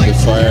enjoy the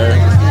fire,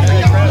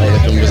 the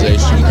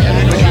conversation. I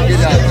don't know.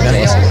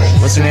 Awesome.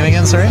 What's your name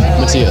again? Sorry.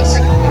 Matthias.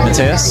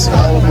 Matthias.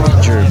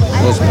 Drew.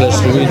 Well, it's a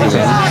pleasure to meet you,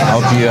 man. I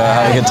hope you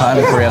have a good time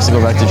before you have to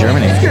go back to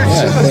Germany.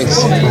 Yeah,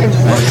 thanks. All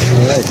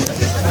right.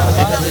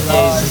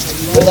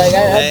 Like I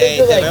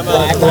think like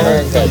black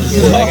America.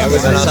 Like I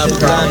was in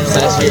Southtown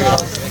last year.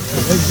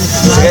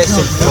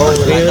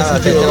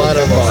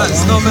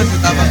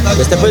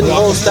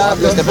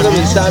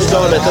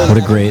 What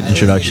a great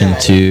introduction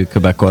to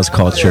Quebecois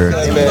culture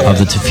of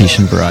the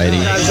Tahitian variety.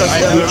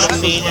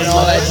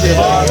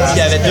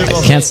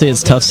 I can't say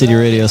it's Tough City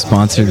Radio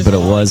sponsored, but it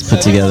was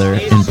put together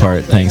in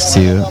part thanks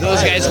to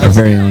our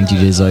very own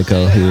DJ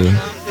Zoiko, who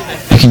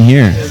you can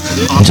hear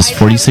in just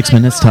 46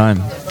 minutes time.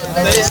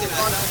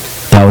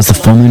 That was the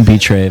Full Moon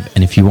Beach Rave,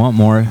 and if you want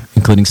more,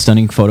 including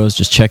stunning photos,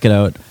 just check it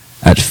out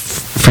at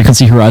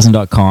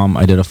frequencyhorizon.com.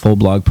 I did a full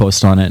blog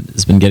post on it.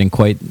 It's been getting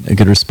quite a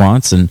good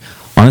response, and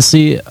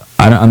honestly,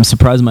 I'm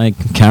surprised my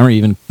camera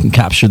even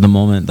captured the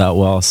moment that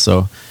well.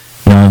 So,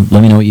 let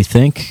me know what you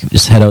think.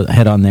 Just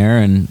head on there,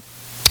 and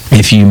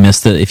if you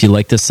missed it, if you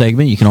like this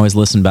segment, you can always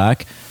listen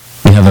back.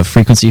 We have a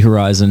Frequency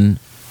Horizon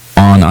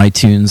on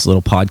iTunes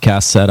little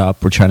podcast set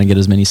up. We're trying to get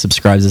as many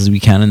subscribers as we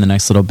can in the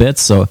next little bit,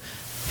 so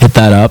hit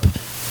that up.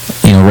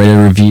 Write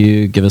a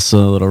review, give us a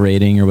little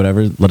rating or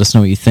whatever. Let us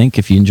know what you think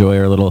if you enjoy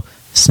our little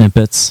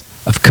snippets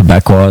of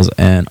Quebecois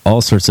and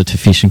all sorts of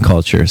Tahitian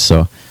culture.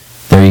 So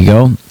there you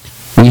go.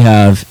 We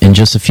have, in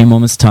just a few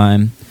moments'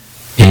 time,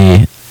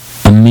 a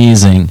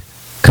amazing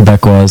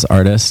Quebecois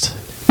artist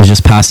who's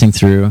just passing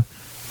through.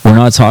 We're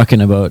not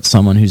talking about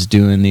someone who's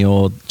doing the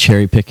old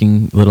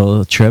cherry-picking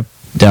little trip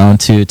down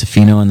to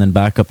Tofino and then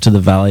back up to the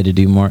valley to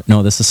do more.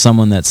 No, this is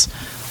someone that's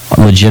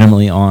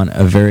legitimately on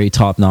a very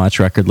top-notch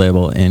record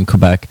label in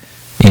Quebec.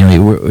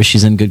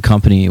 She's in good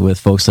company with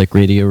folks like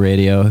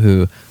Radio,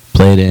 who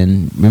played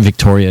in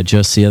Victoria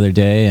just the other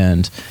day,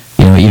 and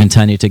even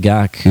Tanya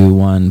Tagaq, who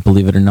won,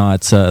 believe it or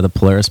not, the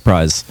Polaris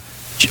Prize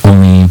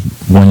only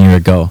 1 year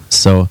ago.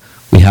 So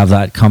we have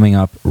that coming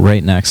up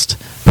right next.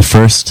 But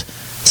first,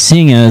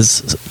 seeing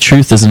as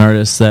Truth is an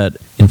artist that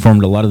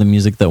informed a lot of the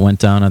music that went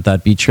down at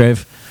that beach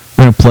rave,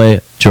 we're going to play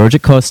George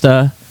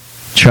Acosta,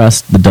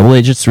 Trust, the Double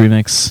Agents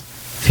remix,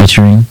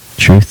 featuring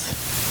Truth.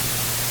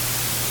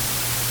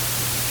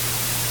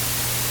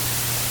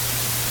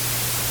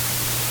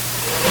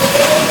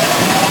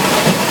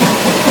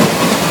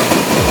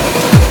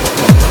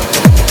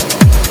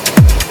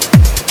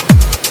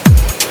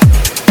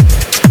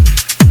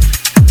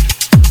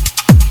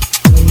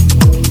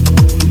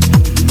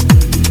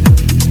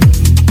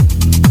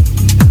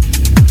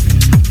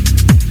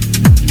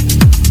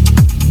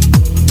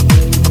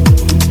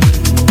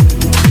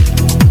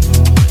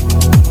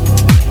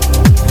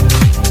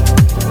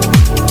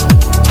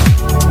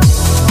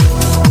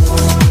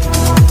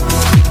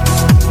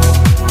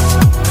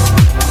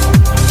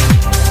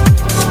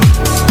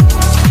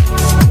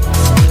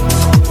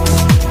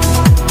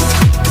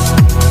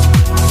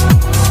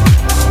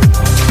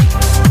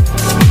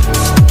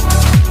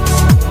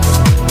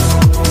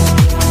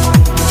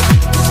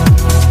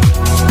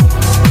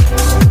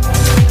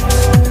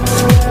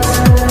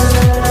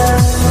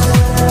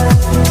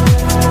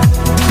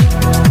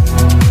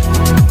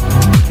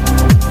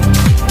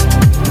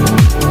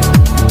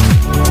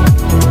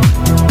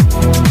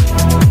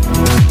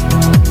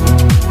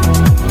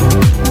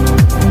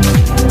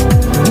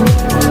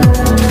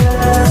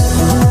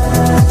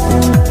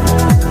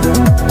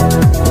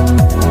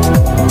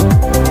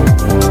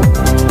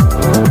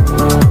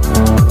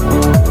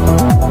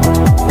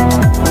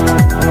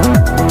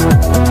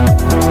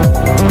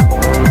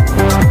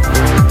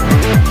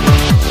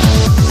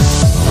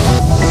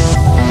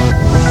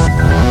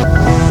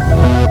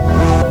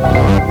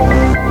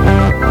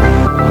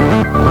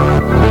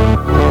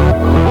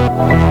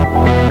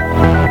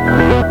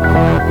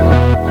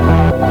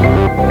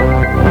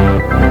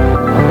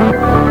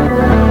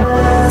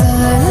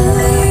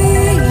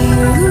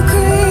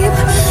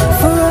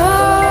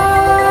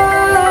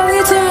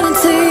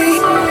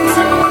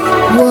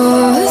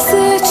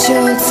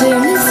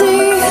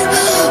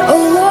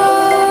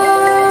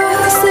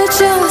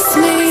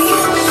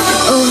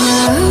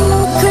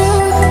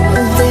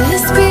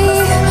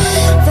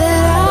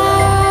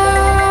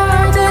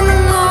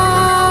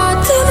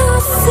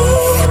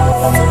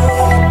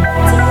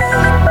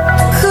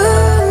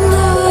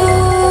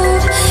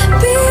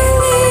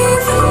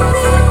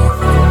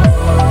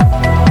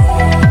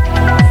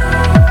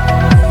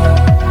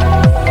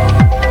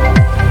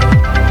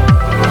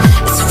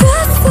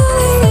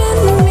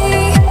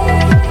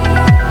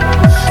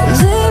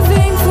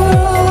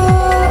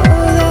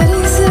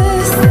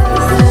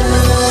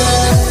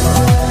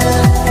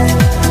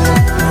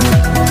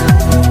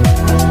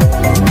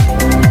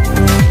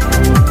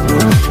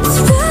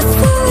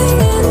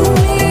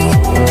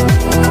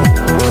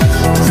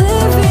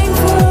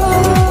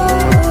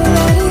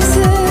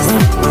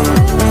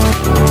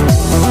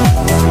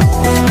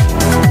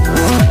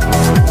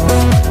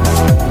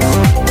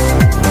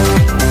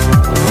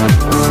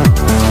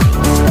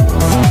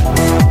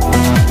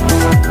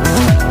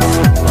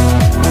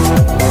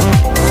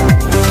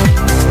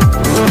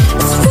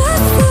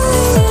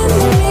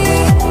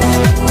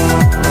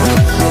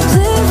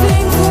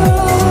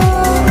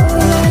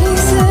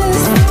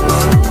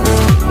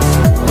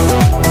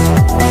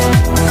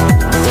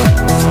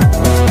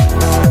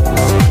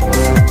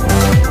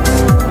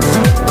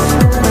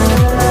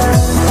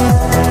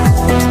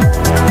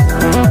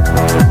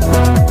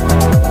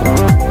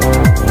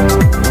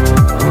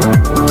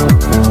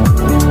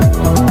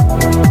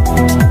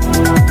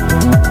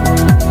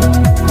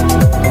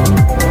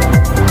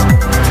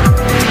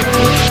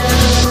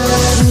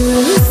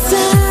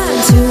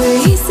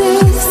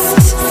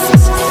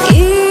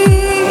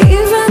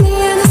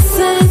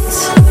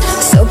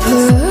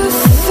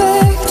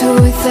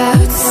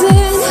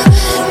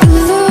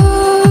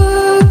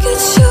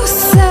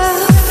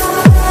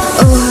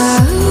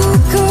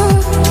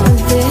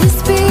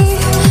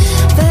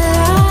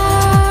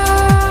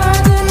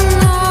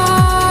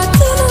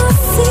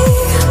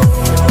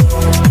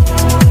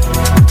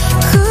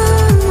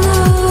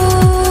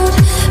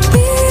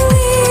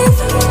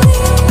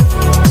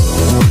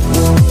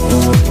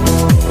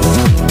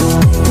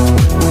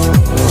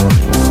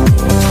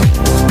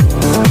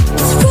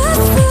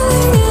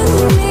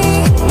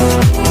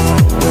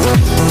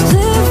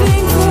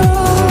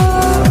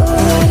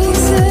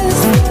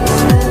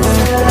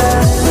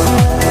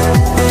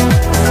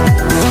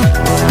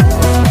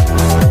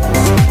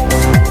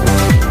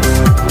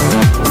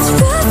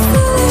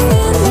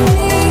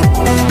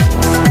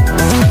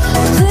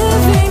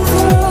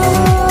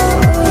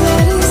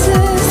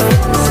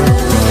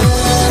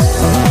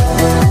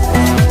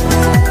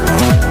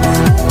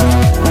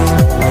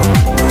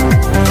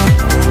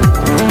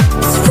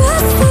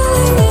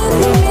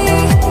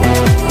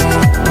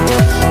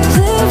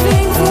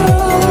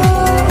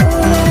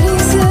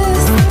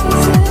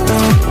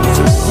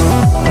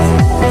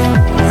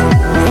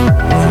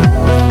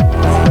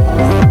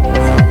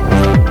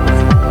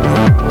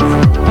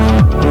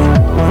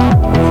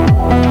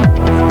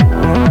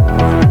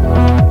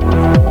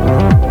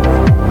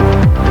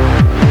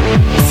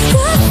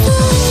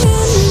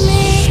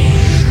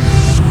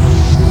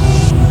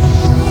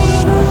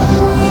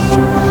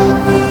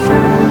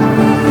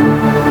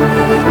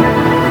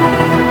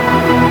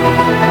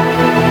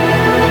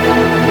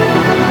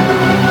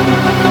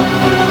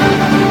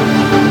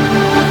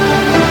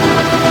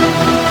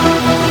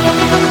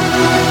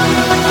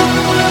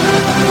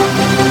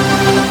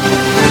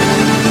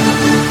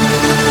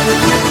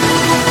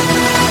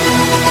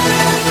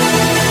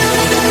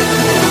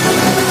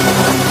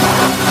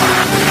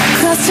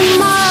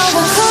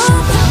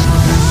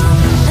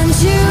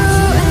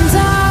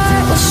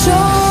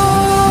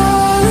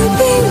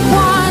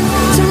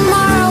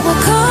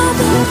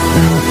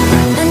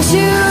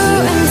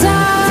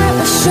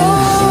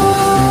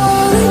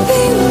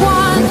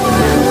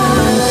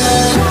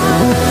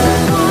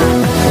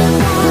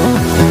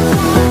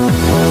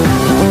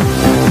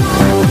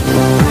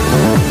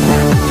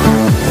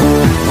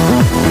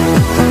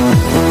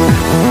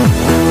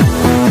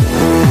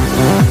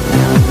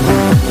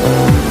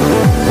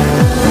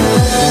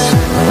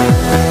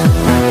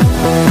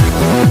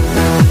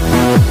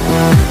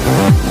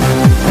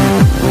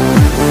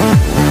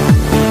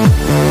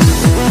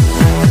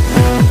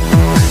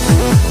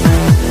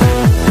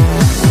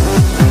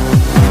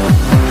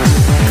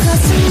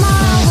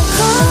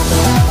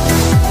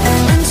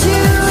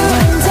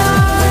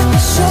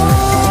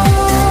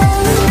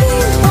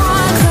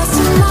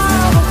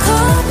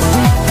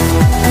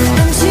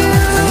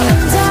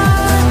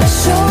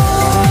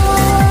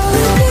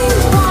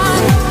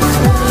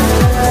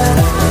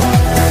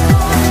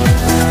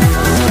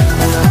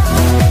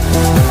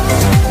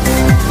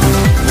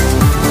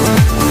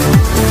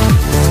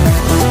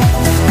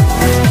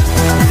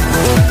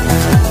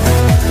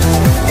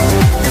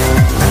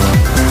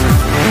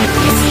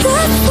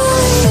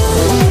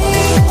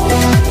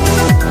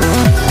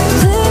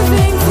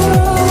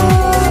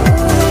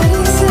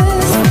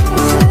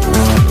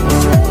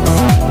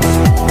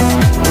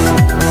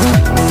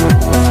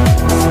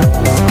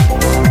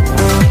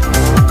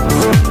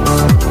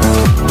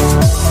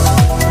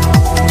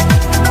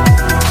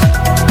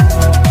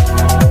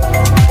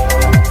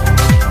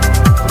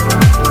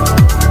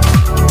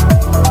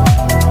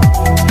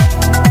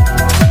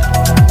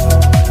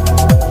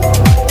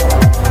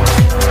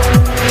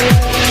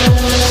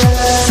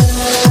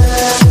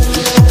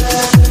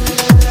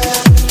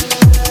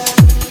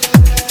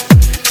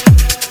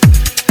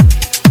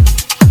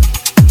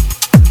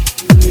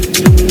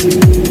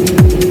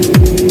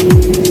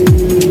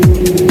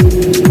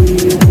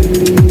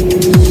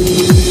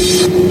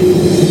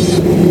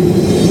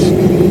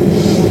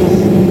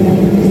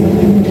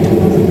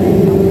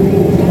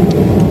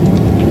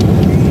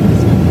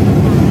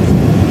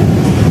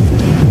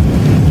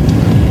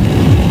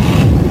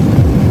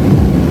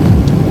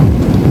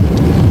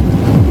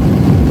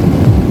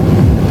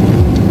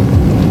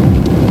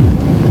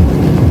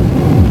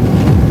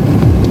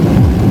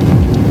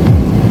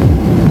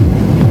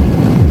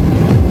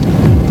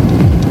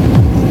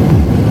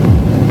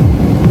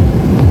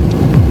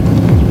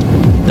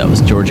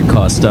 George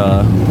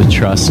Acosta with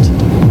Trust,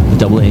 the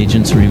Double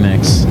Agents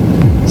remix,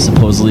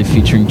 supposedly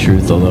featuring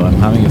Truth, although I'm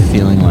having a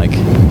feeling like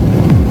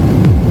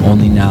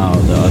only now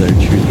the other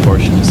Truth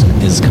portion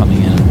is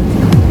coming in,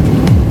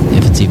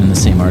 if it's even the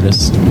same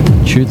artist.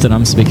 Truth that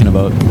I'm speaking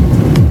about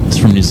is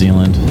from New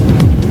Zealand,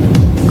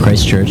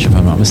 Christchurch, if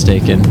I'm not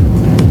mistaken.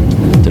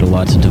 Did a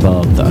lot to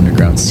develop the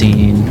underground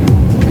scene,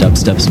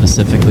 dubstep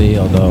specifically,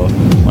 although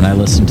when I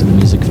listened to the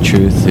music of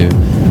Truth, who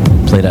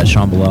played at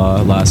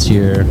Shambhala last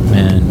year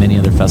and many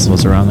other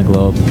festivals around the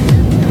globe,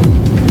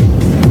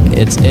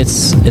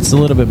 it's a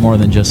little bit more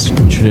than just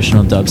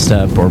traditional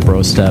dubstep or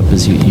bro step,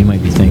 as you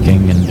might be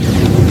thinking. And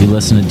if you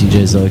listen to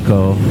DJ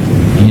Zoiko,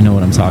 you know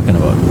what I'm talking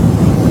about.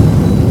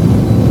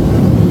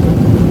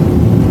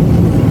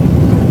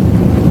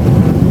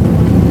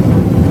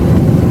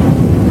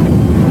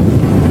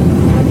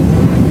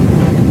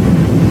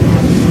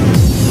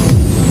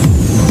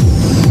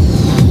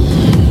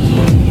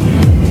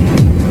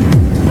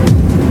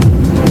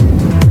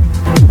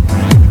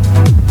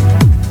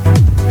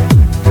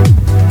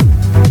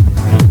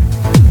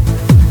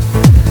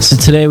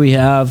 Today we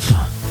have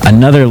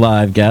another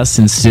live guest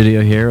in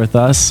studio here with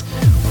us.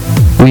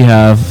 We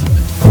have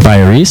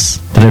Bayris.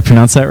 Did I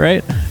pronounce that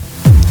right?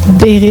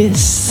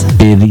 Bayris.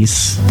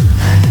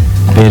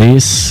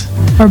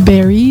 Or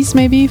berries,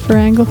 maybe, for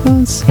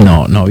Anglophones?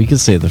 No, you can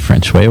say it the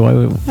French way.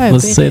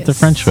 Let's say it the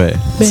French way.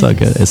 It's all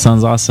good. It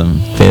sounds awesome.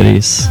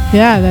 Bayris.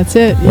 Yeah, that's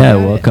it. Yeah,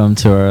 welcome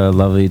to our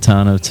lovely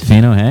town of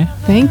Tofino, hey?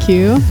 Thank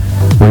you.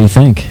 What do you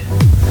think?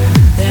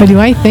 What do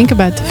I think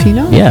about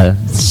Tofino? Yeah,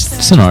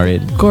 it's an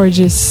alright.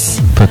 Gorgeous.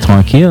 Pas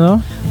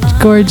tranquille,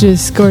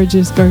 Gorgeous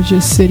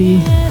city.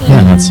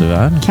 Yeah, not so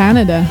bad.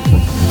 Canada.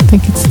 I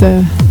think it's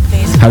the...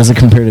 How does it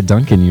compare to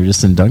Duncan? You're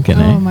just in Duncan,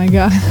 eh? Oh my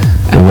god.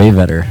 Way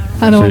better.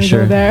 I don't want to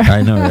go there.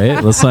 I know,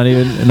 right? Let's not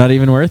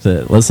even worth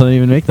it. Let's not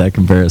even make that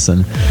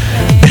comparison.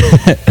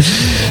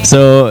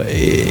 So,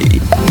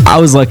 I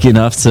was lucky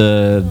enough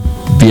to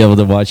be able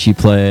to watch you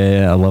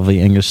play a lovely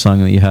English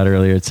song that you had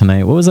earlier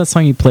tonight. What was that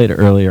song you played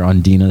earlier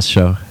on Dina's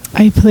show?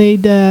 I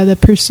played The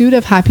Pursuit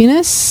of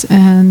Happiness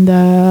and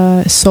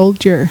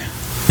Soldier.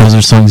 Those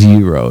are songs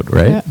you wrote,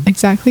 right? Yeah,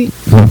 exactly.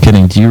 No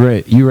kidding. Do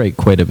you write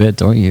quite a bit,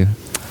 don't you?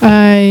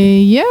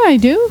 Yeah, I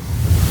do.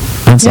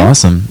 That's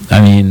awesome.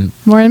 I mean,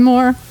 more and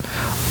more.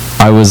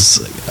 I was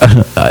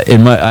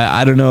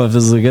I don't know if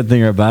this is a good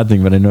thing or a bad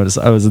thing, but I noticed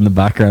I was in the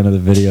background of the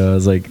video. I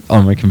was like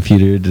on my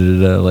computer,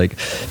 like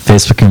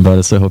Facebooking about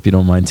it. So I hope you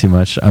don't mind too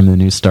much. I'm the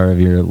new star of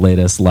your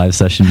latest live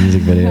session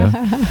music video.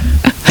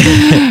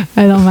 I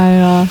don't mind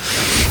at all.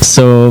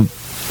 So,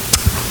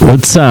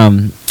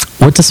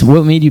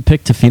 what made you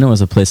pick Tofino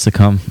as a place to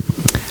come?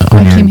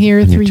 I came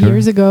here 3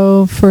 years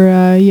ago for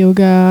a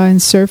yoga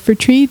and surf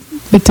retreat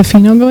with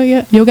Tofino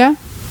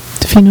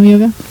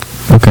Yoga.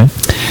 Okay.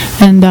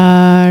 And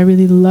I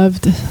really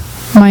loved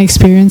my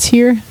experience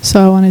here,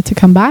 so I wanted to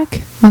come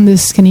back on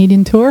this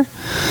Canadian tour.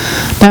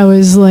 That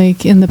was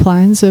like in the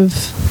plans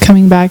of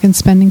coming back and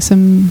spending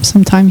some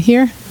time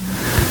here,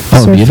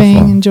 surfing, beautiful.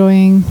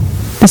 Enjoying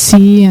the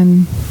sea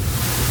and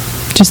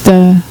just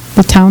the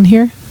town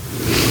here.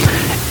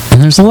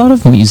 And there's a lot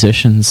of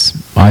musicians,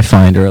 I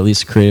find, or at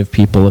least creative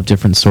people of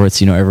different sorts.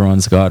 You know,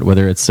 everyone's got,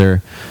 whether it's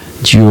their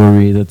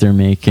jewelry that they're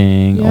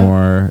making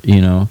or,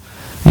 you know,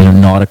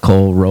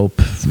 nautical rope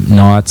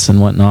knots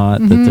and whatnot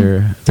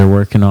that they're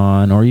working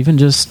on, or even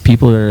just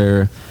people that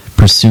are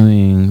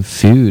pursuing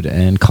food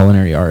and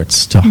culinary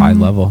arts to a high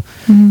level.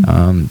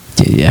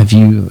 Have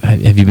you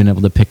been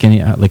able to pick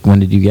any? Like, when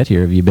did you get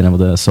here? Have you been able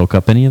to soak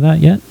up any of that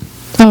yet?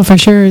 Oh, for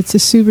sure. It's a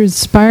super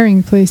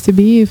inspiring place to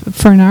be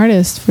for an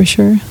artist, for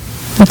sure.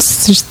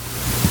 It's just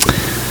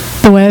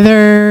the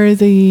weather,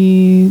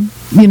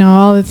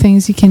 all the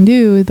things you can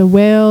do, the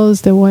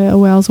whales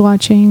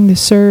watching, the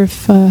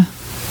surf.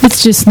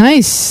 It's just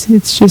nice.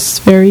 It's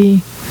just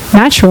very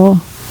natural.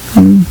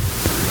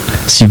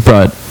 So you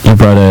brought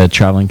a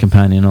traveling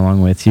companion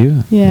along with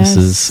you. Yes.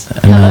 This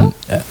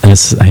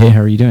is hey,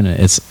 how are you doing?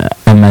 It's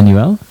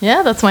Emmanuel.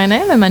 Yeah, that's my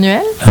name,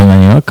 Emmanuel.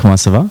 Emmanuel, comment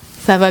ça va?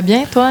 Ça va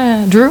bien,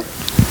 toi, Drew?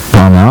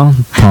 Pas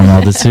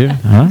mal dessus,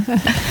 huh?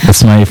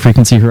 It's my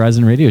Frequency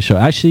Horizon radio show.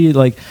 Actually,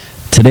 like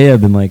today,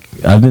 I've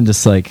been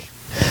just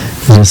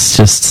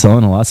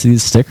selling lots of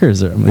these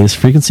stickers. These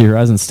Frequency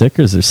Horizon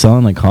stickers are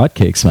selling like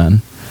hotcakes,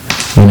 man.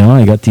 You know,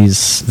 I got the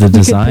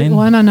design. We could put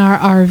one on our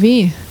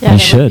RV. Yeah, we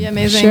should. Be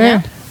amazing. Sure.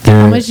 Yeah.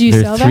 How much do you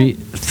sell that?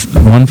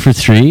 1 for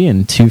 $3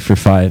 and 2 for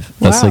 $5.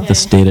 That's like the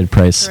stated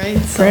price.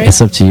 Great.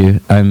 It's up to you.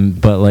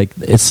 But like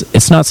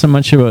it's not so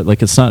much about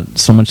like it's not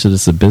so much that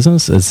it's a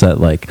business. It's that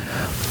like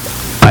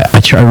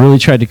I really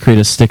tried to create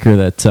a sticker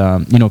that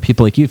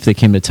people like you, if they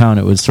came to town,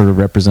 it would sort of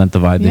represent the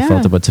vibe they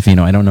felt about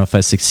Tofino. I don't know if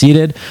I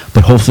succeeded,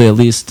 but hopefully at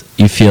least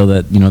you feel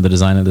that the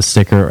design of the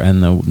sticker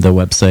and the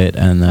website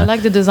and the I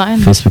like the design.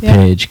 Facebook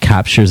page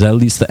captures at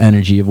least the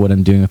energy of what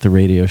I'm doing with the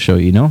radio show.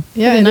 Yeah,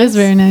 it is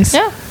very nice.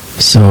 Yeah.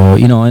 So,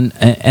 you know,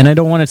 and I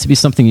don't want it to be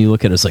something you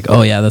look at as like,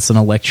 oh yeah, that's an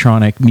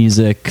electronic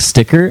music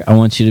sticker. I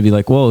want you to be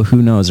like, well,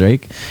 who knows,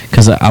 right?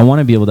 Because I want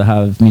to be able to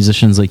have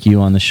musicians like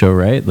you on the show,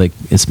 right? Like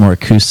it's more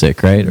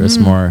acoustic, right? Or it's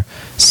more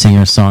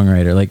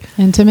singer-songwriter. Like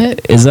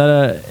intimate. Is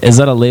that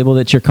a label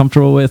that you're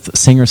comfortable with,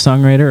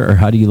 singer-songwriter, or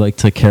how do you like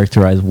to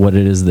characterize what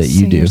it is that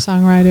you do?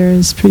 Singer-songwriter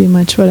is pretty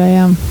much what I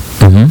am.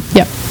 Mm-hmm.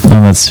 Yep.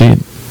 Oh, that's sweet.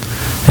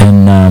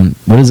 And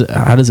what is it?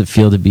 How does it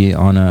feel to be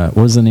on what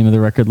was the name of the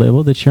record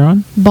label that you're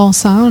on? Bon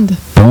Sound.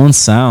 Bon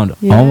Sound.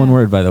 Yeah. All one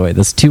word, by the way.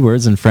 That's 2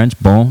 words in French.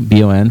 Bon,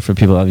 B-O-N, for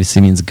people obviously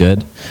means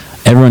good.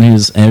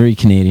 Every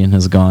Canadian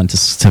has gone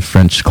to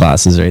French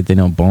classes, right? They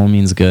know bon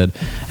means good,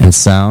 and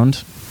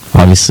sound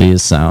obviously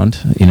is sound,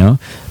 you know.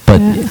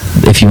 But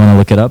if you want to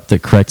look it up, the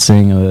correct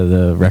saying of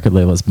the record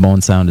label is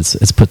Bon Sound.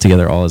 It's put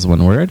together all as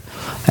one word,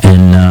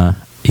 and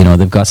you know,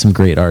 they've got some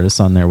great artists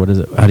on there. What is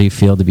it? How do you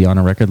feel to be on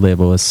a record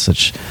label with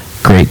such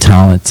great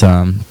talent?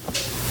 You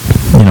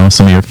know,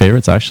 some of your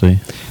favorites, actually.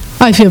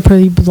 I feel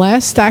pretty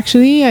blessed,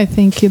 actually. I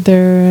think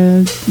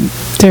they're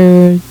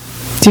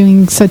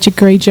doing such a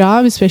great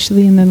job,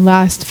 especially in the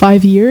last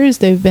 5 years.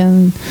 They've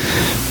been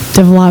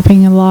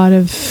developing a lot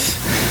of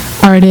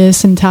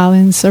artists and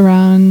talents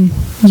around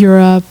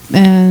Europe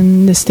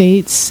and the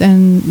States,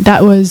 and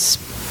that was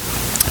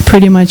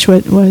pretty much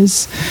what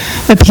was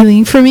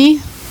appealing for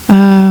me.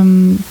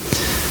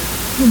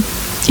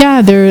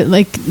 Yeah, they're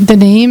like, the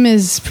name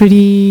is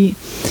pretty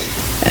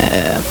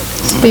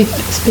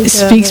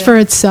speaks for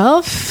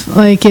itself.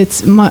 Like,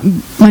 it's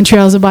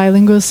Montreal's a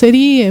bilingual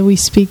city. We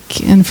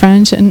speak in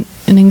French and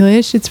in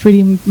English. It's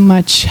pretty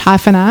much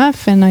half and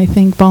half, and I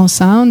think Bon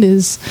Sound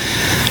is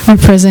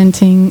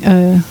representing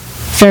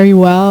very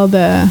well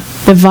the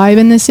vibe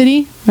in the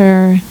city,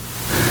 where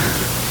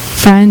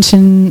French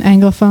and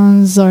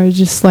Anglophones are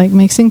just like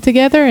mixing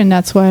together, and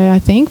that's why I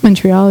think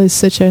Montreal is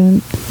such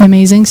an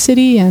amazing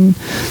city and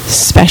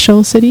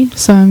special city.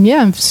 So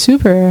yeah, I'm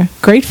super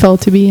grateful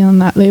to be on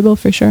that label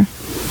for sure.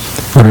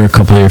 What are a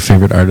couple of your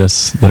favorite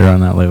artists that are on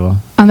that label?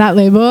 On that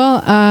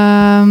label,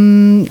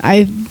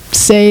 I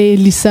say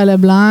Lisa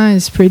Leblanc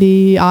is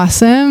pretty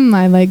awesome.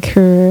 I like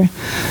her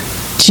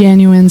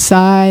genuine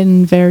side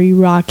and very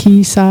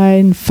rocky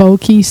side and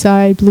folky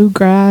side,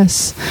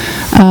 bluegrass.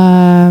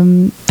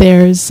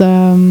 There's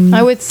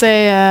I would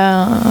say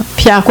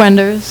Pierre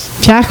Quenders.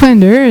 Pierre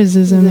Quenders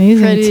is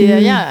amazing pretty, too.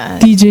 yeah.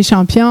 DJ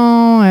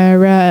Champion,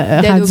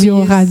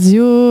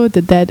 Radio,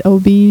 the Dead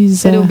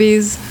Obies. Dead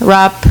Obies,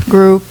 rap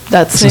group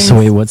that sings. So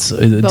wait,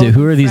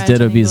 who are these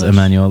Dead Obies,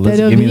 Emmanuel?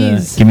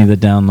 Give me the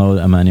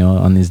download, Emmanuel,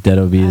 on these Dead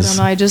Obies. I don't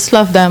know. I just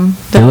love them.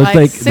 They look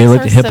like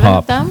hip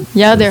hop.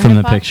 Yeah, they're from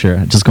hip-hop. the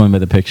picture. Just going by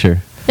the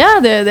picture.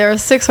 Yeah, there are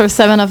 6 or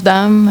 7 of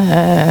them,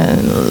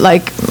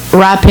 like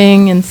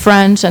rapping in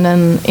French and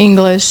in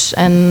English,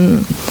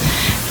 and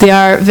they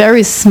are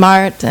very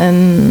smart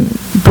and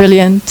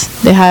brilliant.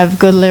 They have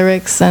good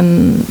lyrics,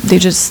 and they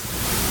just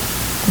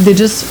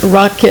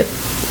rock it,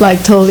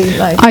 like totally.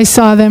 Like, I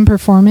saw them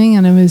performing,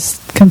 and it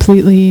was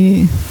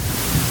completely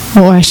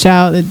washed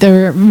out.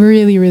 They're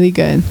really, really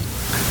good.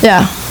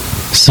 Yeah.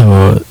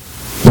 So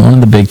one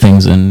of the big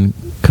things in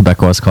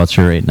Quebecois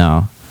culture right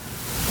now,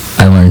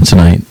 I learned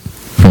tonight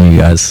from you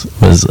guys,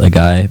 was a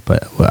guy,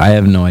 but I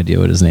have no idea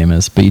what his name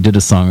is, but you did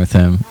a song with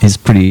him. He's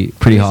pretty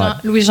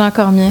hot. Louis-Jean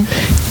Cormier.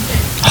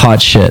 Hot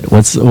shit.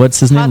 What's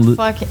his name?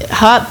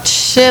 Hot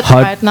shit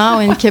right now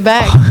in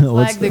Quebec.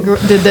 Like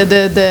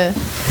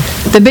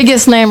the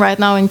biggest name right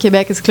now in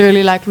Quebec is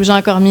clearly like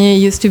Louis-Jean Cormier.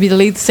 He used to be the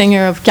lead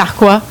singer of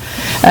Carquois,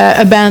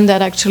 a band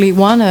that actually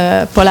won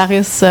a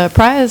Polaris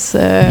Prize.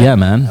 Yeah,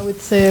 man. I would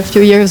say a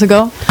few years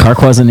ago.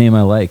 Carquois is a name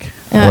I like.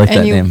 I like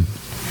that name.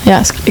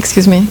 Yeah,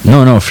 excuse me.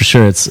 No, for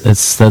sure.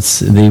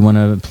 They won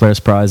a Polaris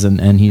Prize,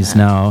 and he's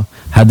now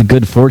had the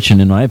good fortune,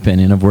 in my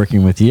opinion, of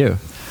working with you.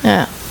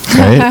 Yeah.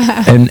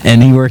 Right?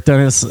 and he worked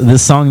on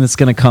this song that's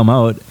going to come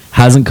out.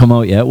 Hasn't come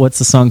out yet. What's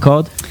the song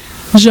called?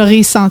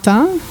 J'aurai 100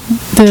 ans.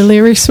 The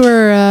lyrics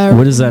were...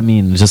 what does that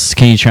mean? Just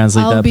can you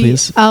translate that,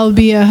 please? I'll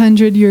be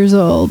 100 years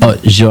old. Oh,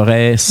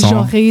 j'aurai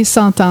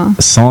 100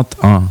 ans.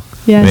 100 ans.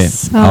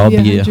 Yes, wait, I'll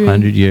be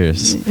 100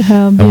 years.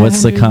 And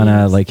what's the kind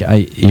of like?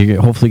 You're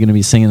hopefully going to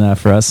be singing that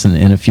for us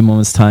in a few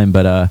moments' time.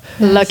 But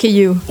lucky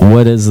you.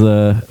 What's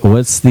the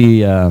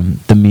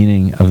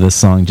meaning of this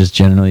song? Just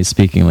generally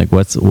speaking, like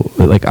why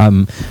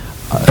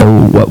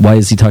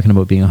is he talking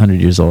about being 100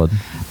 years old?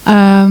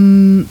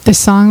 The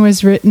song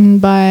was written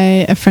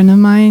by a friend of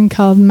mine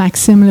called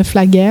Maxime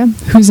Leflaguet,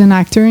 who's an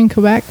actor in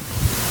Quebec.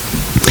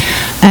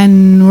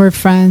 And we're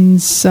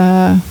friends,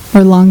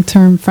 we're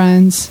long-term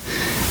friends.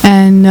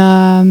 And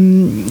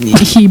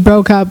he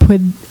broke up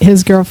with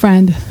his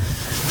girlfriend.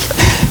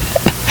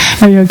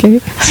 Are you okay?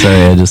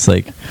 Sorry, I just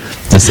like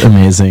this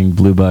amazing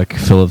Blue Buck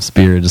Phillips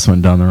beer just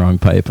went down the wrong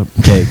pipe.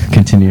 Okay,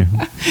 continue.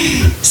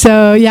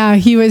 So yeah,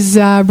 he was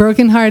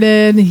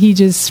brokenhearted. He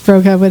just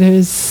broke up with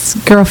his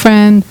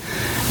girlfriend,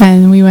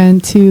 and we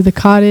went to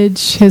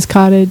his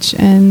cottage,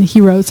 and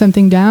he wrote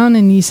something down,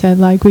 and he said,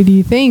 like, what do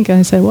you think? And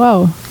I said,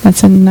 whoa,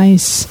 that's a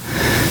nice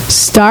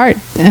start,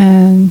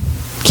 and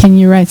can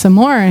you write some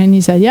more? And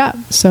he said, yeah.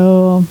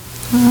 So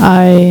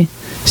I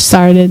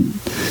started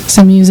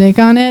some music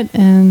on it,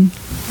 and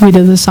we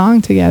did the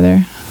song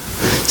together.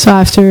 So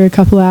after a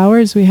couple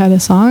hours, we had a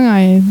song.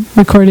 I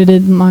recorded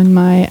it on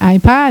my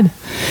iPad.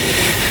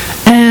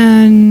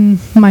 And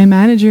my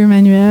manager,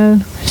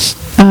 Manuel,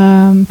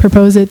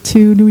 proposed it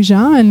to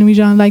Louis-Jean, and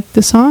Louis-Jean liked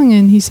the song,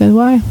 and he said,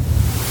 why?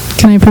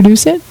 Can I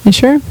produce it? You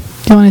sure? Do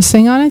you want to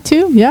sing on it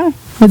too? Yeah,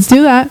 let's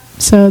do that.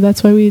 So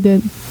that's what we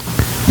did.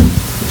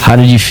 How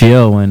did you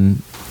feel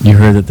when you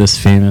heard that this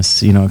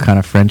famous, kind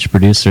of French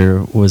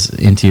producer was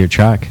into your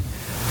track?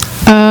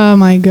 Oh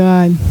my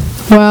God.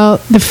 Well,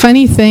 the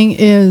funny thing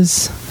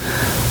is,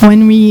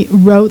 when we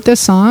wrote the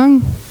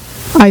song,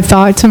 I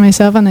thought to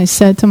myself, and I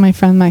said to my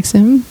friend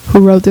Maxime, who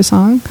wrote the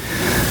song,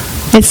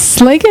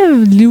 it's like a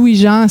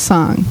Louis-Jean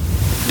song.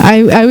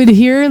 I would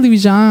hear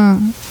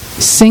Louis-Jean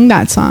sing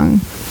that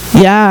song.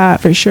 Yeah,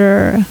 for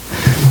sure.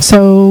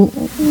 So,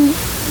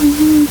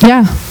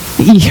 yeah,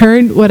 he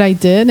heard what I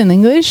did in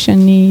English,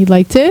 and he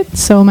liked it.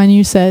 So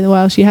Manu said,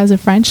 well, she has a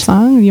French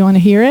song. Do you want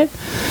to hear it?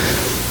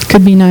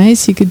 Could be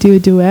nice. You could do a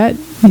duet.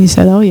 And he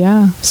said, oh,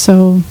 yeah.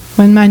 So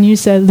when Manu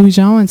said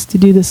Louis-Jean wants to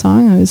do the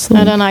song, I was like...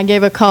 And then I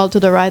gave a call to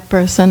the right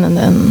person, and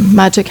then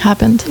magic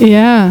happened.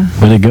 Yeah.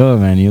 Way to go,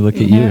 man. You look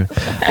at you.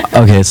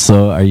 Okay,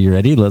 so are you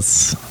ready? You want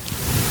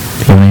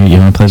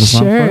to play the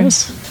song for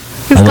us?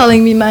 He's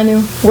calling me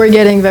Manu. We're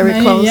getting very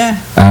close.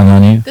 Yeah.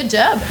 Manu. Good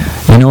job.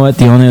 You know what?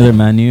 The only other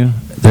Manu,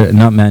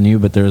 not Manu,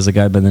 but there was a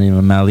guy by the name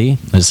of Mali.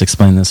 I'll just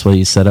explain this while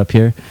you set up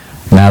here.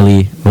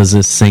 Mali was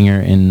this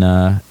singer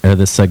or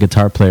this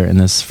guitar player in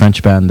this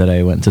French band that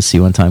I went to see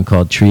one time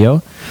called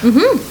Trio.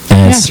 Mm-hmm.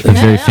 And it's a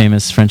very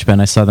famous French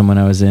band. I saw them when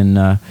I was in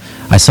Le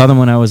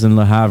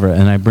Havre,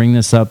 and I bring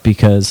this up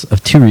because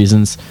of two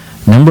reasons.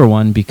 Number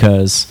one,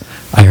 because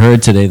I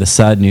heard today the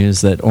sad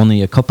news that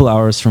only a couple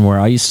hours from where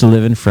I used to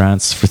live in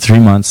France for 3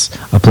 months,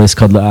 a place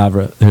called Le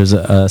Havre, there's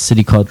a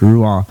city called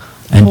Rouen.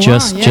 And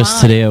just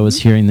today I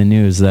was hearing the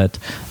news that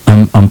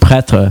un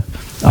prêtre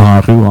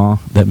en Rouen,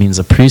 that means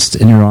a priest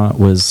in Rouen,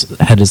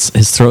 had his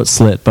throat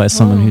slit by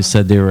someone who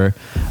said they were,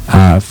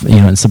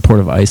 in support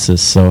of ISIS.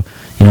 So,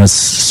 it's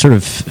sort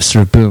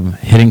of boom,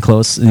 hitting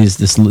close.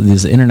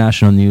 These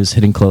international news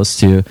hitting close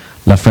to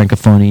La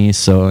Francophonie.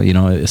 So,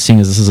 seeing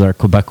as this is our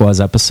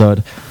Quebecois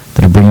episode,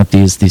 that I bring up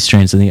these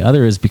strains. And the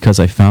other is because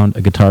I found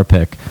a guitar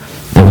pick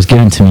that was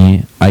given to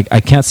me.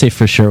 I can't say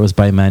for sure it was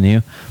by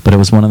Manu, but it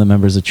was one of the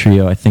members of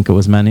Trio. I think it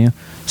was Manu.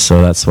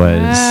 So that's why I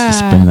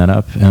just bring that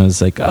up. And I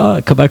was like,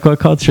 Quebecois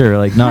culture.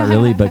 Like, not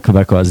really, but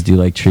Quebecois do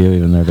like Trio,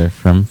 even though they're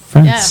from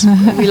France.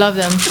 Yeah, we love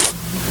them.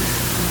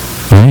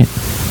 All right.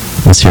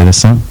 Let's hear this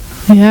song.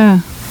 Yeah.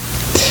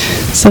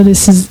 So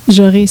this is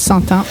J'aurai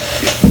 100 ans.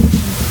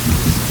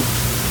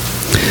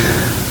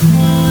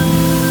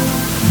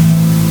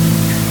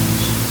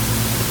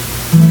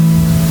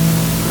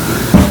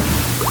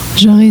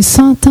 J'aurai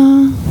 100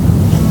 ans.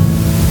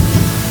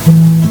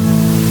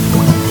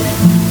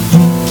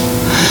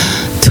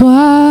 Toi,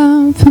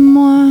 un peu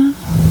moins.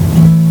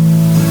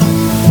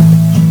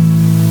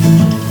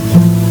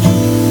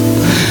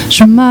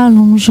 Je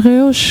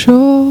m'allongerai au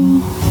chaud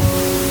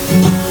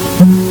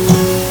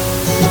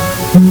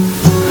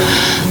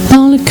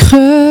dans le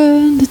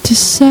creux de tes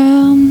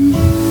cernes,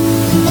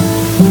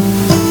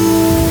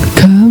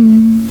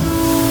 comme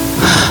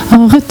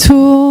un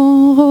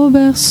retour au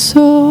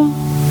berceau,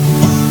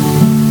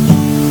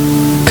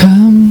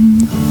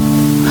 comme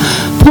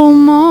pour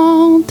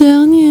mon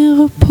dernier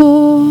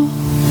repos.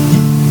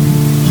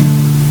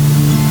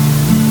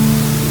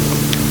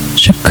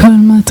 Je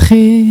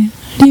colmaterai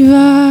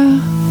l'hiver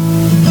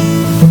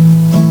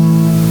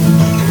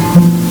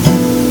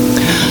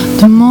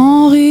de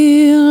mon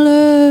rire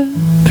le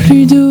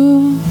plus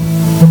doux.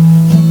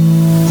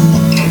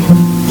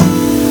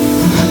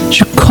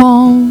 Je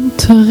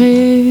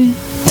compterai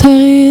tes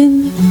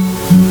rides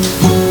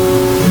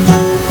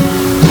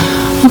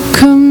en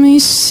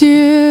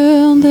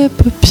commissure des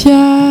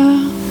paupières.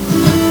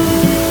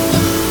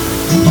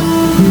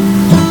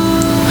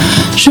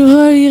 Je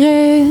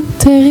relirai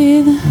tes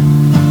rides,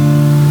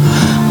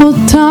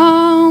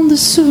 autant de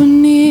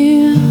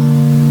souvenirs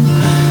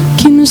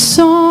qui ne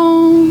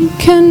sont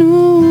qu'à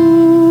nous.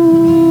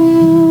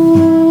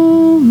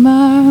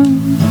 Même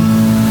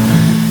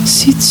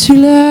si tu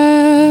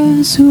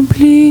les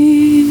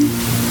oublies,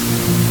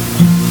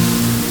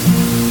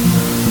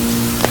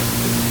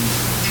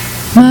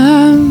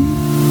 même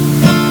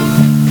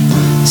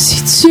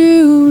si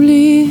tu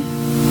oublies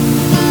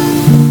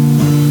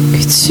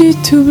que tu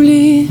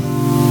t'oublies.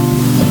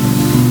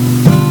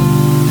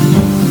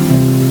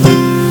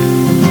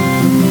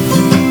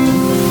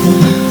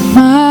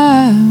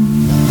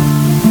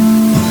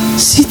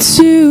 Si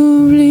tu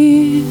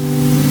oublies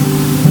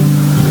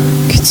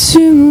que tu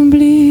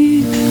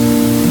m'oublies,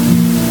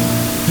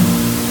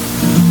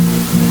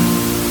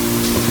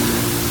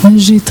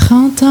 j'ai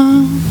 30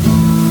 ans.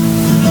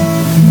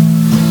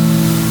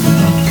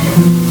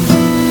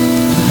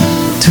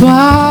 Toi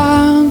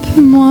un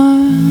peu moins.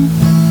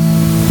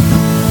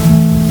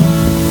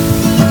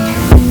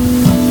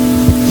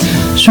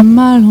 Je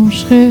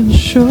m'allongerai au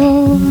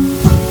chaud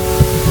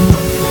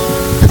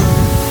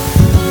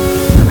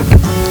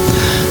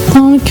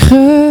dans le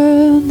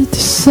creux de tes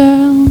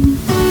cernes,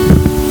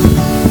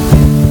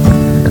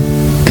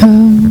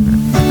 comme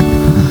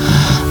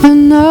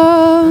un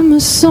homme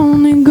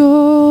son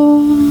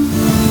ego.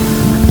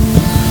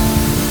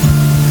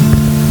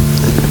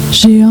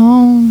 J'ai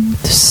honte,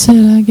 c'est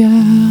la guerre.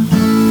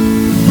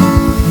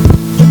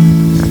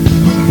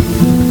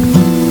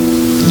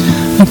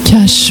 Le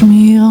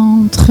cachemire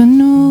entre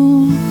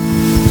nous.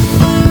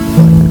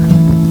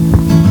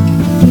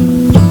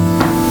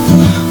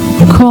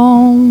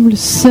 Comble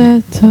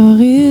cette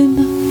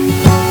horrible.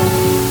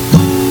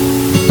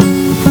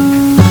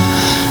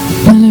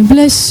 Les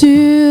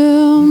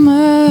blessures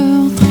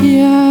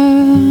meurtrières,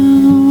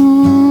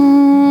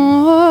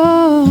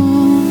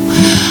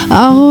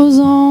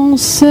 arrosant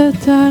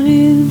cet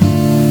aride.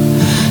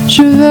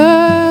 Je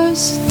veux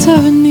cet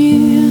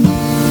avenir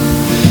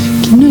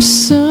qui ne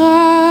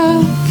sera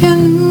qu'à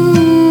nous.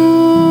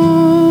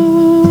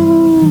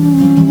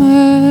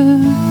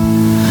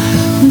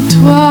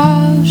 Toi,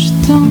 je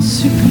t'en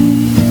supplie.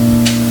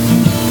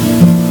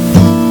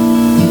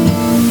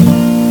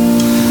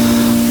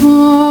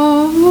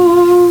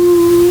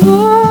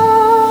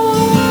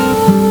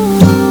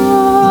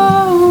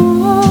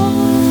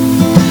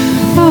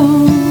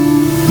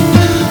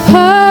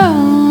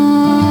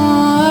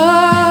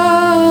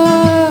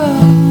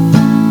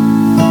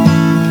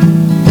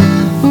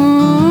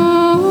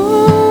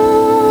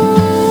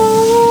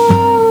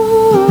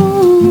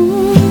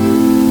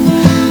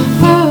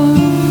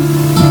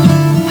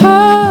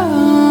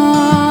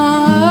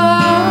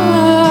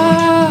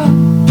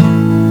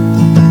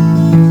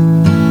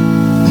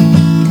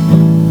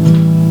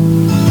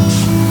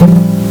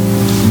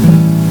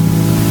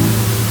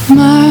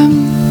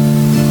 Même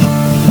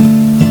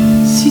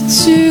si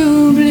tu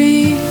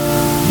oublies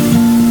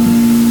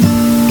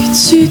que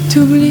tu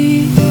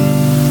t'oublies,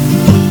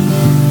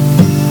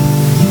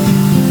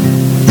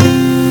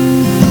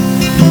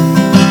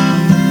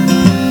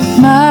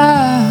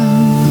 même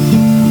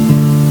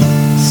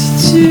si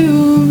tu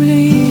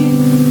oublies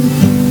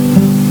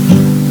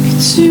que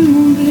tu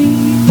m'oublies.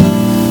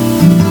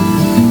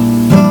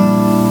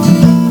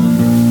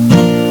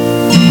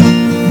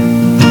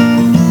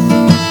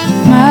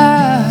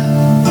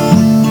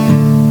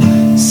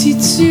 Si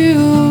tu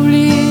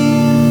oublies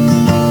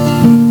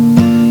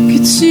que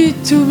tu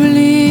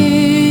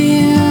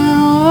t'oublies,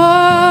 oh.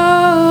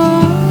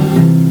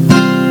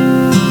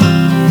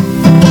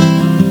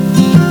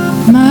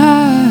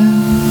 Même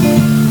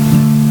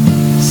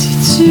si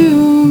tu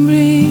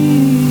oublies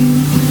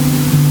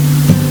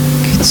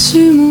que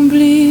tu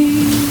m'oublies.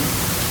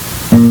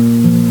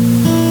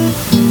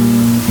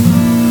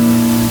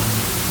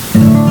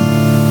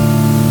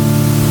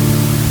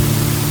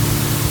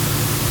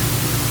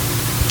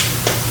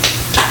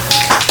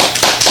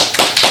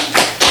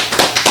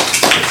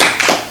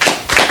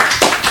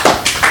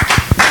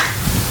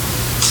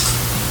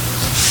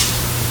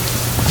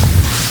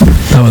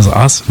 That was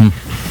awesome.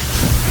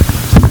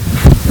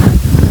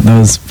 That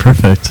was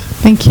perfect.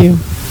 Thank you.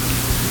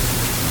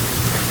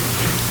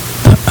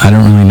 I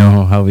don't really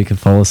know how we could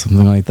follow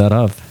something like that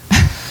up.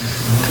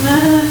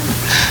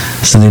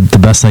 So the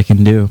best I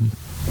can do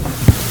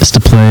is to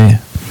play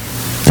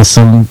the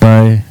song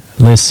by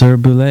Les Sœurs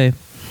Boulay.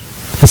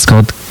 It's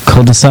called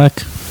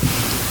Cul-de-sac,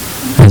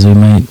 as we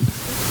might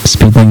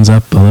speed things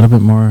up a little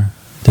bit more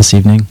this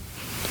evening.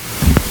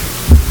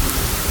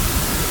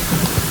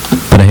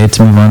 But I hate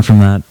to move on from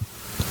that,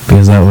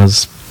 because that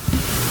was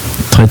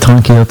très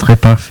tranquille, très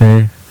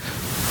parfait,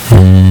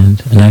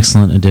 and an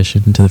excellent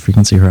addition to the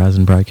Frequency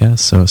Horizon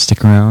broadcast. So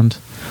stick around.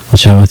 I'll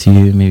chat with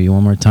you maybe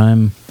one more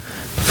time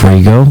before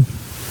you go.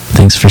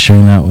 Thanks for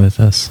sharing that with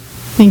us.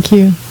 Thank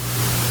you.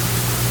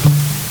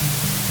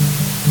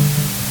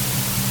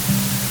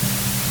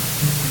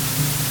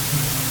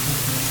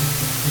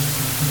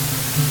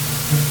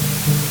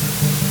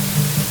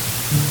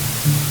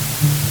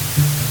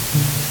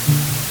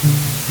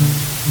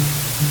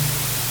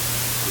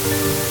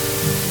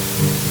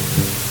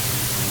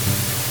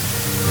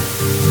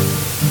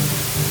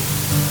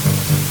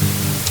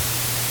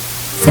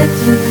 C'est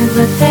une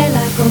bretelle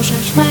à gauche,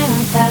 un chemin à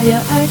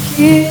l'intérieur, un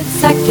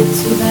cul-de-sac que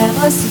tu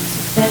verras si tu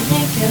fais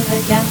rien que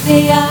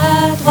regarder à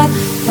droite.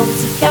 Ton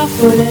petit cœur,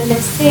 faut le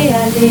laisser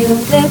aller au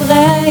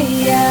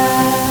débrayage.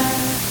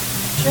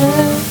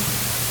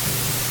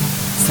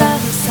 Ça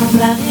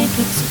ressemble à rien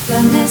que tu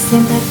connaisses et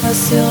même pas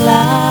sur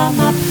la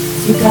map.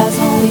 Du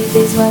gazon et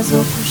des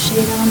oiseaux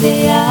couchés dans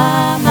des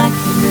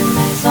hamacs. Une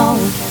maison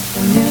aux quatre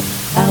murs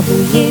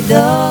barbouillée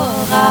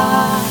d'orage.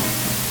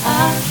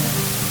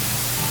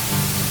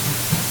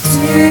 Tu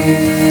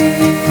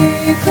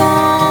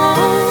comprends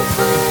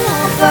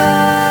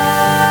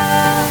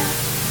pas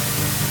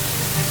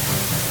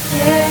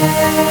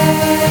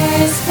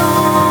qu'est-ce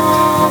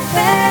qu'on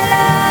fait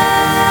là?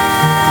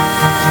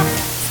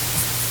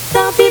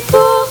 Tant pis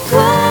pour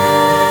toi.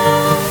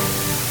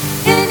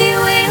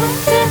 Anyway, on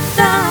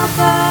t'attend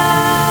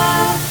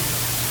pas.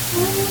 On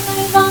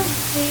a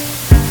inventé.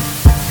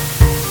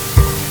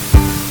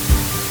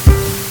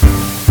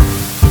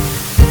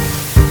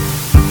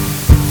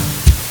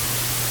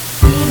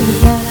 Il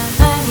y a la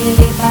mer et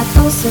les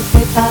bateaux se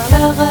préparent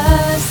leur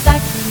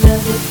ressac. Le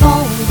béton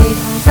ou des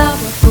grands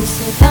arbres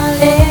poussent dans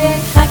les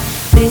craques.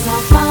 Des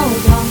enfants aux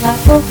grands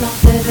drapeaux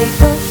plantent des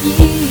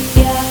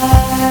coquillages.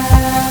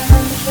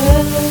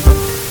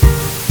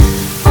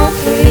 On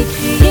peut y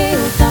crier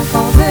autant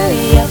qu'on veut,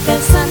 et y a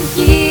personne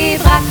qui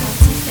braque.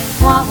 Quand il fait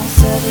noir, on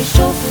se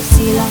réchauffe, au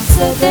silence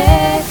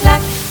des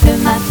claques. Le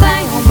matin,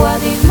 on boit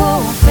des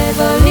mots, on fait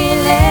voler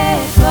les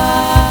vaches.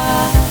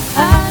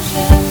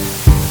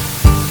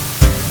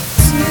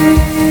 Tu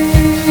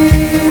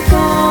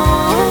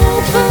comprends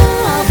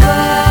pas.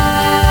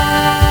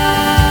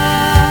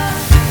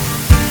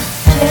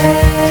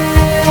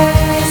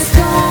 Qu'est-ce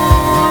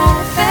qu'on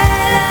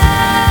fait là?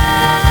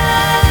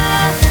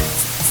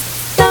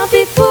 Tant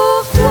pis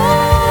pour toi.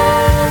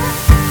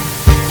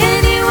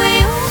 Anyway,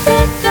 on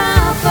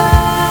t'attend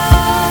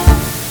pas.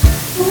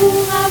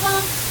 Pour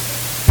avant.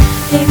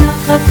 Et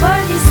notre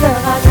folie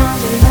sera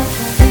grande et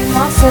notre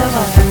mémoire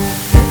sera grande.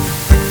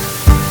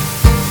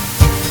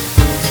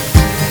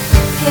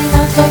 Et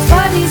notre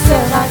folie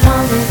sera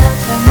grande et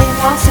notre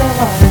mémoire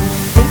sera grande.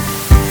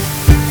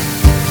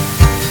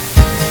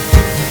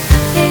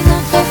 Et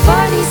notre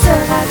folie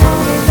sera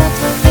grande et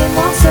notre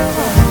mémoire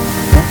sera grande.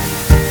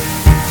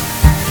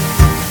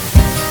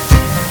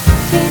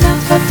 Et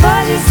notre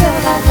folie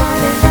sera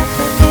grande et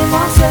notre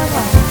mémoire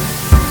sera grande.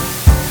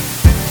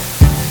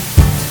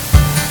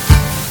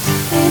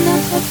 Et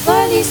notre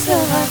folie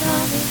sera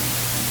grande et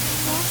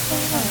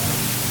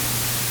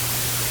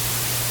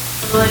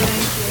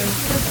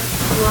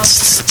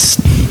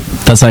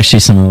That's actually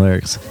some of the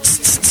lyrics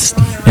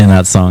in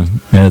that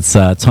song. It's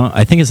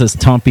I think it says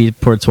 "Tant pis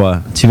pour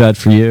toi," too bad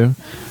for you,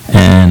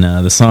 and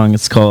the song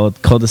is called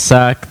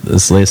 "Cul-de-sac."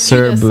 This Les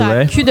Sœurs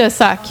Boulay.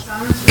 Cul-de-sac.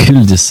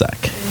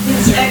 Cul-de-sac.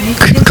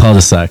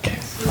 Cul-de-sac.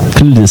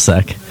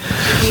 Cul-de-sac.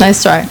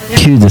 Nice try.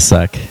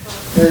 Cul-de-sac.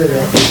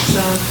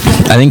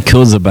 I think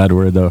 "cul" is a bad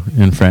word though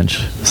in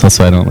French, so that's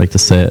why I don't like to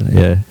say it.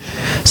 Yeah.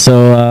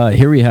 So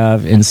here we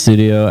have in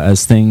studio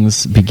as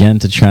things begin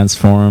to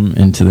transform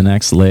into the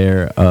next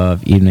layer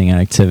of evening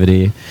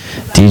activity.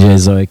 DJ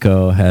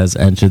Zoiko has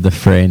entered the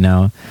fray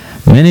now.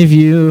 Many of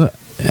you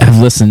have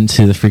listened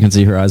to the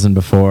Frequency Horizon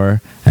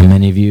before, and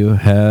many of you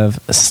have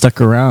stuck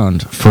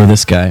around for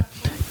this guy,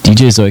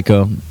 DJ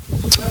Zoiko.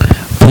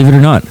 Believe it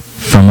or not,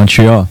 from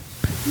Montreal.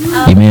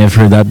 You may have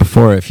heard that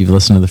before if you've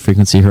listened to the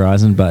Frequency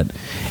Horizon, but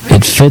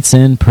it fits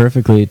in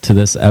perfectly to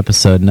this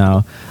episode.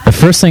 Now, the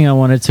first thing I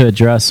wanted to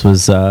address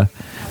was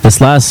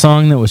this last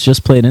song that was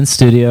just played in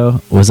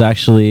studio was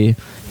actually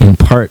in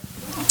part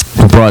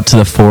brought to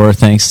the fore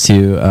thanks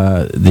to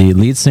the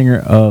lead singer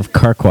of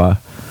Carquois.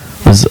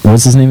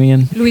 What's his name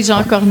again?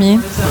 Louis-Jean Cormier.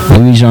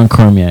 Louis-Jean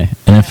Cormier.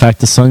 And in fact,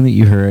 the song that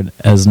you heard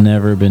has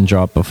never been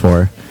dropped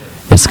before.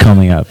 It's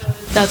coming up.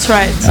 That's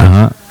right.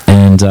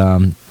 And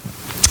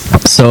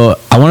so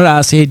I wanted to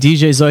ask, hey,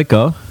 DJ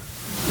Zoiko.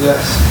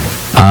 Yes.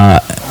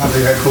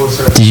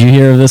 Did you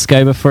hear of this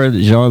guy before,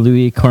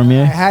 Jean-Louis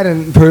Cormier? I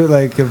hadn't heard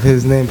of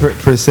his name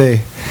per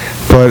se,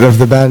 but of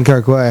the band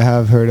Carquois I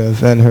have heard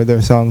of and heard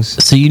their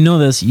songs. So you know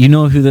this, you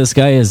know who this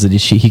guy is that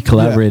he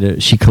collaborated.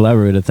 Yeah. She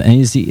collaborated,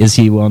 and is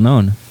he well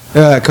known?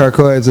 Yeah,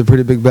 Carquois is a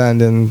pretty big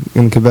band in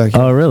Quebec.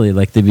 Oh, really?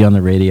 Like they'd be on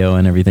the radio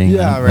and everything?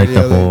 Yeah, and,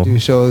 radio. They do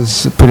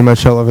shows pretty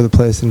much all over the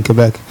place in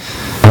Quebec.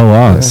 Oh,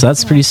 wow. Yeah. So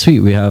that's pretty sweet.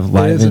 We have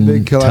live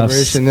in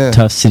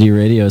Tough City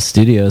Radio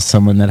Studios,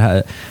 someone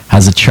that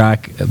has a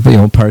track,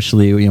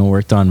 partially,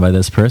 worked on by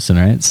this person,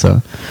 right?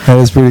 So that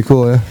is pretty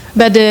cool, yeah.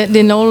 But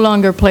they no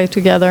longer play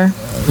together.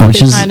 They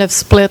kind of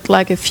split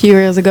like a few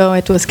years ago.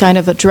 It was kind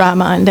of a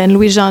drama, and then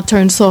Louis-Jean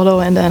turned solo,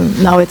 and then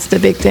now it's the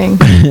big thing.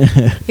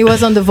 He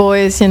was on The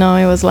Voice, he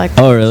was like...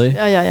 Oh, really?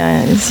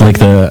 Yeah. Like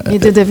he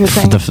did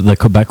everything. The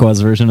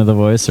Quebecois version of The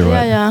Voice, or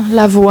what? Yeah.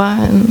 La Voix.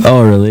 And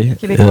oh, really?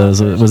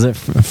 Was it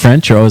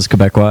French or was it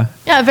Quebecois?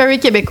 Yeah, very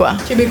Quebecois.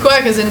 Quebecois,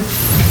 because in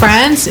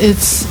France,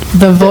 it's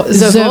The Voice.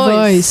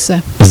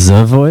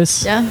 The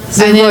Voice? Yeah,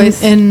 The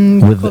Voice.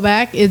 In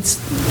Quebec, it's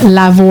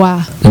La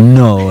Voix.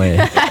 No way.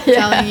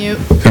 Telling you.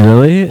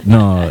 Really?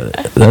 No,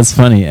 that's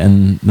funny.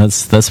 And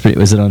that's pretty.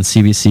 Was it on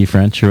CBC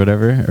French or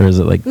whatever, or is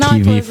it like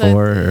TV4?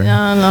 Or?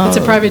 No, it's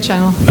a private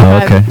channel. Oh,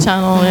 okay. Private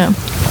channel, yeah.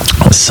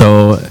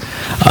 So,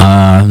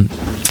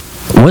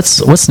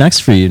 what's next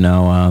for you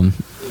now,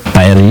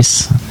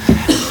 Paris?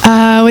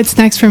 What's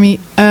next for me?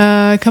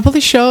 A couple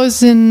of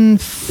shows in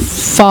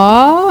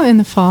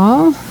the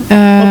fall.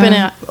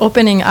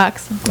 Opening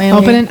acts,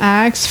 mainly. Opening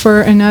acts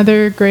for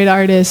another great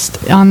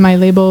artist on my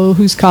label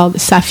who's called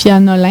Safia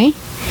Nolin.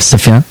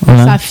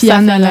 Safia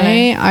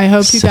Nolin. I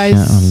hope you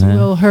guys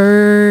will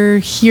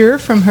hear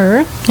from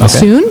her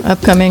soon.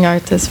 Upcoming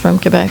artist from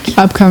Quebec.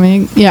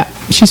 Upcoming, yeah.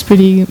 She's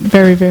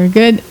very, very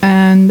good.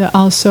 And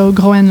also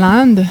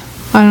Groenland.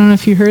 I don't know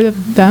if you heard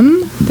of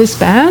them, this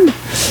band.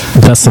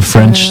 That's the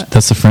French.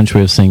 That's the French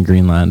way of saying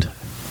Greenland,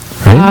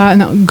 right?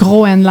 No,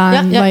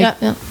 Groenland. Yeah.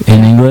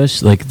 In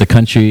English, like the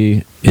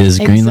country is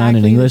Greenland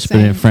in English,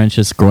 but in French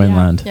it's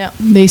Groenland. Yeah.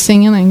 They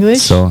sing in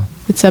English. So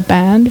it's a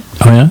band.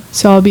 Oh yeah.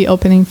 So I'll be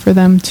opening for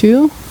them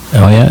too.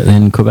 Oh yeah,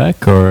 in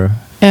Quebec or?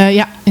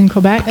 Yeah, in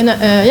Quebec. And,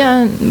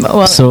 yeah.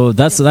 Well, So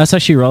that's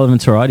actually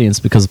relevant to our audience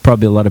because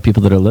probably a lot of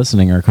people that are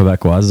listening are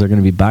Quebecois. They're going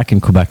to be back in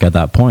Quebec at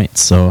that point.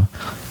 So,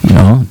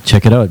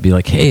 check it out. Be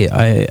like, hey,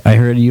 I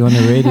heard you on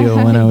the radio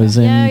when I was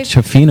in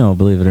Tofino,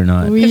 believe it or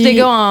not. if they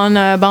go on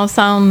Bon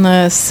Sound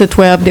site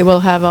web, they will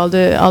have all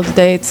the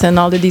dates and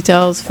all the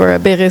details for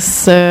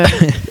Beris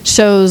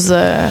shows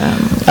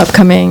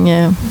upcoming.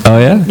 Oh,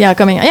 yeah? Yeah,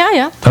 coming.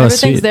 Yeah. Oh, Everything's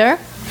sweet. there.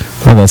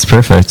 Oh, that's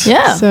perfect.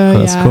 Yeah. So,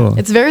 that's cool.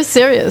 It's very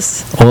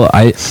serious. Well,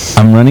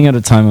 I'm running out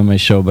of time on my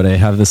show, but I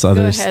have this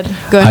other.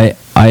 Go ahead.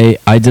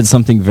 I did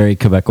something very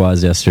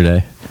Quebecois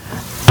yesterday.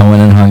 I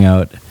went and hung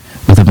out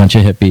with a bunch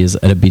of hippies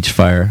at a beach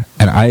fire,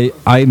 and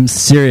I'm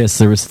serious.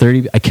 There was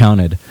 30. I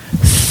counted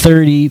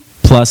 30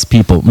 plus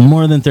people,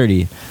 more than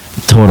 30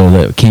 total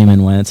that came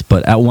and went.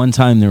 But at one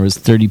time there was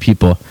 30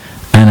 people,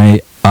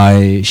 and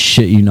I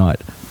shit you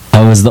not,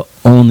 I was the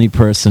only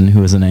person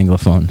who was an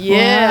Anglophone.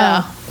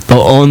 Yeah. The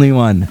only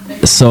one.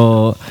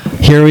 So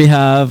here we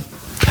have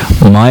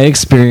my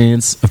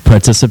experience of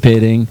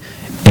participating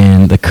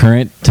in the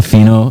current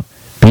Tofino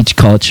beach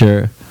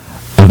culture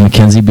of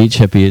Mackenzie Beach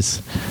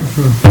hippies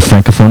of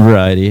Francophone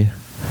variety.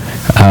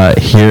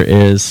 Here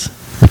is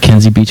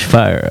Mackenzie Beach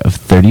Fire of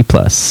 30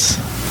 plus.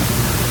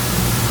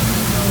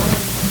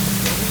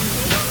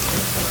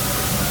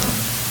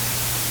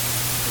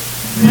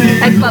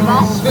 Être pas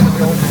bon.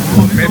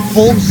 Mais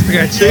faut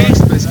stretcher,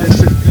 c'est parce que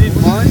c'est le pli de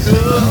moi.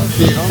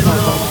 Puis rentre dans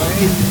ton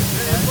oreille.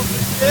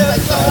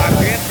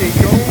 Après, t'es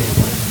con.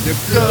 Le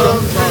plus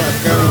comme ça,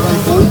 après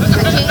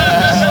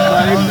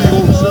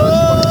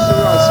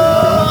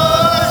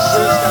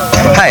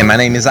Hi, my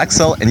name is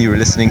Axel, and you're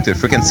listening to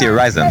Frequency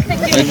Horizon.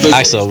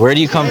 Axel, where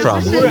do you come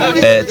from?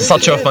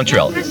 South Shore of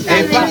Montreal.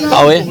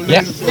 Oh,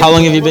 yeah? How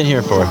long have you been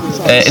here for?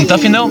 In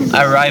Tofino,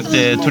 I arrived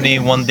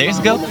 21 days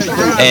ago,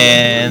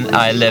 and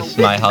I left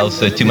my house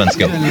 2 months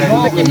ago.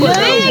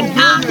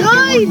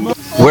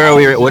 Where are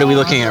we? What are we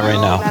looking at right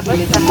now?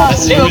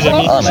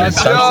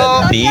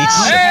 Sunset, beach,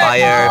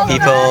 fire,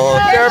 people,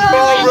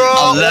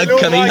 a log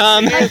coming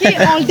on.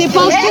 On le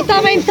dépense tout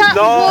en même temps.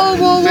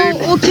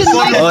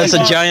 Oh, it's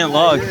a giant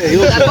log.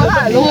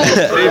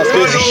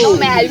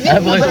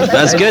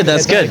 That's good.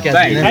 That's good.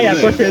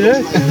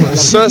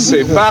 Ça,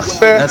 c'est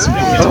parfait. That's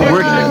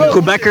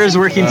Quebecers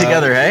working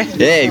together, hey?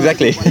 Yeah,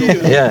 exactly.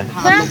 Yeah.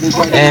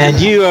 And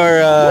you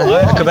are a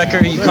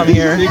Quebecer. You come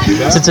here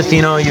to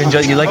Tofino. You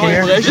like it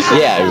here?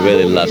 Yeah, I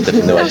really love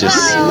Tofino.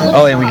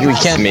 Oh, and we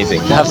can't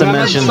amazing. have to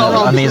mention the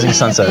amazing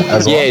sunset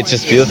as well. Yeah, it's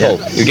just beautiful.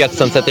 Yeah. You get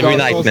sunset every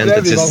night, man.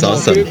 That's just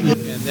awesome. And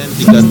then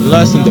he got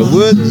lost in the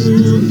woods.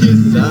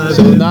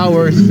 So now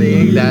we're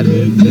saying that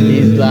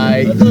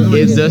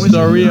it's the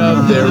story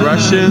of the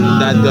Russian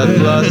that got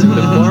lost in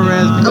the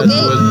forest because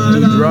he was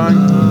too drunk.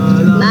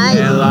 Nice.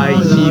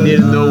 And he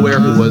didn't know where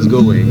he was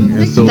going.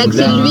 And so Fait que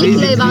c'est lui qui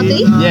l'a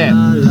inventé? Yeah.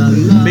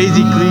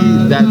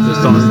 Basically, that's the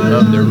song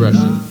of the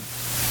Russian.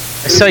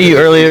 I saw you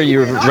earlier. You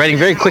were writing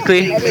very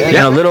quickly in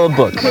a little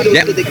book.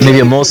 Yeah. Maybe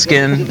a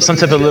Moleskine, some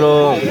type of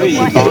little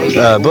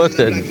book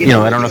that,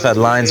 I don't know if it had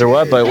lines or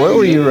what, but what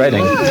were you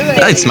writing?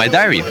 It's my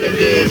diary,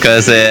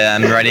 because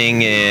I'm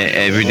writing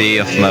every day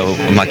of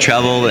my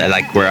travel,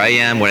 like where I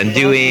am, what I'm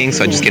doing,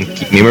 so I just can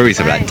keep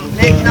memories of that.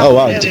 Oh,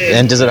 wow.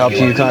 And does it help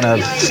you kind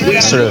of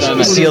sort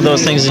of seal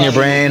those things in your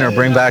brain or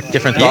bring back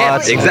different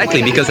thoughts? Yeah,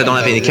 exactly, because I don't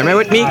have any camera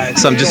with me,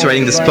 so I'm just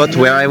writing the spot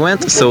where I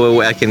went,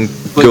 so I can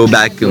go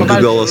back and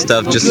Google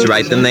stuff, just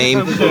write the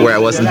name, where I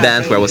was in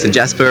Banff, where I was in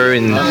Jasper,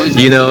 and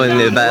in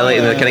the valley,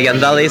 in the Canagan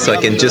Valley, so I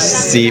can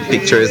just see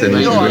pictures and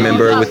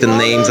remember with the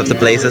names of the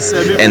places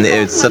and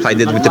it's stuff I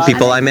did with the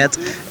people I met,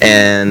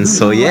 and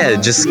so yeah,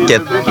 just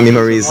get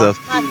memories of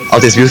all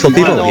these beautiful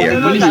people here.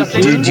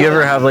 Do you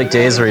ever have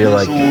days where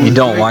you're you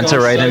don't want to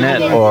write in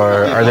it,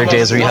 or are there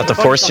days where you have to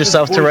force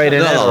yourself to write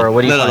in it, or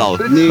what do you Not at all.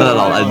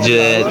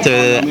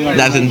 There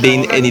hasn't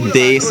been any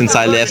day since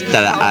I left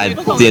that I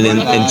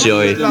didn't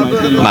enjoy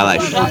my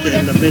life.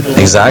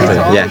 Exactly.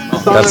 Yeah,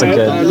 that's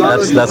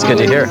good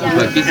to hear.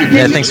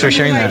 Yeah, thanks for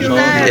sharing that,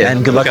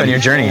 and good luck on your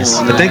journeys.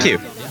 Thank you.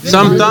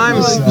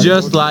 Sometimes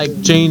just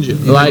change,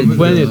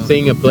 when you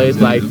sing a place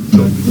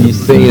you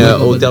sing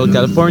Hotel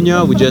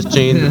California, we just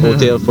change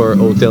hotel for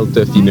Hotel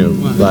Tofino.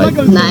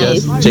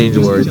 Nice. Just change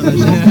words. Okay.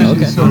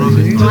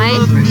 Ouais.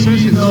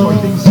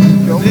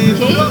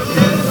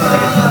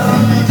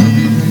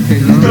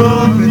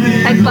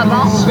 Fait que pas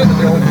bon.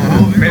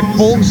 Mais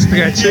faut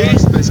stretcher,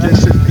 c'est parce que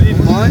c'est le pli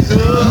de moi.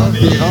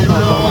 Puis rentre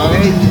dans ton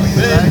oreille.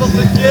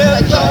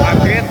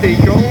 Après, t'es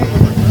con.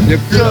 Le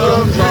plus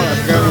comme ça,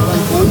 après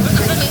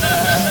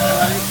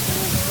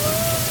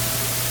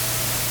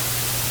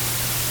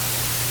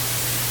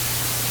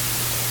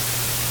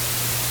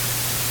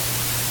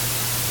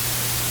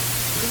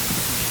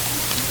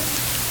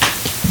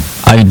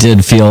I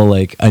did feel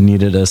like I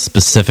needed a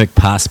specific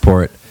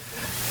passport,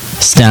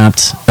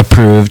 stamped,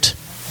 approved,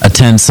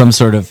 attend some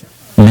sort of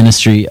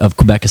ministry of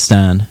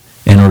Quebekistan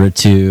in order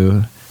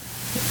to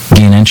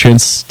gain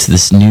entrance to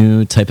this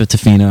new type of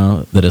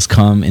Tofino that has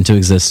come into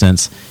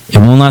existence. It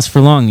won't last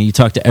for long. You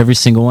talk to every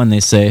single one, they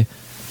say,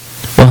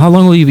 well, how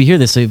long will you be here?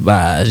 They say,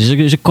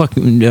 je crois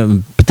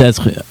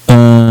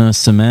peut-être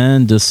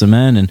semaine, 2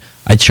 semaines, and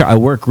I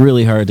work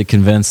really hard to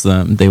convince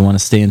them they want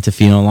to stay in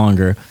Tofino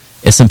longer.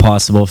 It's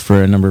impossible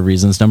for a number of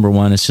reasons. Number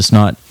one, it's just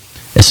not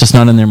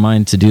in their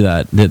mind to do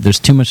that. There's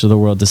too much of the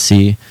world to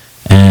see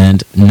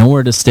and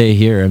nowhere to stay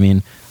here. I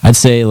mean, I'd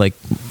say, like,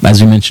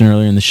 as we mentioned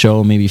earlier in the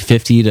show, maybe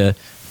 50 to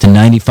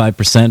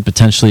 95%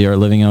 potentially are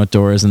living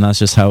outdoors, and that's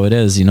just how it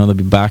is. You know, they'll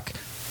be back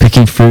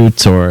picking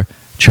fruit or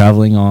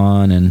traveling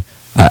on, and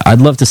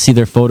I'd love to see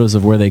their photos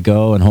of where they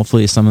go, and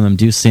hopefully some of them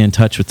do stay in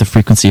touch with the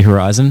Frequency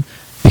Horizon,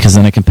 because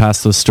then I can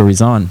pass those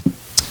stories on.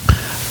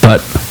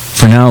 But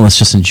for now, let's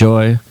just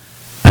enjoy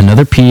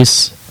another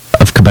piece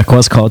of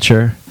Quebecois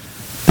culture.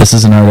 This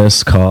is an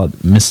artist called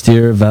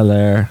Mr.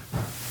 Valère.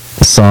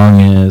 The song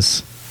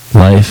is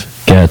Life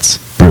Gets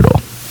Brutal.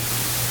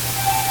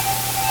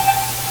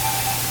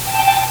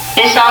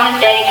 This song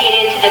is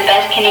dedicated to the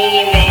best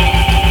Canadian band.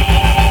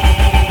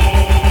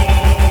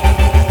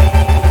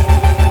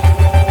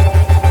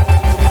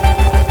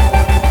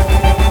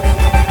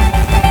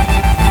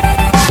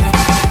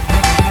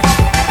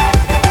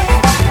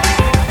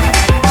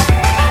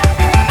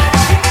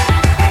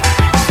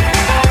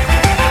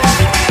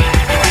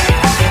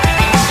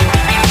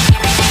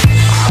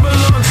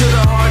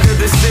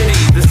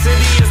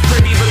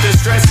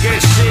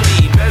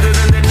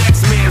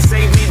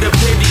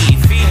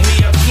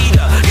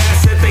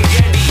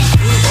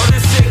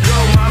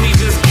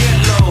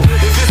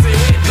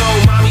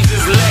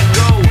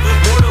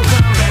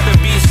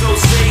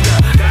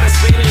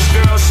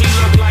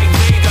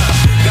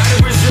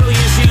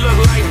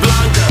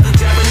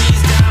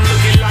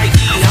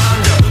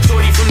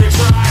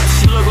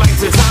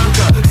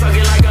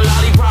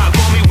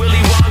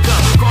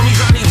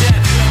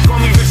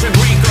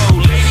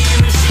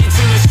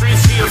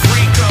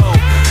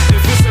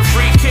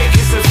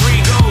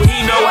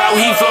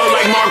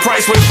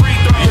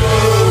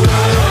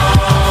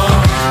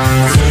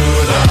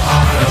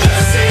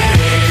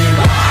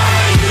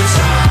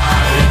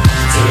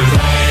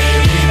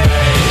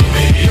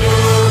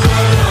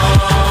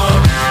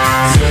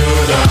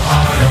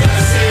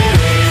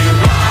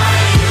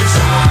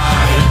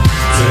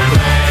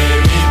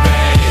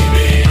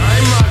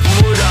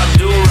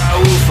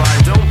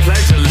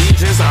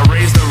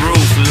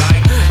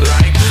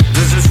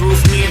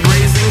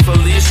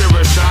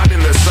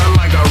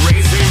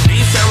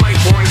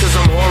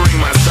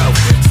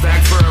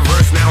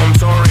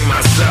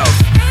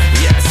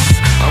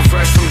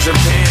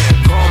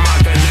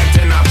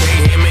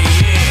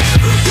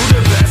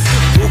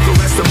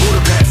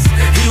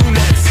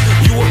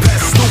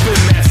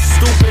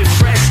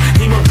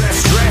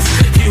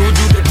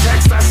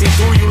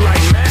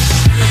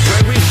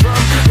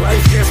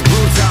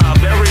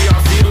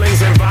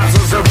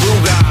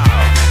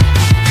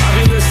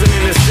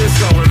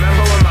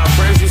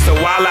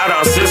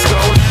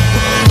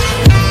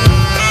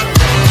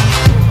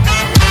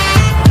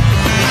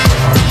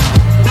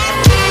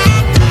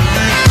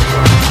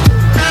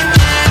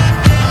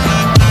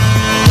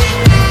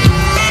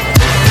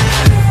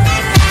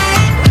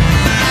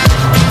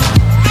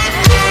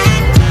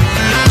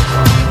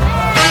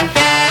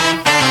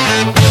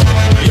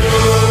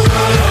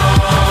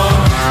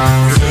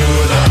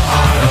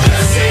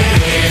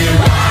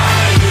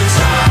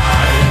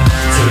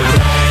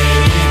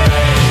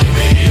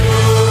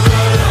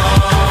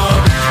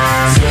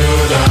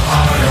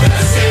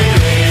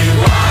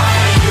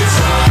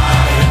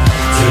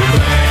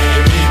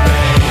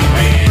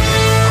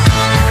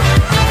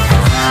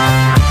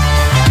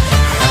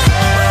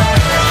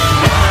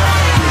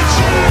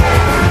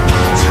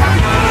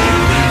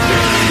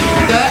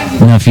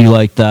 Now, if you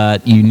like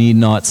that, you need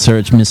not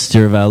search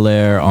Mr.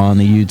 Valère on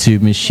the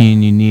YouTube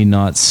machine. You need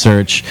not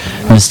search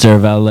Mr.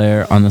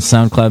 Valère on the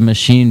SoundCloud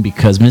machine,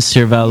 because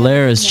Mr.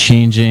 Valère is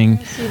changing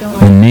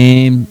the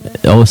name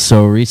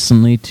also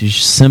recently to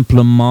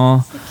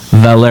simplement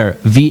Valère,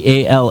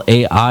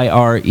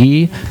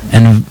 V-A-L-A-I-R-E.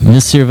 And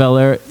Mr.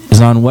 Valère is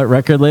on what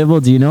record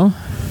label? Do you know?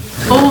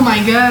 Oh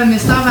my God,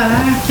 Mr.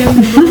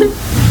 Valère.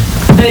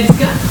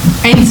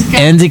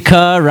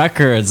 Indica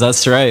Records,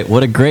 that's right.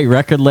 What a great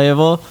record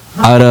label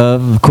out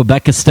of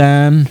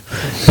Quebekistan,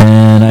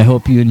 and I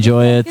hope you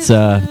enjoy it.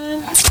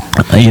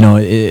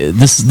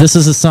 This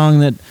is a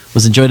song that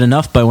was enjoyed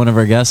enough by one of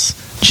our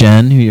guests,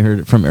 Jen, who you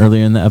heard from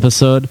earlier in the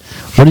episode.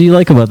 What do you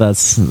like about that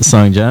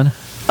song, Jen?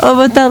 Oh,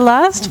 but that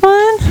last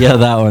one? Yeah,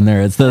 that one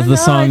there. It's the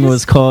song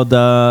was called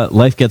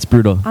Life Gets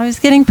Brutal. I was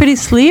getting pretty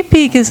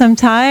sleepy because I'm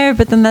tired,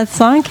 but then that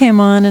song came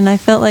on and I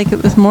felt like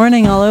it was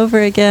morning all over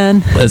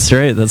again. That's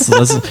right. That's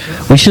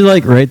we should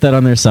write that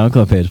on their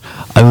SoundCloud page.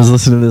 I was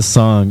listening to this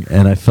song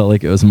and I felt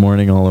like it was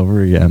morning all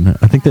over again.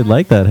 I think they'd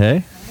like that,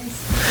 hey?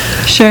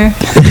 Sure.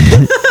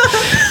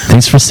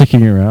 Thanks for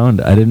sticking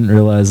around. I didn't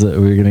realize that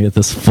we were going to get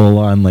this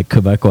full-on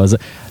Quebecois.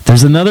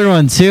 There's another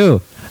one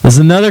too. There's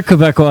another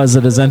Quebecois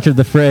that has entered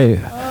the fray.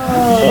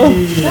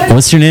 Oh.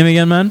 What's your name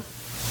again, man?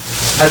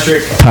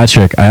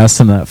 Patrick. I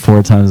asked him that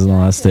 4 times in the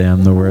last day.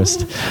 I'm the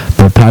worst.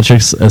 But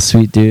Patrick's a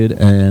sweet dude,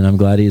 and I'm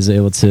glad he's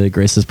able to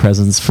grace his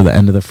presence for the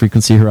end of the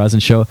Frequency Horizon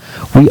show.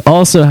 We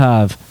also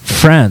have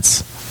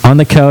France On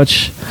the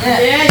couch,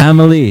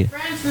 Emily.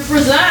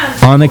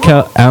 On the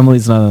couch.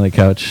 Emily's not on the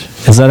couch.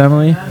 Is that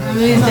Emily?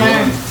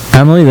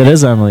 Emily, that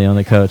is Emily on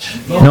the couch.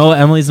 No,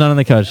 Emily's not on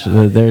the couch.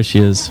 There she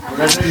is.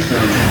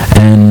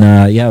 And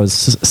I was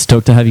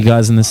stoked to have you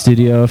guys in the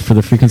studio for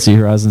the Frequency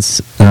Horizons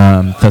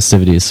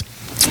festivities.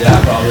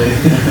 Yeah, probably.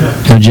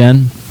 So,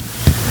 Jen?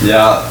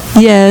 Yeah.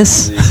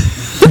 Yes.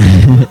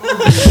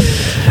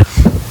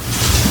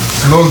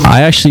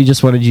 I actually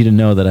just wanted you to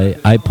know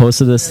that I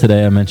posted this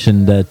today. I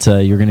mentioned that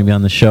you're going to be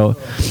on the show.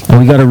 And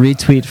we got a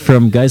retweet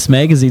from Geist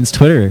Magazine's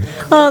Twitter.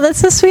 Oh, that's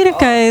so sweet of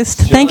Geist.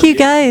 Thank you,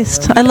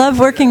 Geist. I love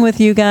working with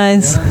you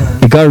guys.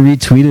 It got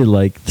retweeted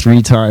like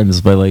 3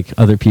 times by like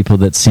other people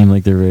that seem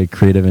like they're very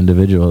creative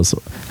individuals.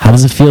 How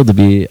does it feel to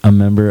be a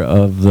member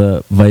of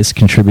the Vice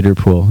contributor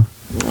pool?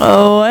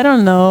 Oh, I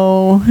don't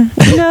know.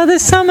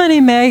 There's so many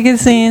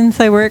magazines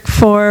I work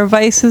for.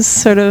 Vice is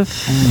sort of,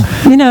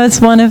 it's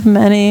one of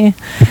many.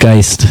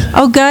 Geist.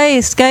 Oh,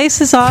 Geist.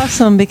 Geist is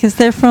awesome because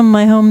they're from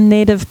my home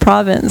native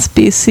province,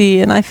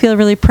 BC, and I feel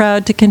really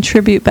proud to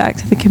contribute back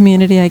to the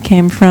community I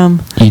came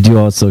from. You do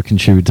also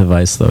contribute to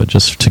Vice, though,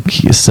 just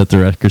to set the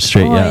record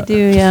straight. Oh, I do,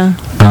 yeah.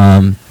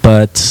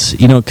 But,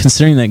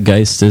 considering that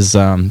Geist is...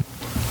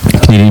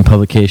 Canadian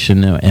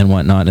publication and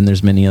whatnot, and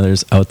there's many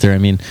others out there. I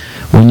mean,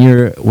 when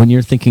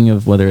you're thinking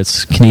of whether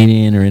it's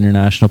Canadian or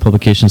international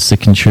publications to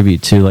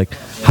contribute to, like,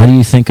 how do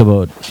you think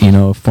about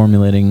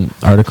formulating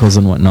articles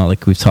and whatnot?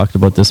 Like, we've talked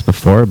about this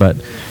before, but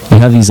you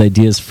have these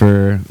ideas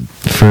for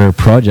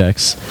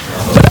projects.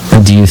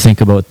 But do you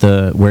think about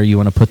where you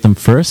want to put them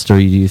first, or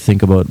do you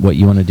think about what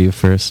you want to do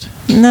first?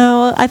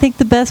 No, I think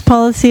the best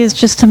policy is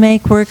just to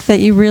make work that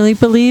you really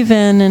believe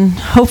in, and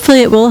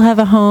hopefully it will have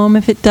a home.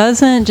 If it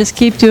doesn't, just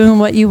keep doing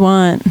what you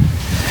want.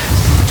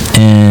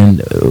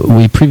 And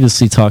we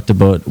previously talked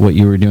about what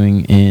you were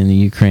doing in the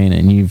Ukraine,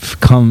 and you've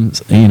come,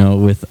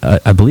 with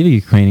I believe a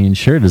Ukrainian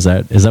shirt. Is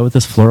that what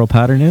this floral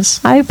pattern is?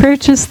 I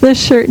purchased this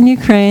shirt in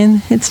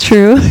Ukraine. It's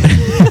true.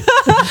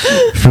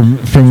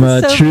 from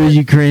a true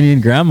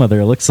Ukrainian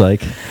grandmother, it looks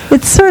like.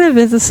 It sort of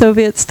is a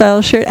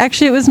Soviet-style shirt.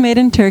 Actually, it was made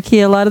in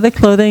Turkey. A lot of the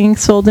clothing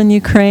sold in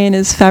Ukraine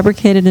is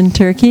fabricated in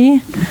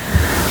Turkey.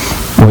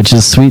 Which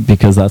is sweet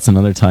because that's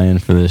another tie-in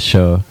for this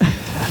show.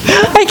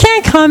 I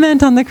can't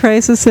comment on the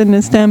crisis in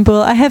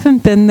Istanbul. I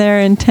haven't been there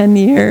in 10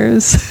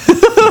 years.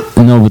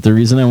 No, but the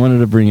reason I wanted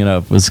to bring it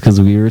up was because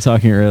we were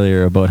talking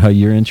earlier about how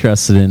you're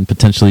interested in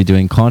potentially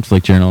doing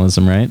conflict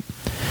journalism, right?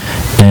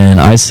 And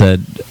I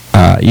said,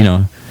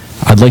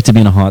 I'd like to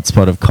be in a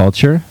hotspot of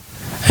culture.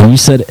 And you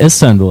said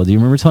Istanbul. Do you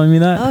remember telling me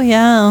that? Oh,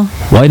 yeah.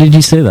 Why did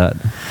you say that?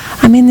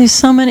 I mean, there's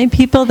so many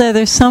people there.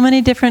 There's so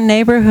many different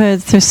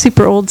neighborhoods. There's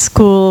super old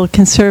school,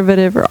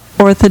 conservative, or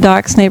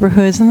orthodox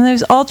neighborhoods. And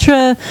there's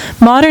ultra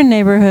modern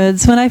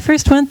neighborhoods. When I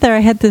first went there, I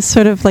had this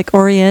sort of like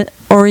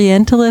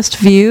Orientalist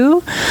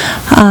view.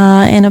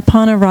 And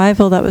upon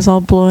arrival, that was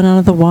all blown out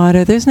of the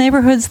water. There's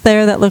neighborhoods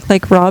there that look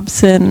like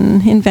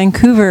Robson in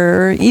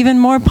Vancouver, or even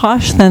more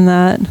posh than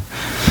that.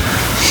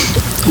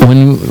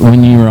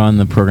 When you were on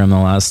the program the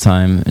last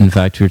time, in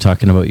fact, you were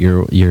talking about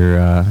your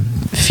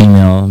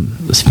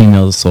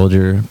female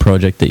soldier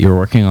project that you were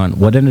working on.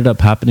 What ended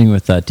up happening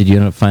with that? Did you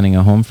end up finding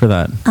a home for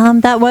that?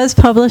 That was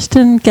published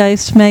in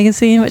Geist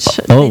magazine, which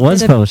it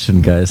was published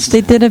in Geist. They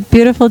did a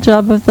beautiful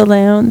job of the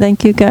layout.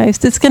 Thank you,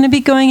 Geist. It's going to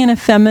be going in a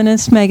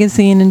feminist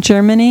magazine in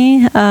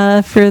Germany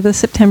for the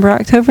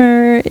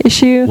September-October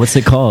issue. What's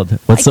it called?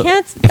 I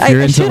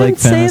shouldn't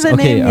say the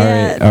name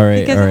yet. All right,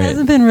 because it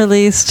hasn't been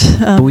released.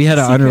 But we had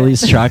an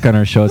unreleased track on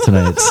our show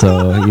tonight,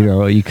 so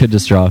you could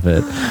just drop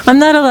it. I'm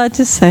not allowed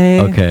to say.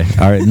 Okay,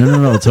 all right.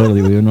 No,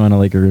 totally. We wouldn't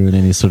want to ruin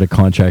any sort of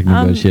contract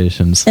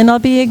negotiations. And I'll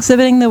be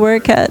exhibiting the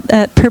work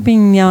at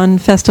Perpignan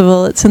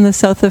Festival. It's in the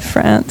south of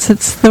France.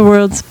 It's the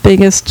world's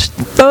biggest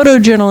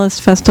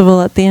photojournalist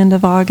festival at the end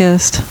of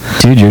August.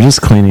 Dude, you're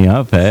just cleaning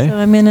up, eh? So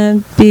I'm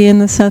gonna be in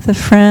the south of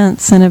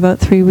France in about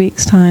 3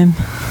 weeks' time.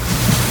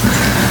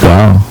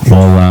 Wow.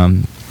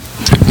 Well,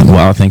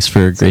 wow, thanks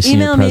for gracing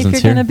your presence here. Email me if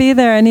you're going to be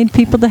there. I need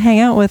people to hang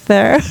out with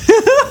there.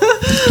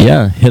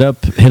 Yeah, hit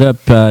up.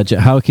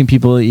 How can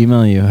people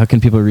email you? How can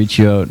people reach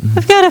you out?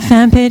 I've got a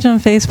fan page on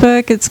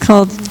Facebook. It's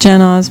called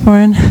Jen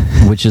Osborne.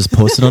 Which is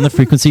posted on the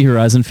Frequency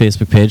Horizon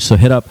Facebook page. So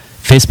hit up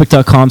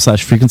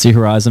facebook.com/Frequency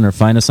Horizon or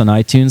find us on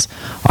iTunes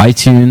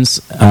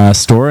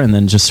store, and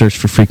then just search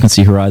for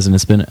Frequency Horizon.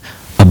 It's been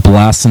a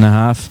blast and a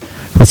half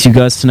with you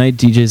guys tonight.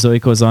 DJ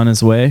Zoiko is on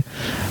his way.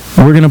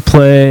 We're going to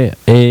play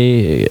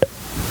a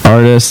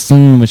artist.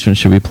 Which one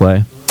should we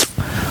play?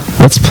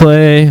 Let's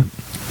play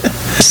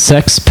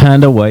Sex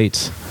Panda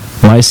White,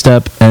 My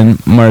Step, and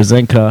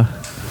Marzenka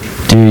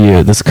Do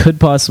You. This could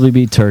possibly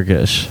be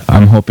Turkish.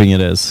 I'm hoping it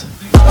is.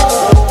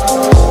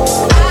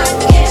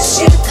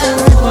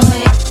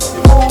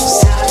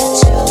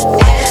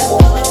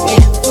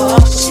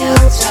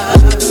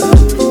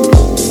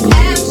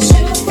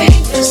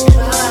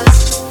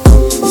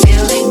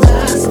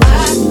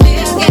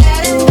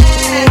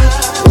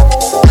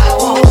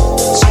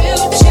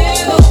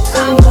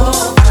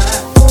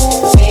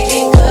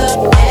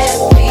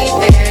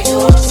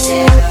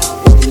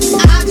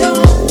 I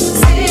don't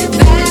sit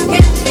back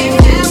and feel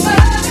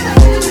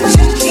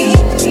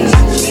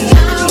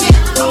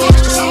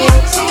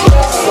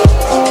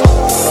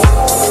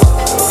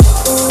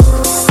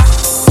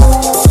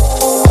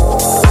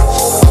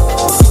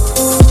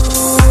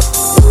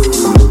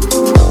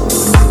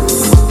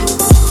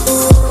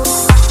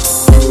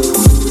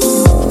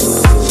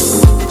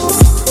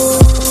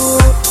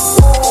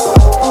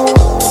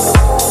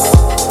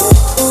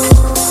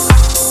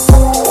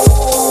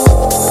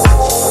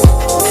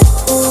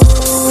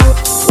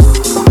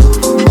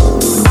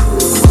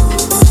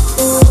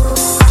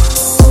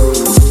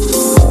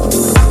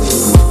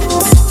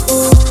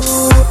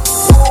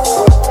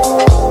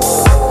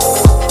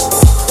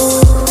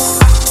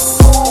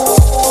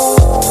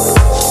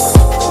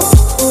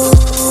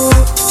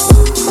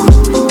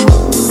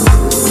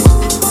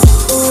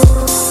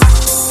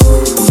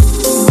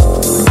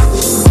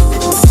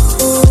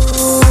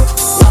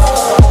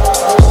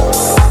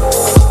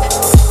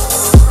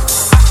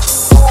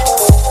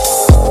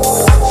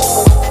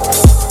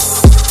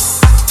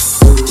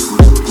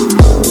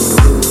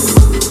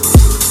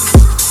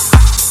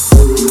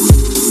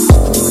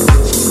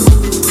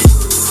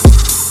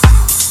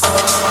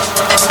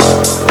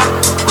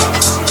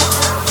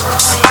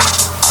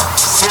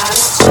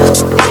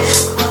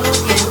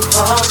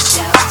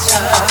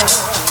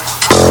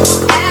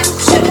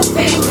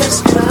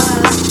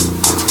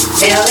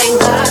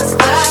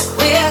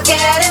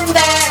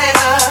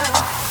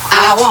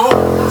I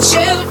want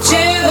you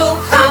to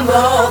come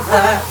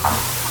over.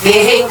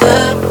 Be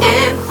good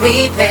and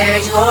prepare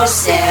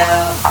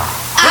yourself.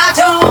 I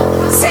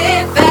don't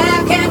sit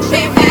back and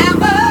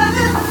remember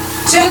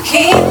to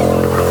keep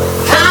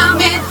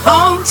coming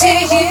home to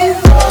you.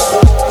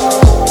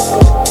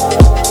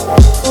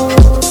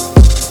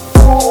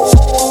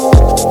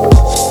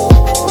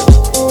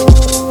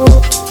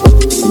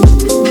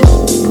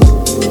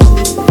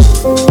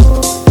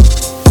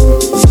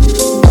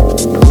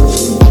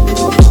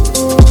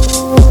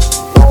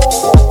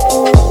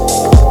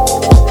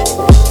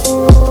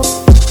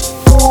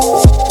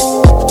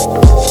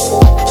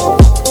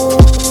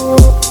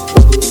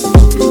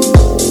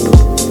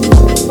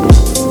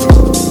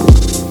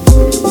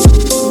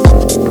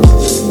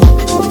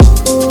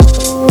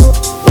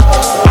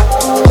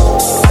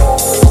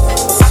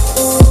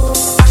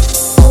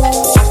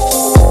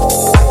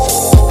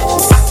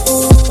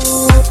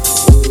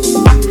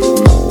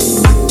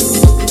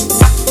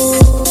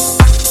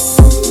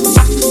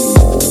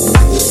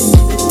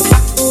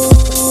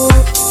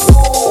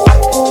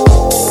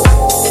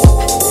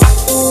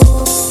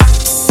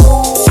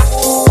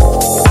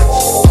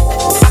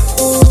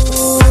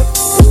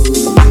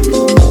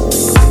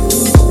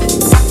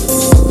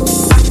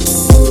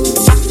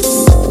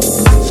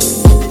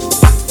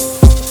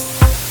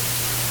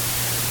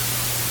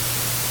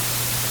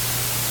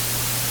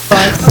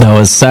 That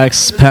was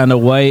Sax Panda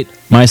White,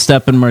 My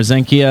Step and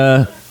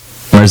Marzenica,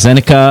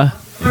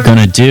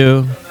 Gonna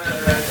Do.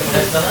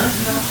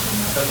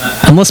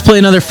 And let's play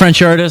another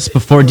French artist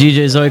before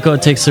DJ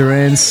Zoiko takes the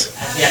reins.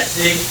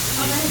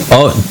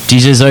 Oh,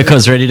 DJ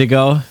Zoiko's ready to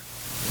go?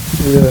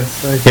 Yeah.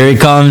 Here he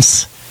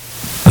comes.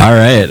 All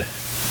right.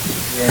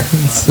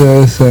 It's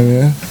awesome,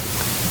 yeah.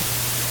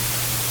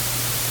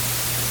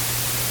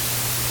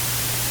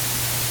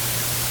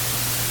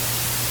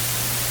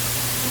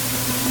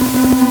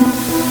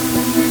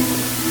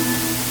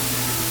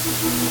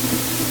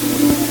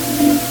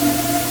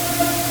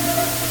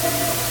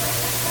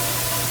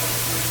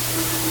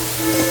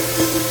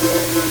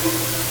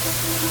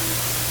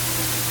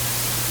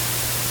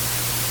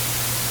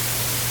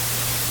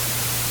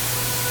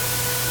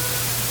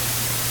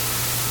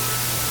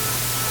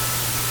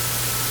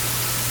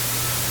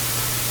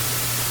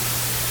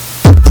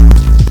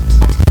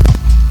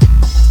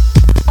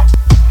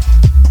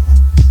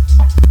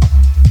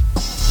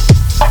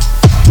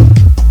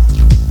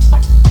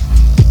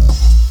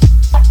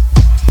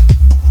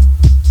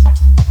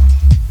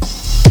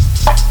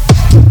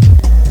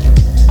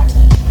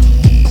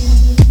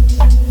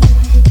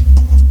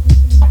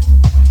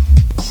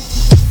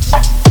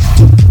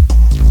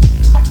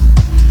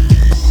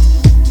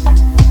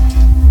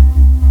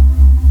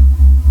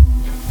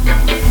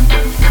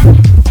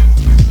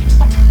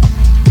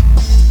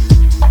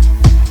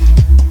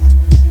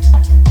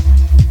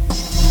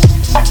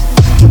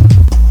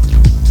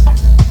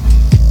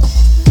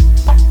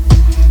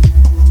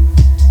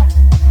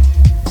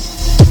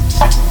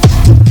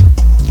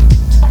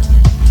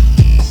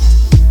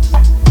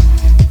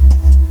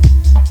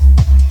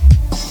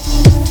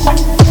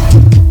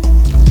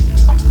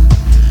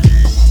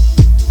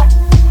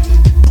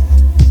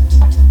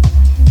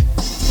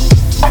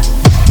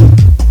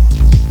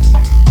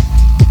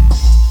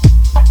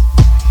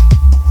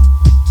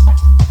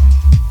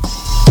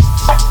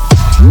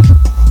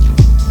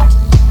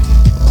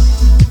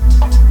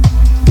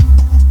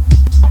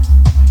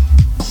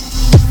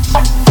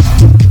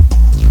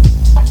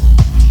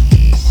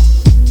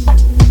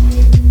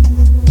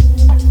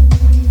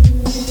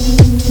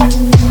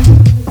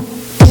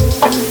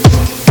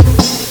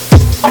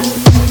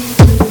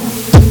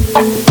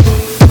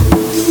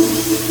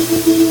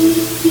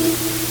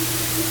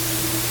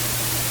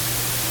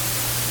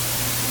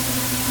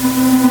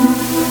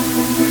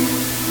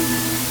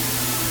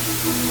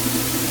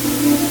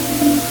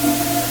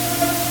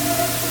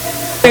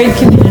 Great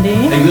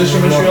community. English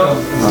from Montreal?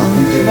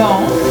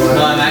 Bon.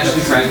 No, I'm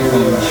actually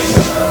francophone.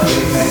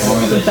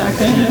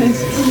 Back in.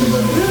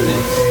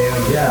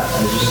 Yeah,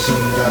 I just